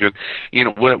dialogue,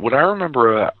 and what I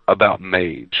remember about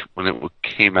Mage when it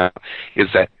came out is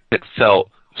that it felt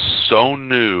so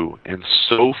new and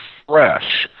so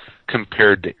fresh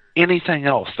compared to anything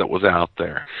else that was out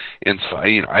there, and so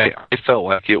I felt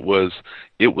like it was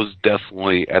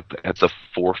definitely at the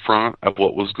forefront of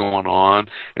what was going on,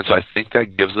 and so I think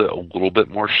that gives it a little bit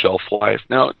more shelf life.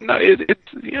 Now, no,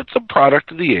 it's a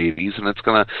product of the '80s, and it's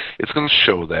gonna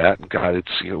show that. And God,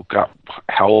 it's got,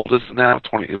 how old is it now?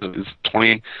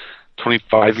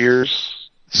 25 years,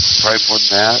 probably more than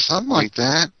that, something like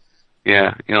that.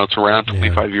 Yeah, it's around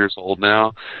 25 years old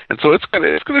now, and so it's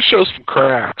gonna show some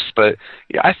cracks. But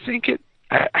yeah, I think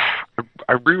I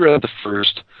reread the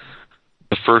first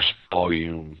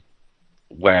volume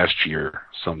last year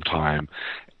sometime,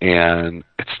 and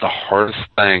it's the hardest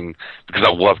thing because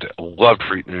I loved it. I loved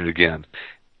reading it again,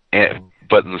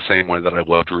 but in the same way that I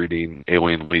loved reading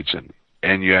Alien Legion.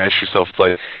 And you ask yourself,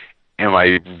 like, am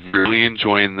I really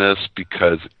enjoying this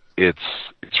because it's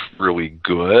really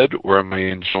good, or am I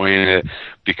enjoying it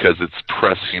because it's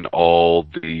pressing all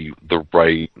the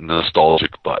right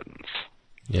nostalgic buttons?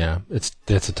 Yeah,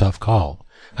 that's a tough call.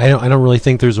 I don't really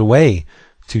think there's a way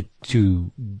to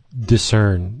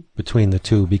discern between the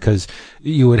two, because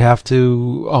you would have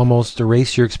to almost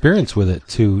erase your experience with it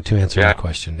to answer that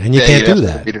question, and you can't do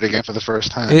that. Read it again for the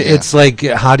first time. It's like,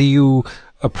 how do you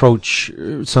approach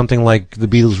something like the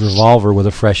Beatles' Revolver with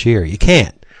a fresh ear? You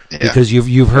can't. Yeah. Because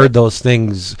you've heard those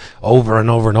things over and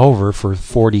over and over for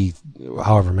 40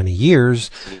 however many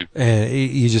years, and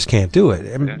you just can't do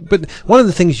it. But one of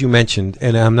the things you mentioned,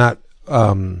 and I'm not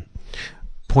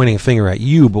pointing a finger at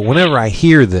you, but whenever I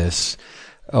hear this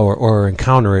or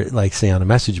encounter it, like say on a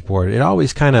message board, it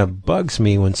always kind of bugs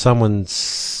me when someone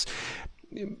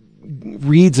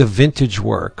reads a vintage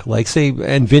work, like say,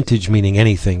 and vintage meaning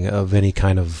anything of any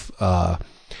kind of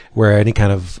where any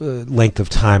kind of length of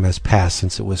time has passed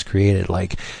since it was created,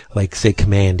 like say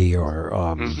Commandy or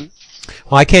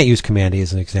well, I can't use Commandy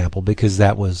as an example because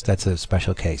that's a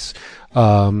special case.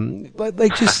 But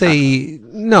like just say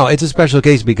no, it's a special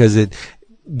case because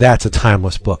that's a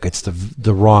timeless book. It's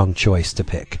the wrong choice to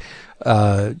pick.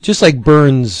 Just like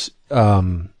Byrne's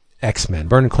X-Men,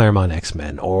 Byrne and Claremont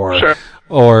X-Men,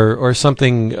 or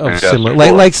something of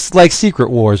similar, like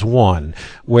Secret Wars 1,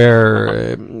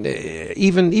 where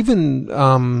even if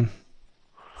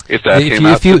that came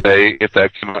out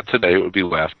today, it would be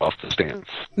laughed off the stands.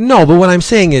 No, but what I'm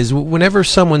saying is, whenever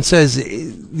someone says,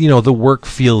 the work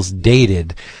feels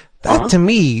dated, that to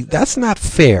me, that's not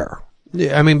fair.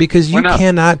 I mean, because you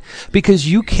can't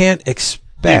expect.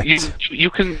 You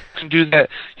can do that.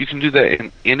 You can do that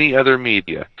in any other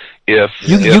media. If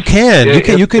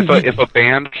a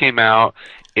band came out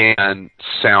and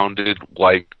sounded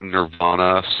like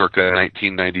Nirvana circa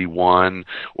 1991,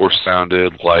 or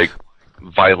sounded like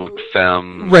violent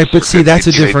femmes. Right, but see, that's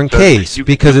a different case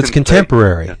because it's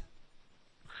contemporary.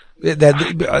 Yeah.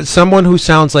 That someone who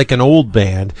sounds like an old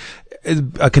band,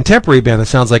 a contemporary band that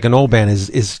sounds like an old band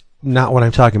is not what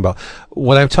I'm talking about.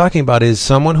 What I'm talking about is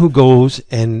someone who goes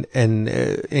and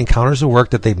encounters a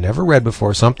work that they've never read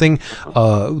before, something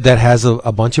that has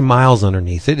a bunch of miles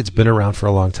underneath it. It's been around for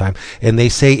a long time, and they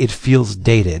say it feels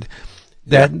dated.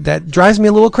 That drives me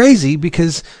a little crazy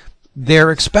because they're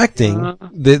expecting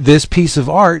this piece of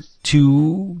art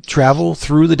to travel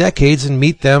through the decades and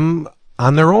meet them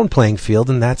on their own playing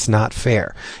field, and that's not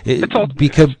fair.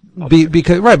 Because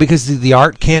the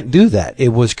art can't do that. It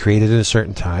was created at a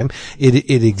certain time.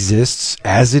 It exists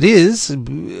as it is,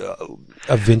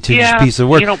 a vintage piece of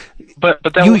work. But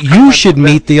you should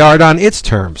meet the art on its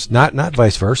terms, not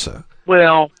vice versa.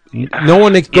 Well, no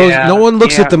one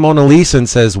looks at the Mona Lisa and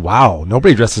says, "Wow,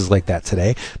 nobody dresses like that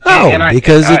today." No,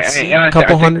 because it's a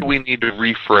couple hundred. We need to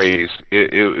rephrase.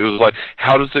 It was like,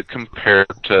 how does it compare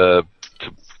to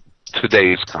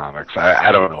today's comics?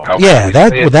 I don't know.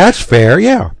 That's fair.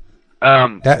 Yeah.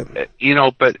 But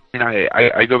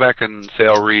I go back and say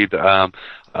I'll read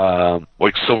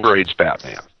like Silver Age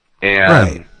Batman,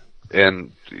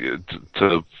 and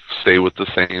to stay with the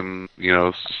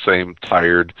same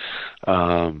tired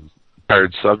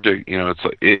subject, it's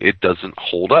like it doesn't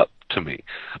hold up to me.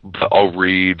 But I'll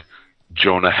read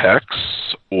Jonah Hex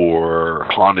or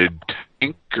Haunted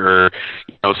Tank or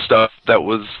stuff that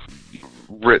was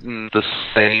written the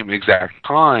same exact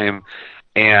time,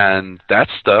 and that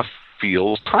stuff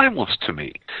feels timeless to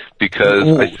me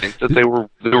because I think that they were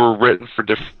written for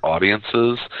different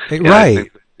audiences. Right.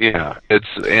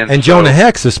 And Jonah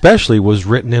Hex especially was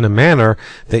written in a manner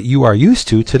that you are used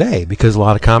to today because a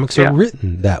lot of comics are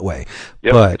written that way.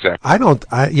 Yep, but exactly. I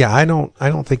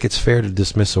don't think it's fair to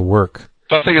dismiss a work.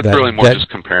 So I think it's really more just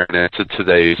comparing it to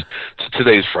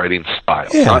today's writing style.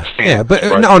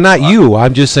 Not you.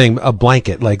 I'm just saying a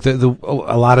blanket. Like a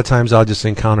lot of times I'll just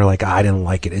encounter like I didn't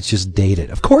like it. It's just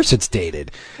dated. Of course it's dated.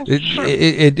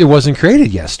 It wasn't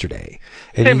created yesterday.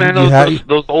 And hey man,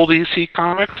 those old EC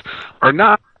comics are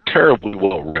not terribly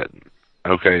well written.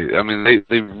 Okay, I mean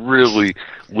they really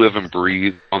live and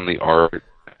breathe on the art.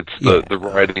 It's the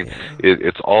writing.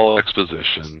 It's all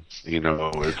exposition.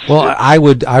 I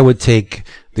would take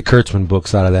the Kurtzman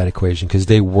books out of that equation because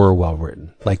they were well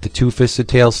written. Like the Two-Fisted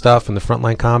Tale stuff and the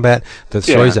Frontline Combat, the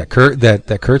stories that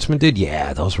Kurtzman did.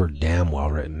 Yeah, those were damn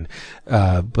well written.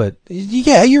 But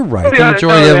you're right. The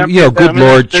majority of them, Good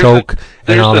Lord, Choke,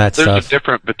 and all that stuff. There's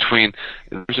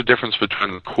a difference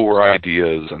between the core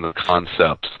ideas and the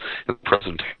concepts and the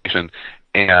presentation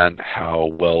and how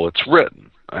well it's written.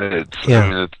 That's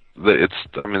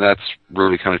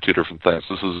really kind of two different things.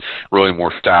 This is really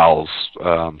more Stahl's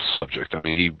subject. I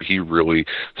mean, he really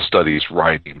studies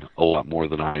writing a lot more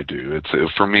than I do.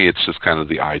 For me, it's just kind of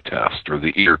the eye test or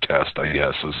the ear test, I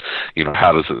guess. Is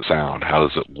how does it sound? How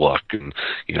does it look? And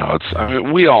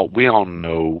we all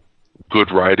know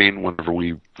good writing whenever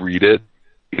we read it.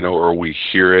 Or we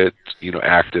hear it,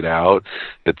 acted out.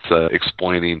 It's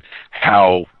explaining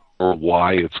how or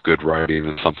why it's good writing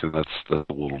and something that's a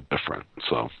little different.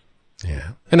 So,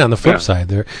 yeah. And on the flip side,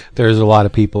 there's a lot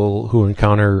of people who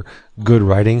encounter good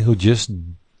writing who just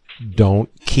don't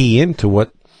key into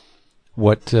what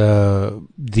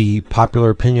the popular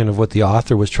opinion of what the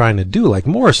author was trying to do, like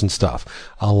Morrison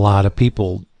stuff. A lot of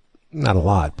people, not a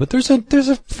lot, but there's a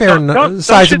fair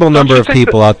sizable number of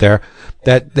people out there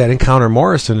that encounter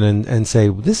Morrison and say,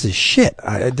 well, this is shit.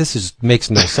 This makes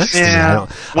no sense to me.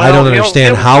 I don't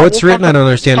understand how it's written. I don't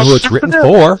understand who it's written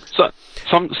for.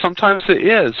 Sometimes it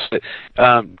is.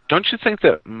 Don't you think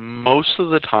that most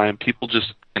of the time people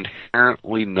just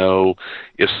inherently know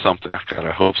if something, God,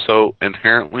 I hope so,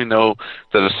 inherently know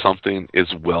that if something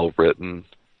is well written?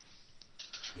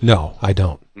 No, I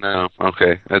don't. No,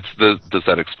 okay. Does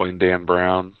that explain Dan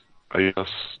Brown, I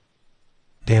guess?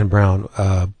 Dan Brown,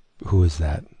 who is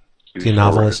that? Is he a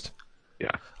novelist? Yeah.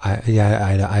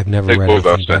 I've never read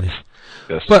anything.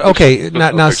 Yes. But okay,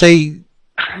 now say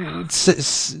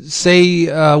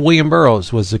William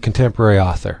Burroughs was a contemporary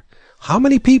author. How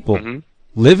many people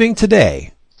living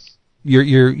today,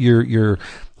 your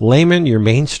layman, your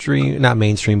mainstream, not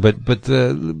mainstream, but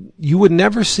you would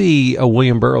never see a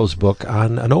William Burroughs book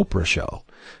on an Oprah show.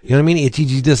 You know what I mean?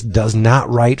 He just does not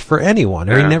write for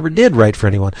anyone, or he never did write for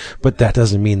anyone. But that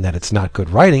doesn't mean that it's not good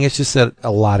writing. It's just that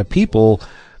a lot of people,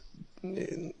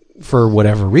 for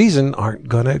whatever reason, aren't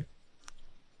going to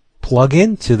plug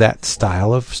into that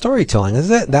style of storytelling.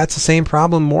 That's the same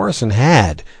problem Morrison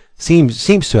had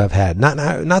Seems to have had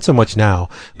not so much now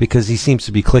because he seems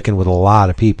to be clicking with a lot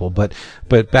of people, but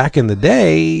back in the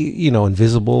day,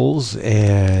 Invisibles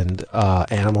and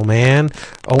Animal Man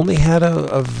only had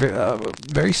a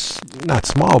very not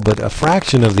small but a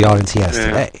fraction of the audience he has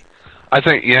today. I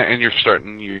think and you're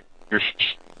starting you're a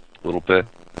little bit.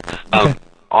 Okay.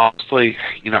 Honestly,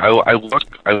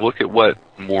 I look at what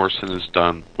Morrison has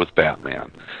done with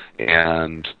Batman,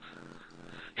 and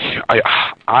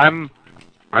I'm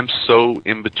so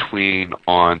in between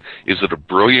on, is it a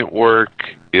brilliant work,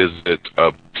 is it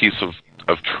a piece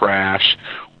of trash,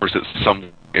 or is it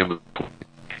some in between?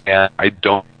 And I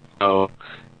don't know,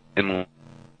 and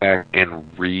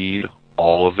read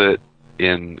all of it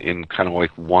in kind of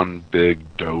like one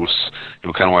big dose,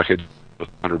 kind of like a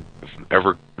 100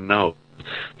 ever know.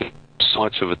 There's so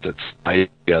much of it that's tied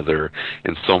together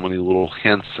in so many little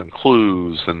hints and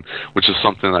clues, and which is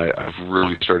something I've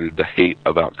really started to hate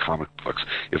about comic books.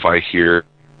 If I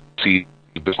see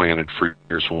planted for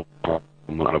years, I'm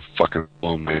gonna fucking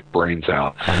blow my brains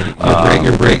out.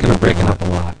 You're breaking up a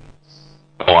lot.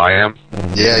 Oh, I am?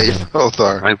 Yeah, you both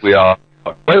are. I think we all.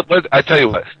 I tell you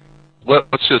what.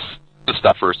 Let's just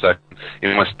stop for a second,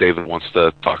 unless David wants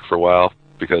to talk for a while,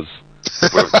 because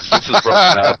this is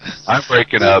broken up. I'm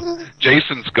breaking up.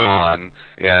 Jason's gone,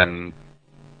 and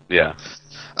yeah.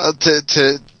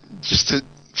 To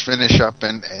finish up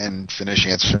and finish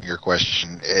answering your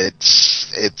question,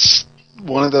 it's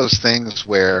one of those things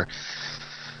where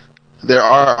there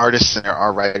are artists and there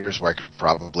are writers where I could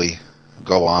probably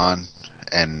go on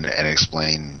and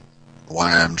explain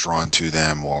why I'm drawn to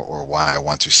them or why I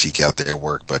want to seek out their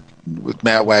work. But with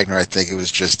Matt Wagner, I think it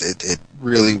was just it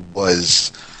really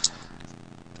was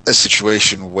a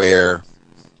situation where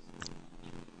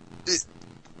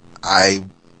I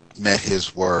met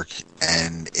his work,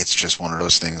 and it's just one of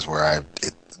those things where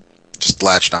it just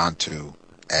latched onto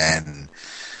and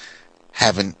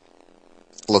haven't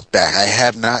looked back.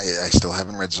 I still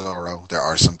haven't read Zorro. There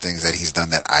are some things that he's done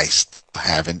that I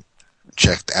haven't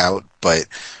checked out, but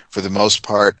for the most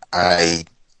part,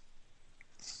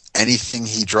 anything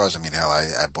he draws,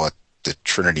 I bought the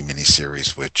Trinity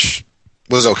miniseries, which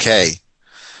was okay,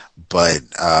 but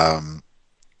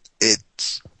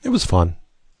it was fun.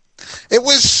 It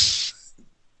was,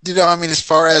 as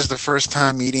far as the first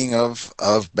time meeting of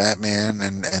Batman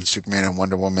and Superman and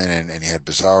Wonder Woman, and he had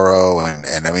Bizarro, and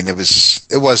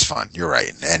it was fun. You're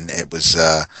right, and it was,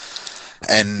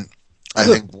 and I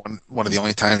think one of the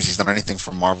only times he's done anything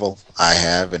for Marvel I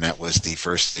have, and that was the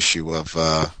first issue of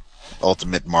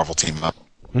Ultimate Marvel Team Up.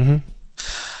 Mm-hmm.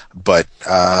 But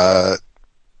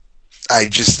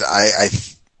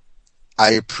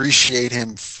I appreciate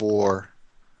him for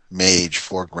Mage,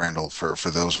 for Grendel, for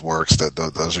those works.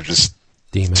 Those are just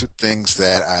Demon. Two things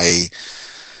that I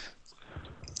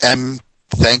am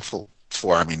thankful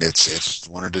for. It's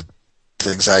one of the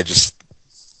things I just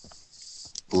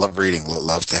love reading,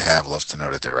 love to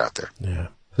know that they're out there. Yeah,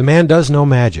 the man does know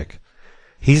magic.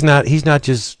 He's not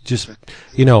just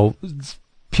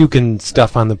puking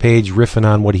stuff on the page, riffing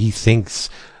on what he thinks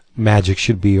magic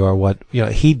should be or what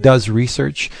he does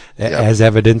research, as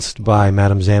evidenced by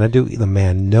Madame Xanadu. The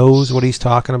man knows what he's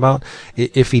talking about.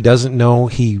 If he doesn't know,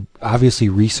 he obviously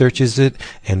researches it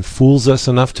and fools us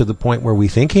enough to the point where we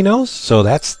think he knows. So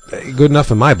that's good enough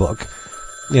in my book.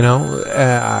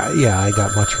 I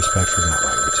got much respect for Matt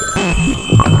Wagner too.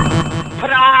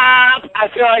 I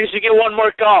feel like I should get one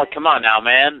more call. Come on now,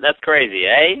 man. That's crazy,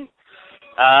 eh?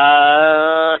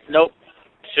 Nope.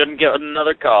 Shouldn't get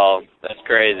another call. That's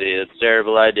crazy. That's a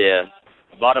terrible idea.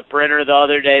 Bought a printer the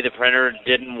other day. The printer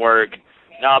didn't work.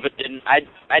 No, but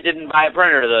I didn't buy a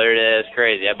printer the other day. That's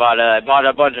crazy. I bought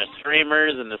a bunch of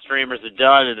streamers, and the streamers are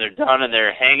done, and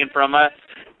they're hanging from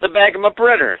the back of my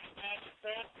printer.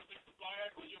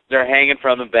 They're hanging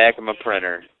from the back of my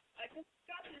printer.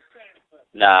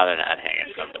 No, they're not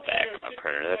hanging from the back of my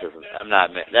printer.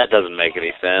 That doesn't make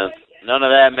any sense. None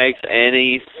of that makes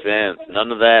any sense.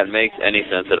 None of that makes any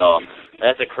sense at all.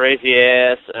 That's a crazy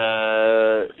ass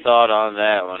thought on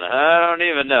that one. I don't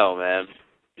even know, man.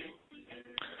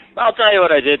 I'll tell you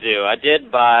what I did do. I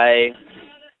did buy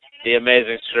The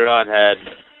Amazing Strawn Head.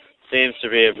 Seems to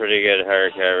be a pretty good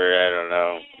hardcover. I don't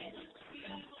know.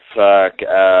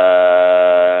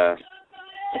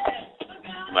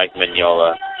 Mike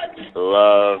Mignola.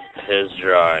 Love his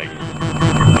drawing.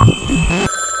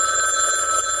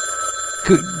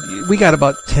 We got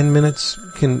about 10 minutes.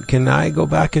 Can I go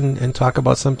back and talk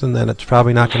about something that it's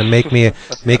probably not going to make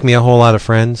me a whole lot of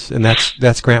friends, and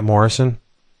that's Grant Morrison.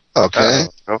 Okay,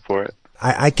 go for it.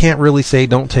 I can't really say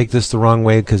don't take this the wrong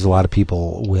way because a lot of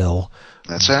people will.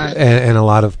 That's right. And a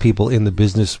lot of people in the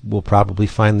business will probably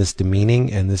find this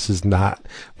demeaning, and this is not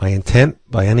my intent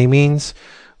by any means.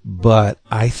 But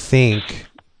I think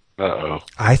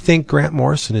Grant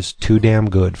Morrison is too damn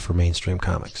good for mainstream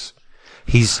comics.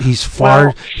 He's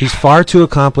far too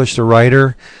accomplished a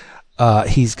writer.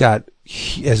 He's got,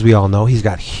 as we all know, he's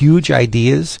got huge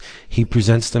ideas. He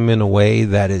presents them in a way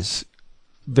that is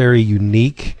very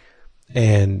unique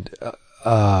and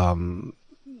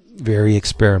very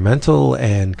experimental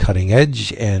and cutting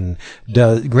edge. And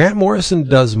Grant Morrison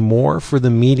does more for the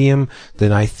medium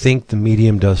than I think the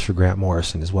medium does for Grant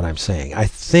Morrison, is what I'm saying. I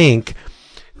think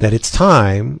that it's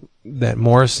time that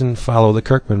Morrison follow the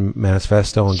Kirkman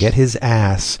Manifesto and get his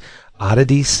ass out of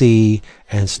DC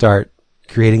and start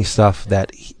creating stuff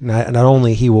that not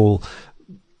only he will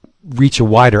reach a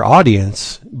wider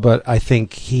audience, but I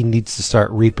think he needs to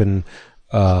start reaping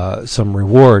some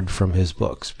reward from his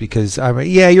books. Because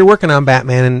you're working on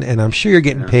Batman, and I'm sure you're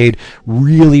getting paid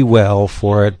really well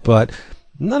for it, but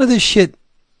none of this shit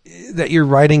that you're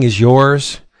writing is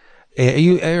yours.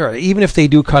 Even if they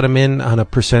do cut him in on a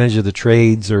percentage of the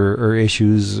trades or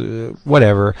issues,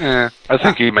 whatever. I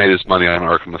think he made his money on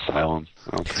Arkham Asylum.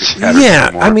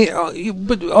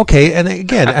 But okay, and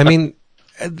again,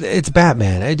 it's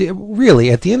Batman.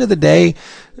 Really, at the end of the day,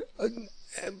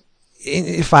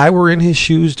 if I were in his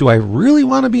shoes, do I really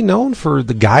want to be known for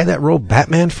the guy that wrote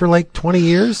Batman for like 20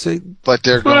 years? But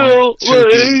they're going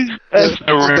to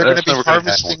be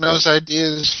harvesting those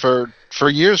ideas for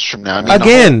years from now.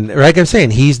 Again, like I'm saying,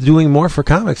 he's doing more for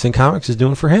comics than comics is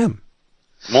doing for him.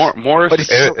 Morrison,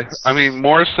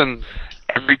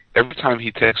 every time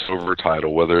he takes over a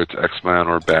title, whether it's X-Men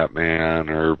or Batman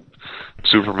or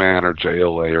Superman or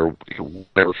JLA or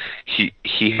whatever, he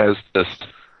has this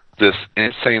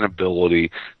insane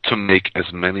ability to make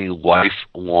as many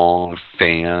lifelong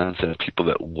fans and people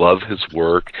that love his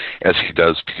work as he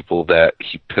does people that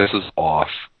he pisses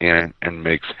off and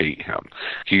makes hate him.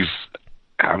 He's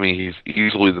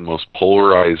easily the most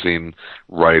polarizing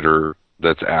writer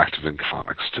that's active in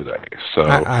comics today. So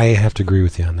I have to agree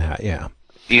with you on that. Yeah.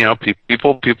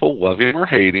 People love him or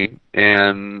hate him,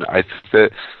 and I think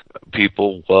that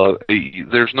people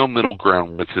there's no middle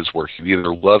ground with his work. You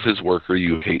either love his work or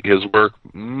you hate his work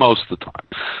most of the time.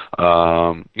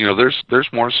 There's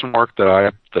Morrison work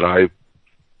that I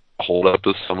hold up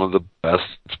as some of the best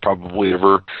it's probably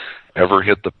ever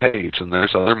hit the page, and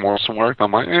there's other Morrison work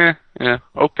I'm like,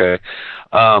 okay.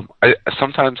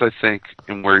 Sometimes I think,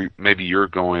 and where maybe you're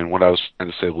going, what I was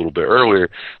trying to say a little bit earlier,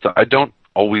 that I don't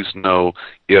always know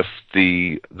if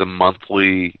the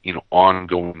monthly,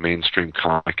 ongoing mainstream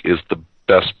comic is the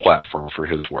best platform for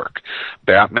his work.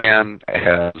 Batman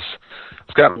has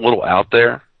gotten a little out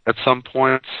there at some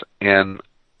points, and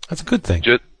that's a good thing.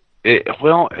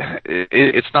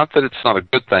 It's not that it's not a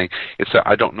good thing. It's that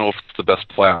I don't know if it's the best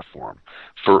platform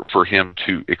for him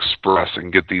to express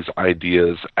and get these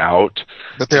ideas out.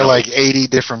 But they're like 80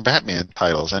 different Batman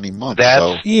titles any month.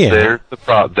 There's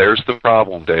the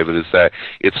problem, David, is that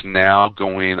it's now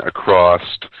going across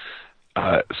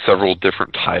several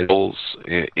different titles,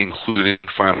 including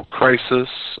Final Crisis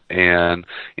and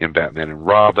in Batman and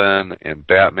Robin and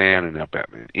Batman and now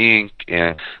Batman Inc.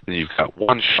 And then you've got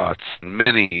one-shots and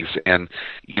minis, and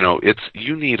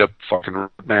you need a fucking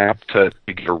roadmap to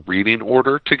get a reading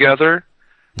order together.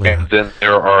 Yeah. And then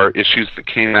there are issues that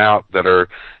came out that are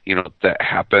that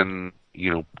happen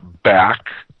back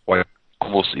like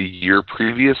almost a year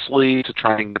previously to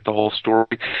try and get the whole story.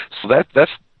 So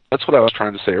that's what I was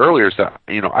trying to say earlier, is that,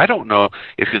 I don't know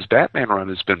if his Batman run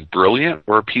has been brilliant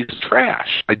or a piece of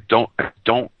trash. I don't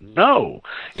know.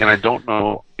 And I don't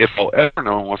know if I'll ever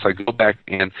know unless I go back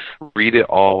and read it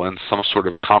all in some sort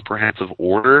of comprehensive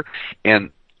order.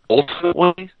 And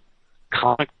ultimately,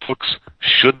 comic books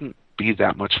shouldn't be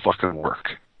that much fucking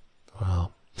work.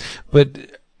 Wow.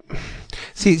 But,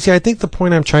 see, I think the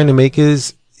point I'm trying to make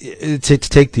is to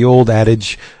take the old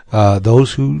adage,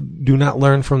 those who do not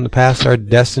learn from the past are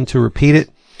destined to repeat it.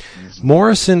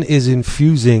 Morrison is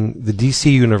infusing the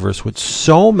DC universe with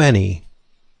so many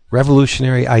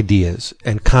revolutionary ideas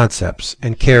and concepts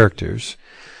and characters.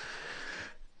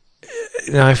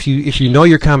 Now, if you know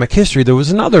your comic history, there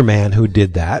was another man who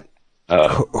did that.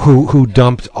 Who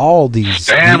dumped all these...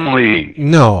 Stanley!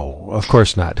 No, of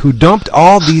course not. Who dumped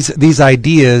all these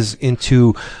ideas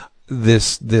into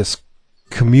this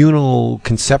communal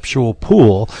conceptual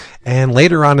pool, and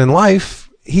later on in life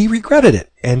he regretted it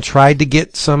and tried to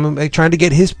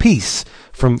get his piece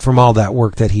from all that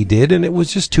work that he did, and it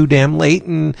was just too damn late.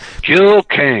 And Gil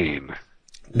Kane.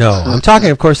 No, I'm talking,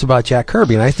 of course, about Jack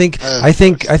Kirby, and I think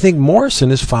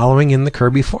Morrison is following in the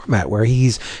Kirby format, where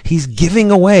he's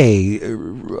giving away,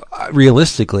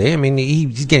 realistically. I mean,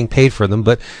 he's getting paid for them,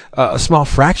 but a small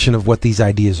fraction of what these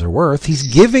ideas are worth. He's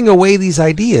giving away these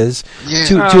ideas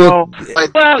But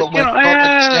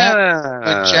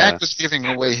Jack was giving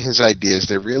away his ideas.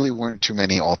 There really weren't too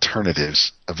many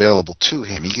alternatives available to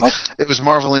him. It was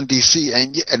Marvel and DC,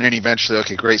 and then eventually,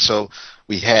 okay, great. So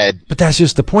we had. But that's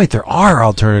just the point. There are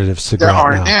alternatives to Grant now.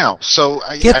 There are now. So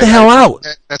get the hell out.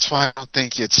 That's why I don't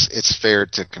think it's fair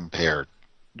to compare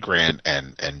Grant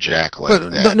and Jack like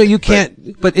that. No, you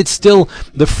can't. But it's still,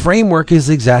 the framework is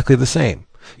exactly the same.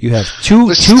 You have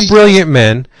two brilliant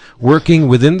men working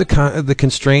within the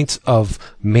constraints of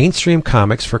mainstream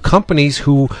comics for companies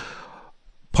who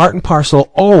part and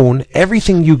parcel own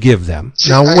everything you give them.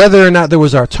 Now, whether or not there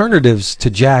was alternatives to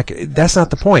Jack, that's not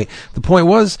the point. The point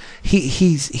was he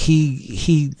was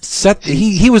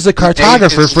the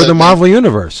cartographer for the Marvel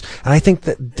Universe, and I think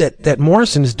that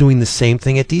Morrison is doing the same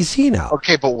thing at DC now.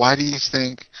 Okay, but why do you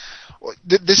think?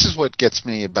 This is what gets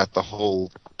me about the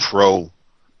whole pro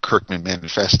Kirkman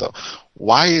manifesto.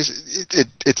 Why is it?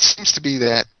 It seems to be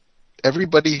that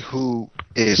everybody who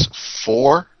is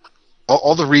for.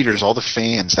 All the readers, all the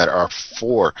fans that are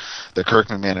for the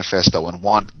Kirkman Manifesto and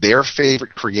want their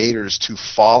favorite creators to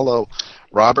follow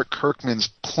Robert Kirkman's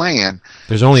plan.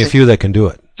 There's only a few that can do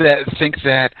it. Think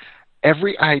that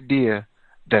every idea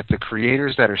that the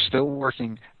creators that are still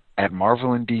working at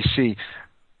Marvel and DC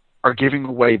are giving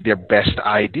away their best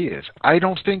ideas. I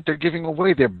don't think they're giving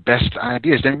away their best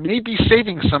ideas. They may be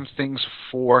saving some things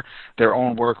for their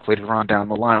own work later on down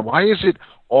the line. Why is it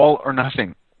all or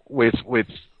nothing with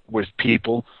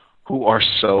people who are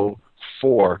so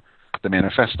for the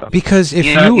manifesto? Because if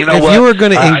you were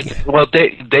going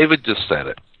to... David just said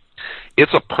it.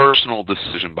 It's a personal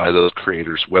decision by those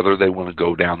creators whether they want to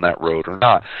go down that road or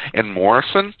not. And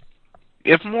Morrison,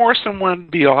 if Morrison wanted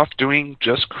to be off doing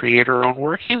just creator-owned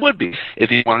work, he would be. If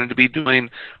he wanted to be doing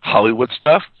Hollywood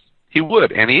stuff, he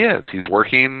would, and he is. He's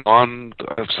working on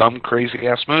some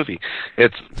crazy-ass movie.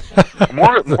 It's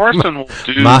Morrison will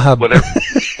do whatever.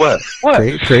 What?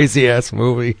 Crazy-ass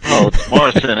movie. Oh, it's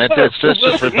Morrison. It's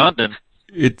just redundant.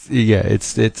 It's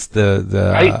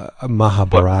the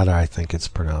Mahabharata, I think it's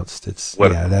pronounced. It's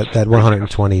that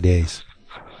 120 days.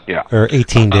 Yeah. Or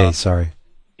 18 days. Sorry.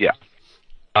 Yeah.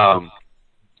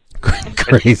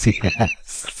 Crazy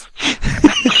ass.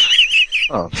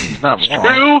 Oh, he's not wrong.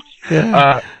 True.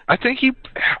 Yeah. I think he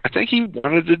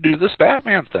wanted to do this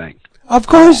Batman thing. Of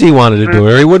course he wanted to do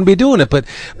it, or he wouldn't be doing it. But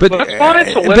that's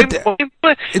fine. So let him.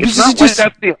 It's not like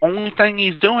that's the only thing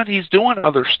he's doing. He's doing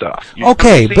other stuff.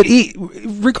 Okay, but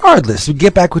regardless, we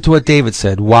get back to what David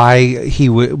said. Why he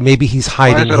maybe he's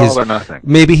hiding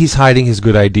his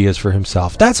good ideas for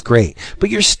himself. That's great, but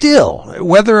you're still,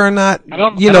 whether or not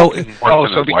because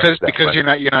you're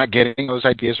not getting those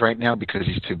ideas right now because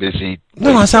he's too busy.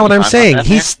 No, that's not what I'm saying.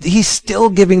 He's still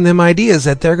giving them ideas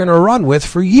that they're going to run with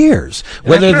for years,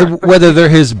 whether they're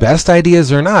his best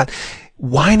ideas or not.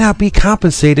 Why not be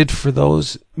compensated for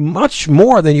those much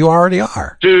more than you already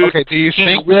are? Dude, okay, do you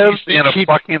think he lives in a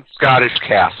fucking Scottish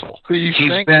castle? He's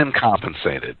been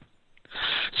compensated.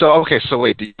 So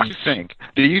wait, do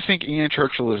you think Ian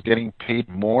Churchill is getting paid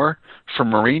more for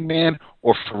Marineman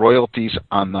or for royalties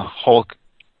on the Hulk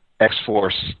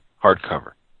X-Force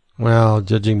hardcover? Well,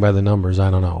 judging by the numbers,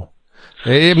 I don't know.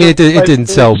 I mean, it didn't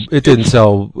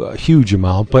sell a huge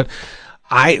amount, but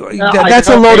that's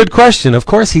a loaded question. Of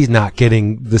course, he's not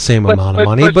getting the same amount of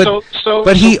money,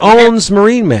 but he owns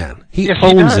Marineman. He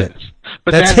owns it.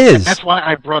 But that's his. That's why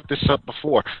I brought this up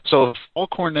before. So if Paul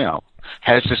Cornell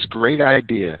has this great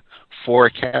idea for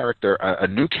a character, a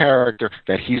new character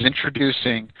that he's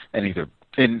introducing, and either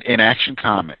in Action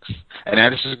Comics, and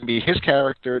that is going to be his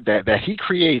character that he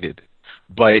created,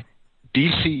 but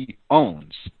DC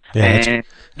owns. Yeah, and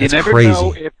you never crazy.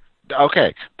 know if.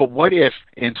 Okay, but what if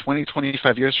in 20,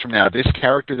 25 years from now, this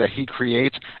character that he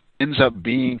creates ends up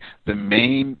being the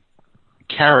main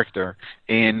character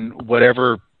in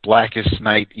whatever Blackest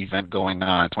Night event going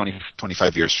on 20,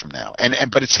 25 years from now?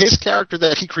 But it's his character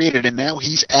that he created, and now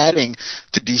he's adding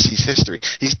to DC's history.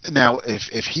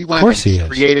 If he went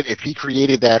if he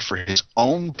created that for his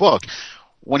own book,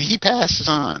 when he passes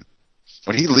on,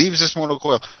 when he leaves this mortal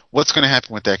coil, what's going to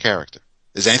happen with that character?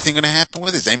 Is anything going to happen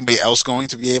with it? Is anybody else going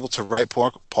to be able to write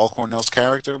Paul Cornell's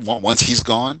character once he's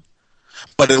gone?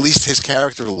 But at least his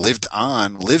character lives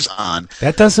on.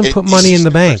 That doesn't put money in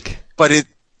the bank.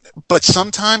 But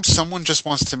sometimes someone just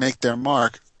wants to make their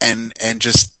mark and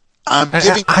just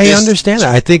I understand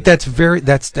that. I think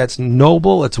that's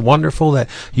noble. It's wonderful that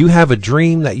you have a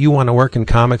dream that you want to work in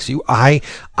comics. I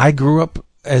grew up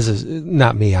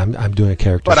not me. I'm doing a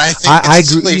character. But I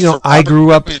think I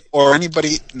grew up, or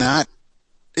anybody not.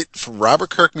 For Robert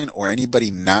Kirkman or anybody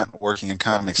not working in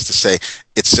comics to say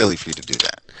it's silly for you to do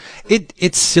that.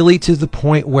 It's silly to the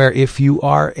point where if you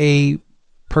are a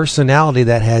personality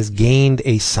that has gained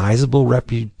a sizable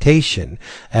reputation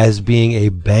as being a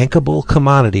bankable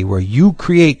commodity where you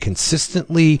create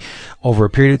consistently over a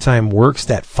period of time works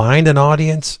that find an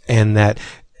audience and that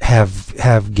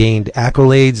have gained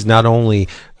accolades not only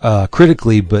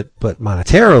critically but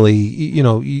monetarily,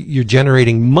 you're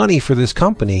generating money for this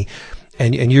company.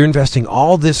 And you're investing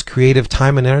all this creative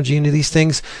time and energy into these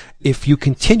things. If you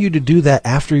continue to do that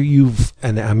after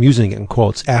and I'm using it in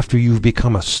quotes, after you've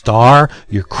become a star,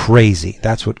 you're crazy.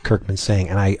 That's what Kirkman's saying.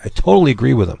 And I totally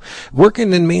agree with him.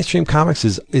 Working in mainstream comics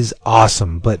is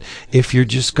awesome. But if you're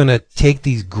just going to take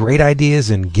these great ideas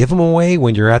and give them away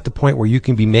when you're at the point where you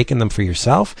can be making them for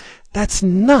yourself, that's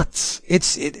nuts.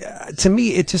 To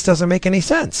me, it just doesn't make any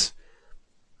sense.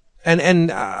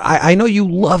 And I know you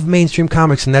love mainstream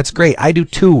comics, and that's great. I do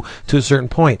too, to a certain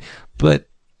point. But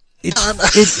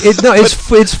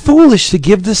it's foolish to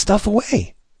give this stuff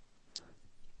away.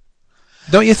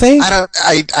 Don't you think?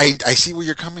 I see where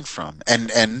you're coming from,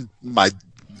 and my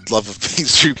love of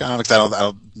mainstream comics. I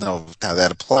don't know how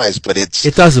that applies, but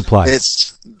it does apply.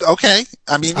 It's okay.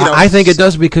 I mean, I think it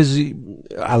does because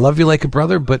I love you like a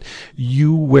brother, but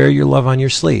you wear your love on your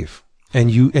sleeve. And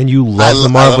you love the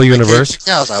Marvel Universe.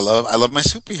 I love my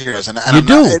superheroes, and you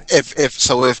do.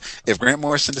 If Grant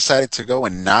Morrison decided to go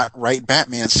and not write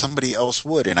Batman, somebody else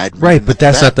would, and I'd right. But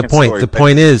that's not the point. The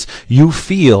point is, you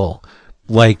feel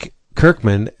like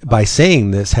Kirkman, by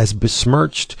saying this, has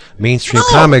besmirched mainstream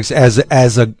comics as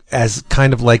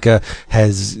kind of like a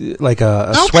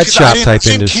sweatshop type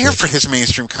industry. I didn't care for his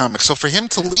mainstream comics, so for him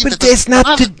to leave, but it's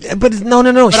not. It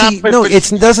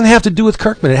doesn't have to do with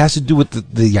Kirkman. It has to do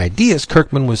with the ideas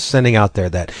Kirkman was sending out there.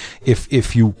 That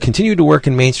if you continue to work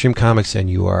in mainstream comics and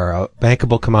you are a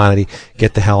bankable commodity,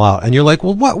 get the hell out. And you're like,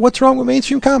 well, what's wrong with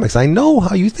mainstream comics? I know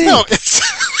how you think. No, it's.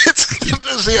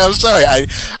 See, I'm sorry.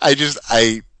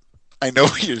 I know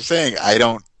what you're saying. I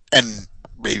don't, and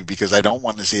maybe because I don't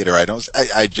want to see it, or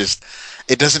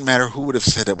it doesn't matter who would have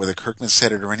said it, whether Kirkman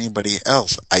said it or anybody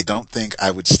else. I don't think I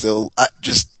would still,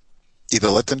 just either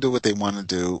let them do what they want to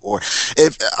do, or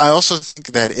I also think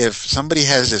that if somebody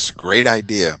has this great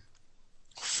idea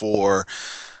for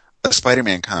a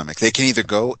Spider-Man comic, they can either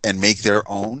go and make their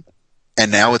own,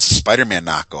 and now it's a Spider-Man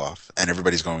knockoff, and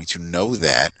everybody's going to know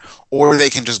that, or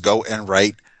they can just go and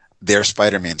write their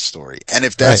Spider-Man story. And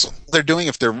if that's what they're doing,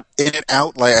 if they're in it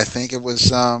out, like I think it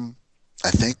was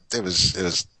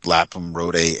Lapham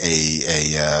wrote a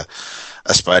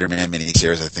Spider-Man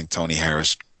miniseries. I think Tony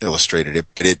Harris illustrated it.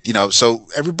 But so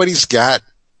everybody's got.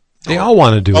 They all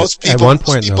want to do it at one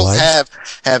point in their life. People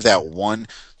have that one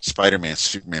Spider-Man,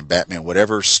 Superman, Batman,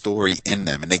 whatever story in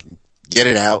them, and they can get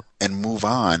it out and move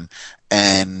on,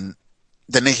 and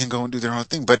then they can go and do their own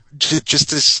thing. But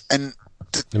just this, and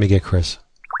let me get Chris.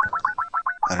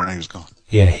 I don't know who's going.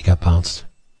 Yeah, he got bounced.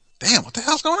 Damn, what the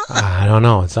hell's going on? I don't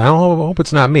know. I hope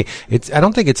it's not me. I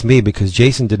don't think it's me because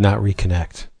Jason did not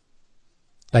reconnect.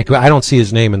 Like I don't see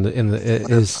his name in the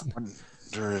his. I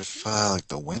wonder if like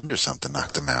the wind or something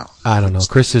knocked him out. I don't know.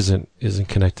 Chris isn't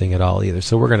connecting at all either.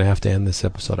 So we're gonna have to end this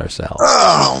episode ourselves.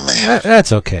 Oh man,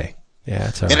 that's okay. Yeah,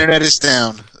 it's all right. Internet is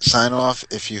down. Sign off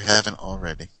if you haven't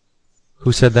already.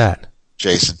 Who said that?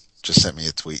 Jason just sent me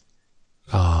a tweet.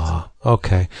 Oh,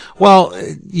 okay. Well,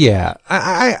 yeah,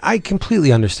 I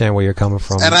completely understand where you're coming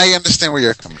from. And I understand where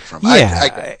you're coming from.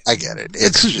 Yeah. I get it.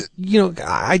 It's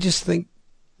I just think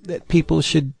that people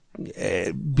should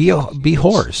be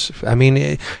whores. I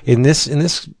mean, in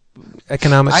this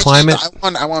economic climate.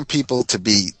 I want people to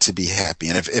be happy.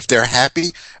 And if they're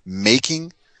happy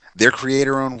making their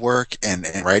creator-owned work and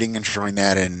writing and drawing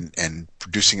that and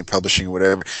producing and publishing or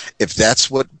whatever, if that's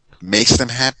what makes them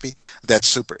happy, that's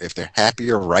super. If they're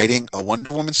happier writing a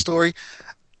Wonder Woman story,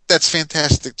 that's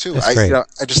fantastic too. That's great.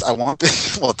 I want.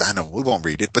 Well, I know we won't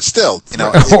read it, but still,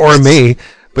 or me.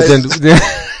 But then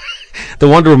the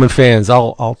Wonder Woman fans,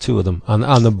 all two of them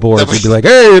on the board, would be like,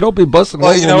 "Hey, don't be busting."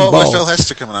 Well, with Phil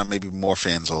Hester coming on, maybe more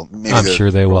fans will. Maybe I'm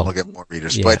sure they will. They'll get more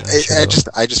readers. Yeah, but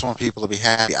I just want people to be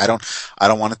happy. I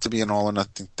don't want it to be an all or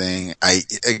nothing thing.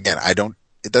 It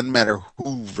doesn't matter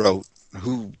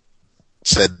who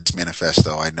said this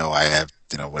manifesto. I know I have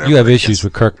whatever. You have issues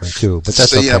with Kirkman too, but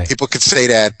that's okay. People could say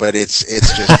that, but it's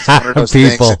just one of those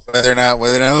things. Whether or not,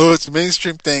 it's a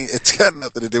mainstream thing, it's got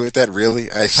nothing to do with that,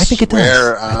 really. I think it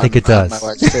does. I think it does. My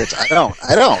wife's kids. I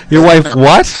don't. Your wife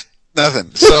what?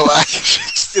 Nothing. So I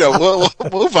just, we'll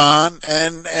move on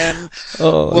and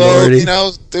we'll, Lordy.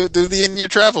 do the In Your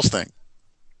Travels thing.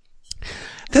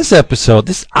 This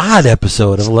odd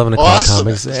episode of 11 O'Clock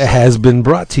Comics has been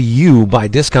brought to you by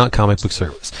Discount Comic Book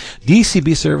Service.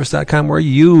 DCBService.com, where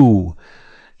you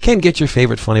can get your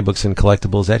favorite funny books and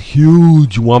collectibles at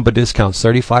huge Wamba discounts,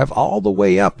 35 all the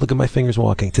way up. Look at my fingers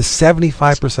walking to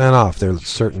 75% off. Their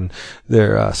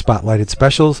spotlighted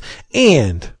specials,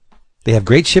 and they have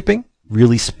great shipping.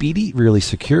 Really speedy, really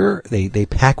secure. They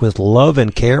pack with love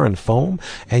and care and foam,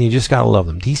 and you just gotta love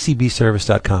them.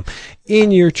 DCBService.com.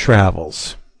 In your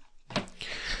travels.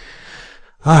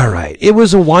 All right. It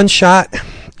was a one-shot.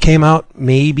 Came out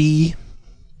maybe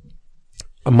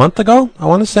a month ago, I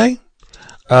want to say,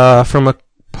 from a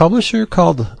publisher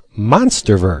called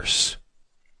Monsterverse.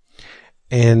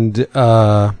 And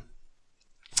the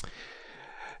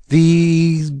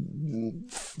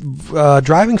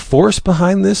driving force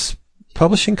behind this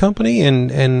publishing company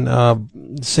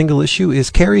and single issue is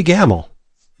Kerry Gamble.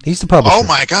 He's the publisher. Oh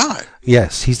my God!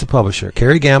 Yes, he's the publisher.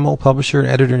 Kerry Gamble, publisher and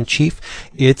editor-in-chief.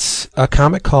 It's a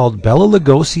comic called Bela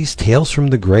Lugosi's Tales from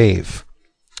the Grave.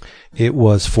 It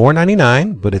was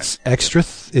 $4.99, but it's extra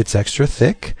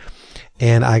thick,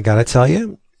 and I gotta tell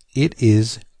you, it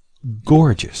is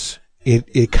gorgeous.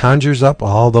 It conjures up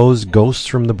all those ghosts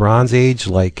from the Bronze Age,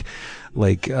 like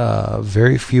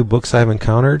very few books I've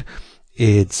encountered.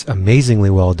 It's amazingly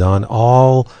well done. Not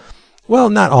all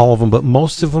of them, but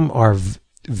most of them are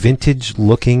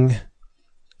vintage-looking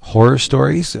horror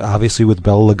stories. Obviously, with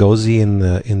Bela Lugosi in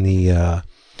the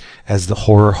as the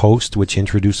horror host, which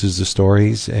introduces the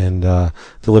stories and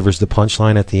delivers the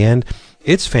punchline at the end.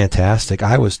 It's fantastic.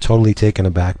 I was totally taken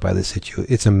aback by this issue.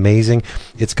 It's amazing.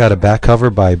 It's got a back cover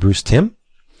by Bruce Timm.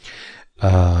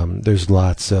 There's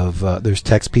lots of there's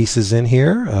text pieces in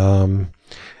here.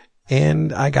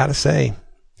 And I gotta say,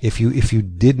 if you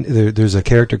didn't, there's a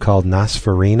character called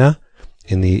Nosferina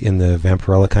in the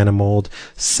Vampirella kind of mold,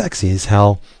 sexy as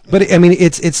hell. But I mean,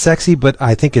 it's sexy, but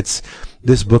I think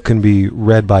this book can be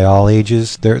read by all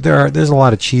ages. There's a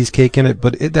lot of cheesecake in it,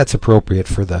 but that's appropriate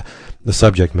for the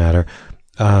subject matter.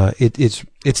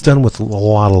 It's done with a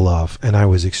lot of love, and I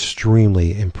was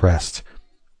extremely impressed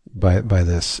by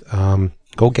this.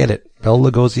 Go get it,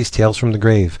 Bela Lugosi's Tales from the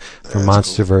Grave from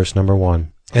Monsterverse #1.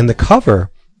 And the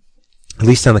cover, at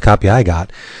least on the copy I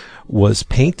got, was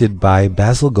painted by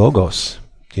Basil Gogos.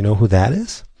 Do you know who that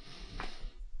is?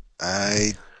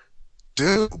 I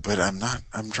do, but I'm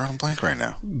drawing blank right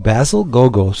now. Basil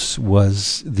Gogos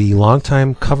was the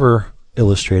longtime cover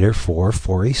illustrator for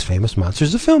Forey's famous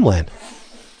Monsters of Filmland.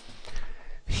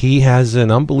 He has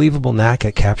an unbelievable knack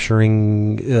at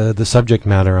capturing the subject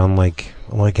matter unlike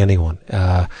anyone.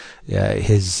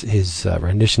 His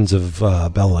renditions of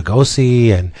Bela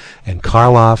Lugosi and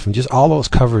Karloff and just all those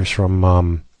covers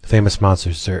from Famous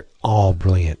Monsters, they're all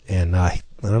brilliant. And I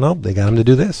don't know, they got him to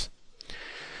do this.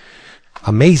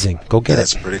 Amazing. Go get it.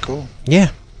 That's pretty cool. Yeah.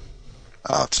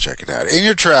 I'll have to check it out. In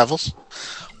your travels,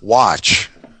 watch,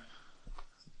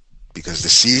 because the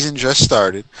season just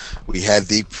started. We had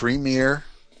the premiere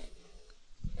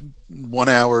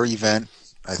 1-hour event,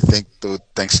 I think the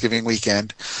Thanksgiving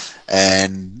weekend,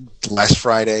 and last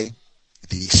Friday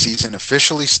the season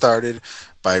officially started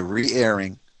by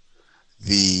re-airing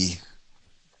the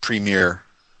premiere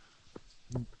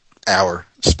hour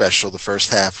special. The first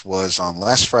half was on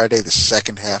last Friday, the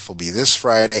second half will be this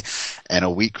Friday, and a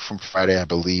week from Friday I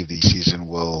believe the season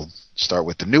will start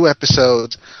with the new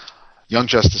episodes, Young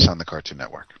Justice on the Cartoon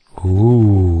Network.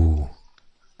 Ooh.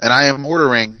 And I am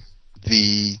ordering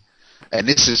and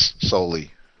this is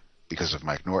solely because of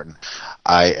Mike Norton,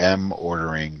 I am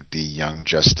ordering the Young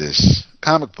Justice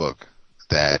comic book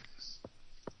that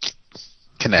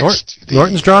connects.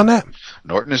 Norton's drawing that?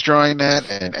 Norton is drawing that,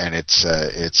 and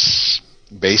it's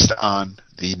based on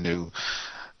the new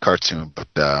cartoon, but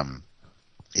I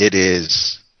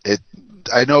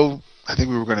think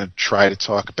we were going to try to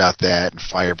talk about that and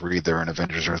Fire Breather and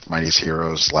Avengers Earth Mightiest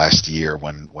Heroes last year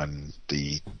when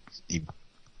these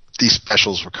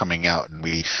specials were coming out, and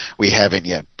we haven't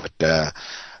yet, but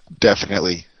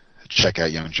definitely check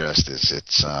out Young Justice.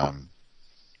 It's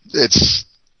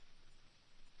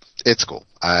cool.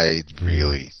 I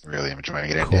really am enjoying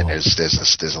it, cool. And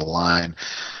there's a line,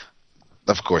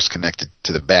 of course, connected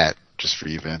to the Bat, just for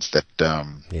you, Vince, that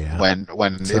when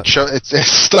it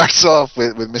starts off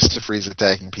with Mr. Freeze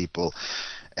attacking people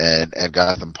at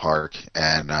Gotham Park,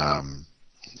 and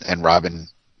Robin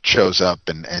shows up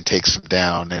and takes him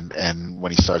down, and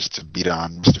when he starts to beat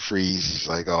on Mr. Freeze, he's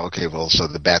like, oh, okay, well, so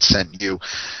the bat sent you,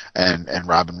 and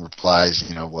Robin replies,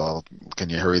 well, can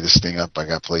you hurry this thing up? I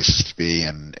got places to be,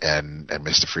 and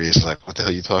Mr. Freeze is like, what the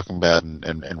hell are you talking about?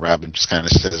 And Robin just kind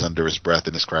of says under his breath,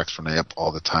 and his cracks from the up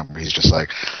all the time, where he's just like,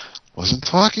 wasn't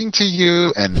talking to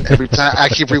you, and every time I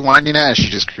keep rewinding that, and she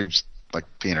just creeps like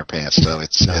peeing her pants. So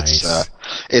it's Nice.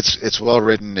 it's well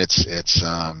written. It's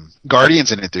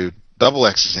Guardian's in it, dude. Double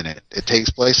X is in it. It takes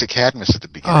place at Cadmus at the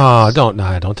beginning. Oh,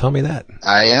 don't tell me that.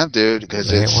 I am, dude,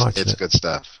 because I ain't watching it's it. good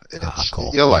stuff. Cool.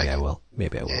 You'll like Maybe it. I will.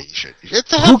 Maybe I will. Yeah, you should.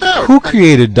 It's a half hour. Who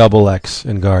created Double X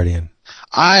and Guardian?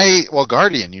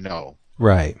 Guardian,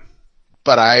 Right.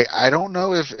 but I don't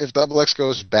know if Double X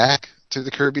goes back to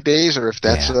the Kirby days or if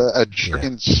that's a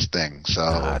Jurgens thing.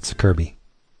 So It's Kirby.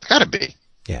 it's gotta be.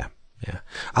 Yeah.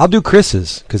 I'll do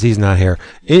Chris's because he's not here.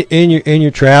 In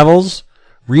your travels,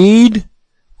 read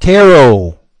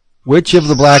Tarot, Witch of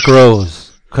the Black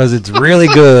Rose, because it's really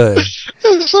good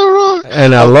It's so wrong.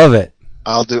 and I love it.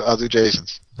 I'll do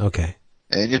Jason's. Okay.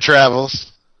 In your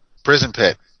travels, Prison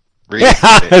Pit. Read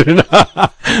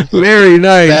it. Very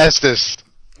nice. Fastest.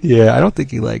 Yeah, I don't think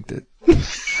he liked it.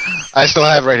 I still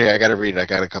have right here. I gotta read it. I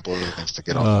got a couple of other things to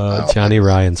get off. Johnny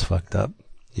Ryan's fucked up.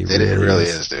 It really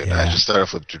is, dude. Yeah. I just started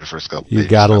flipping through the first couple. You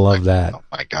pages. gotta I'm love like, that. Oh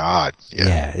my god.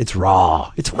 Yeah, it's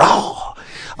raw. It's raw.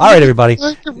 All right, everybody.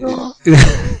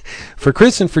 For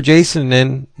Chris and for Jason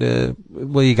and,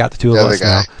 you got the two of The other us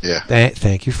guy, now. yeah.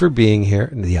 Thank you for being here,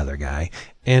 and the other guy.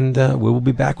 And we will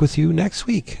be back with you next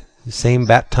week. Same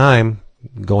bat time,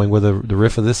 going with the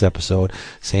riff of this episode.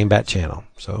 Same bat channel.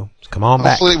 So come on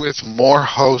back. Hopefully with more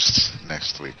hosts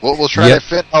next week. We'll try to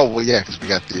fit. Oh, well, yeah, because we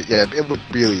got it would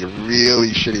be really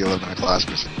shitty 11 o'clock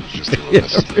because it was just two of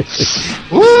us.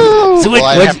 Woo! So Well,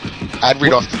 I'd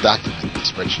read off the document, the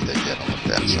spreadsheet that you had all of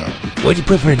that. So. What'd you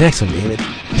put for the next one, David?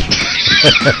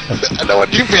 I know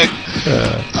what you picked.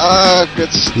 Good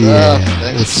stuff. Yeah.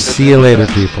 Thanks We'll for see you later,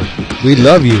 people. We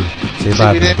love you. Say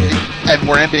bye, David. And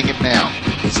we're ending it now.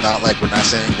 It's not like we're not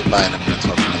saying goodbye and I'm going to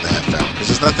talk another half hour. Because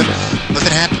there's nothing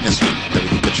happened this week that we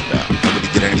can bitch about. Nobody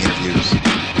did any interviews.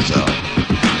 So.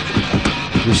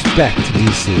 Respect,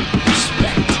 DC.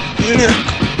 Respect.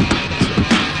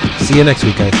 See you next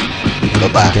week, guys.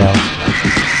 Bye-bye. Gals.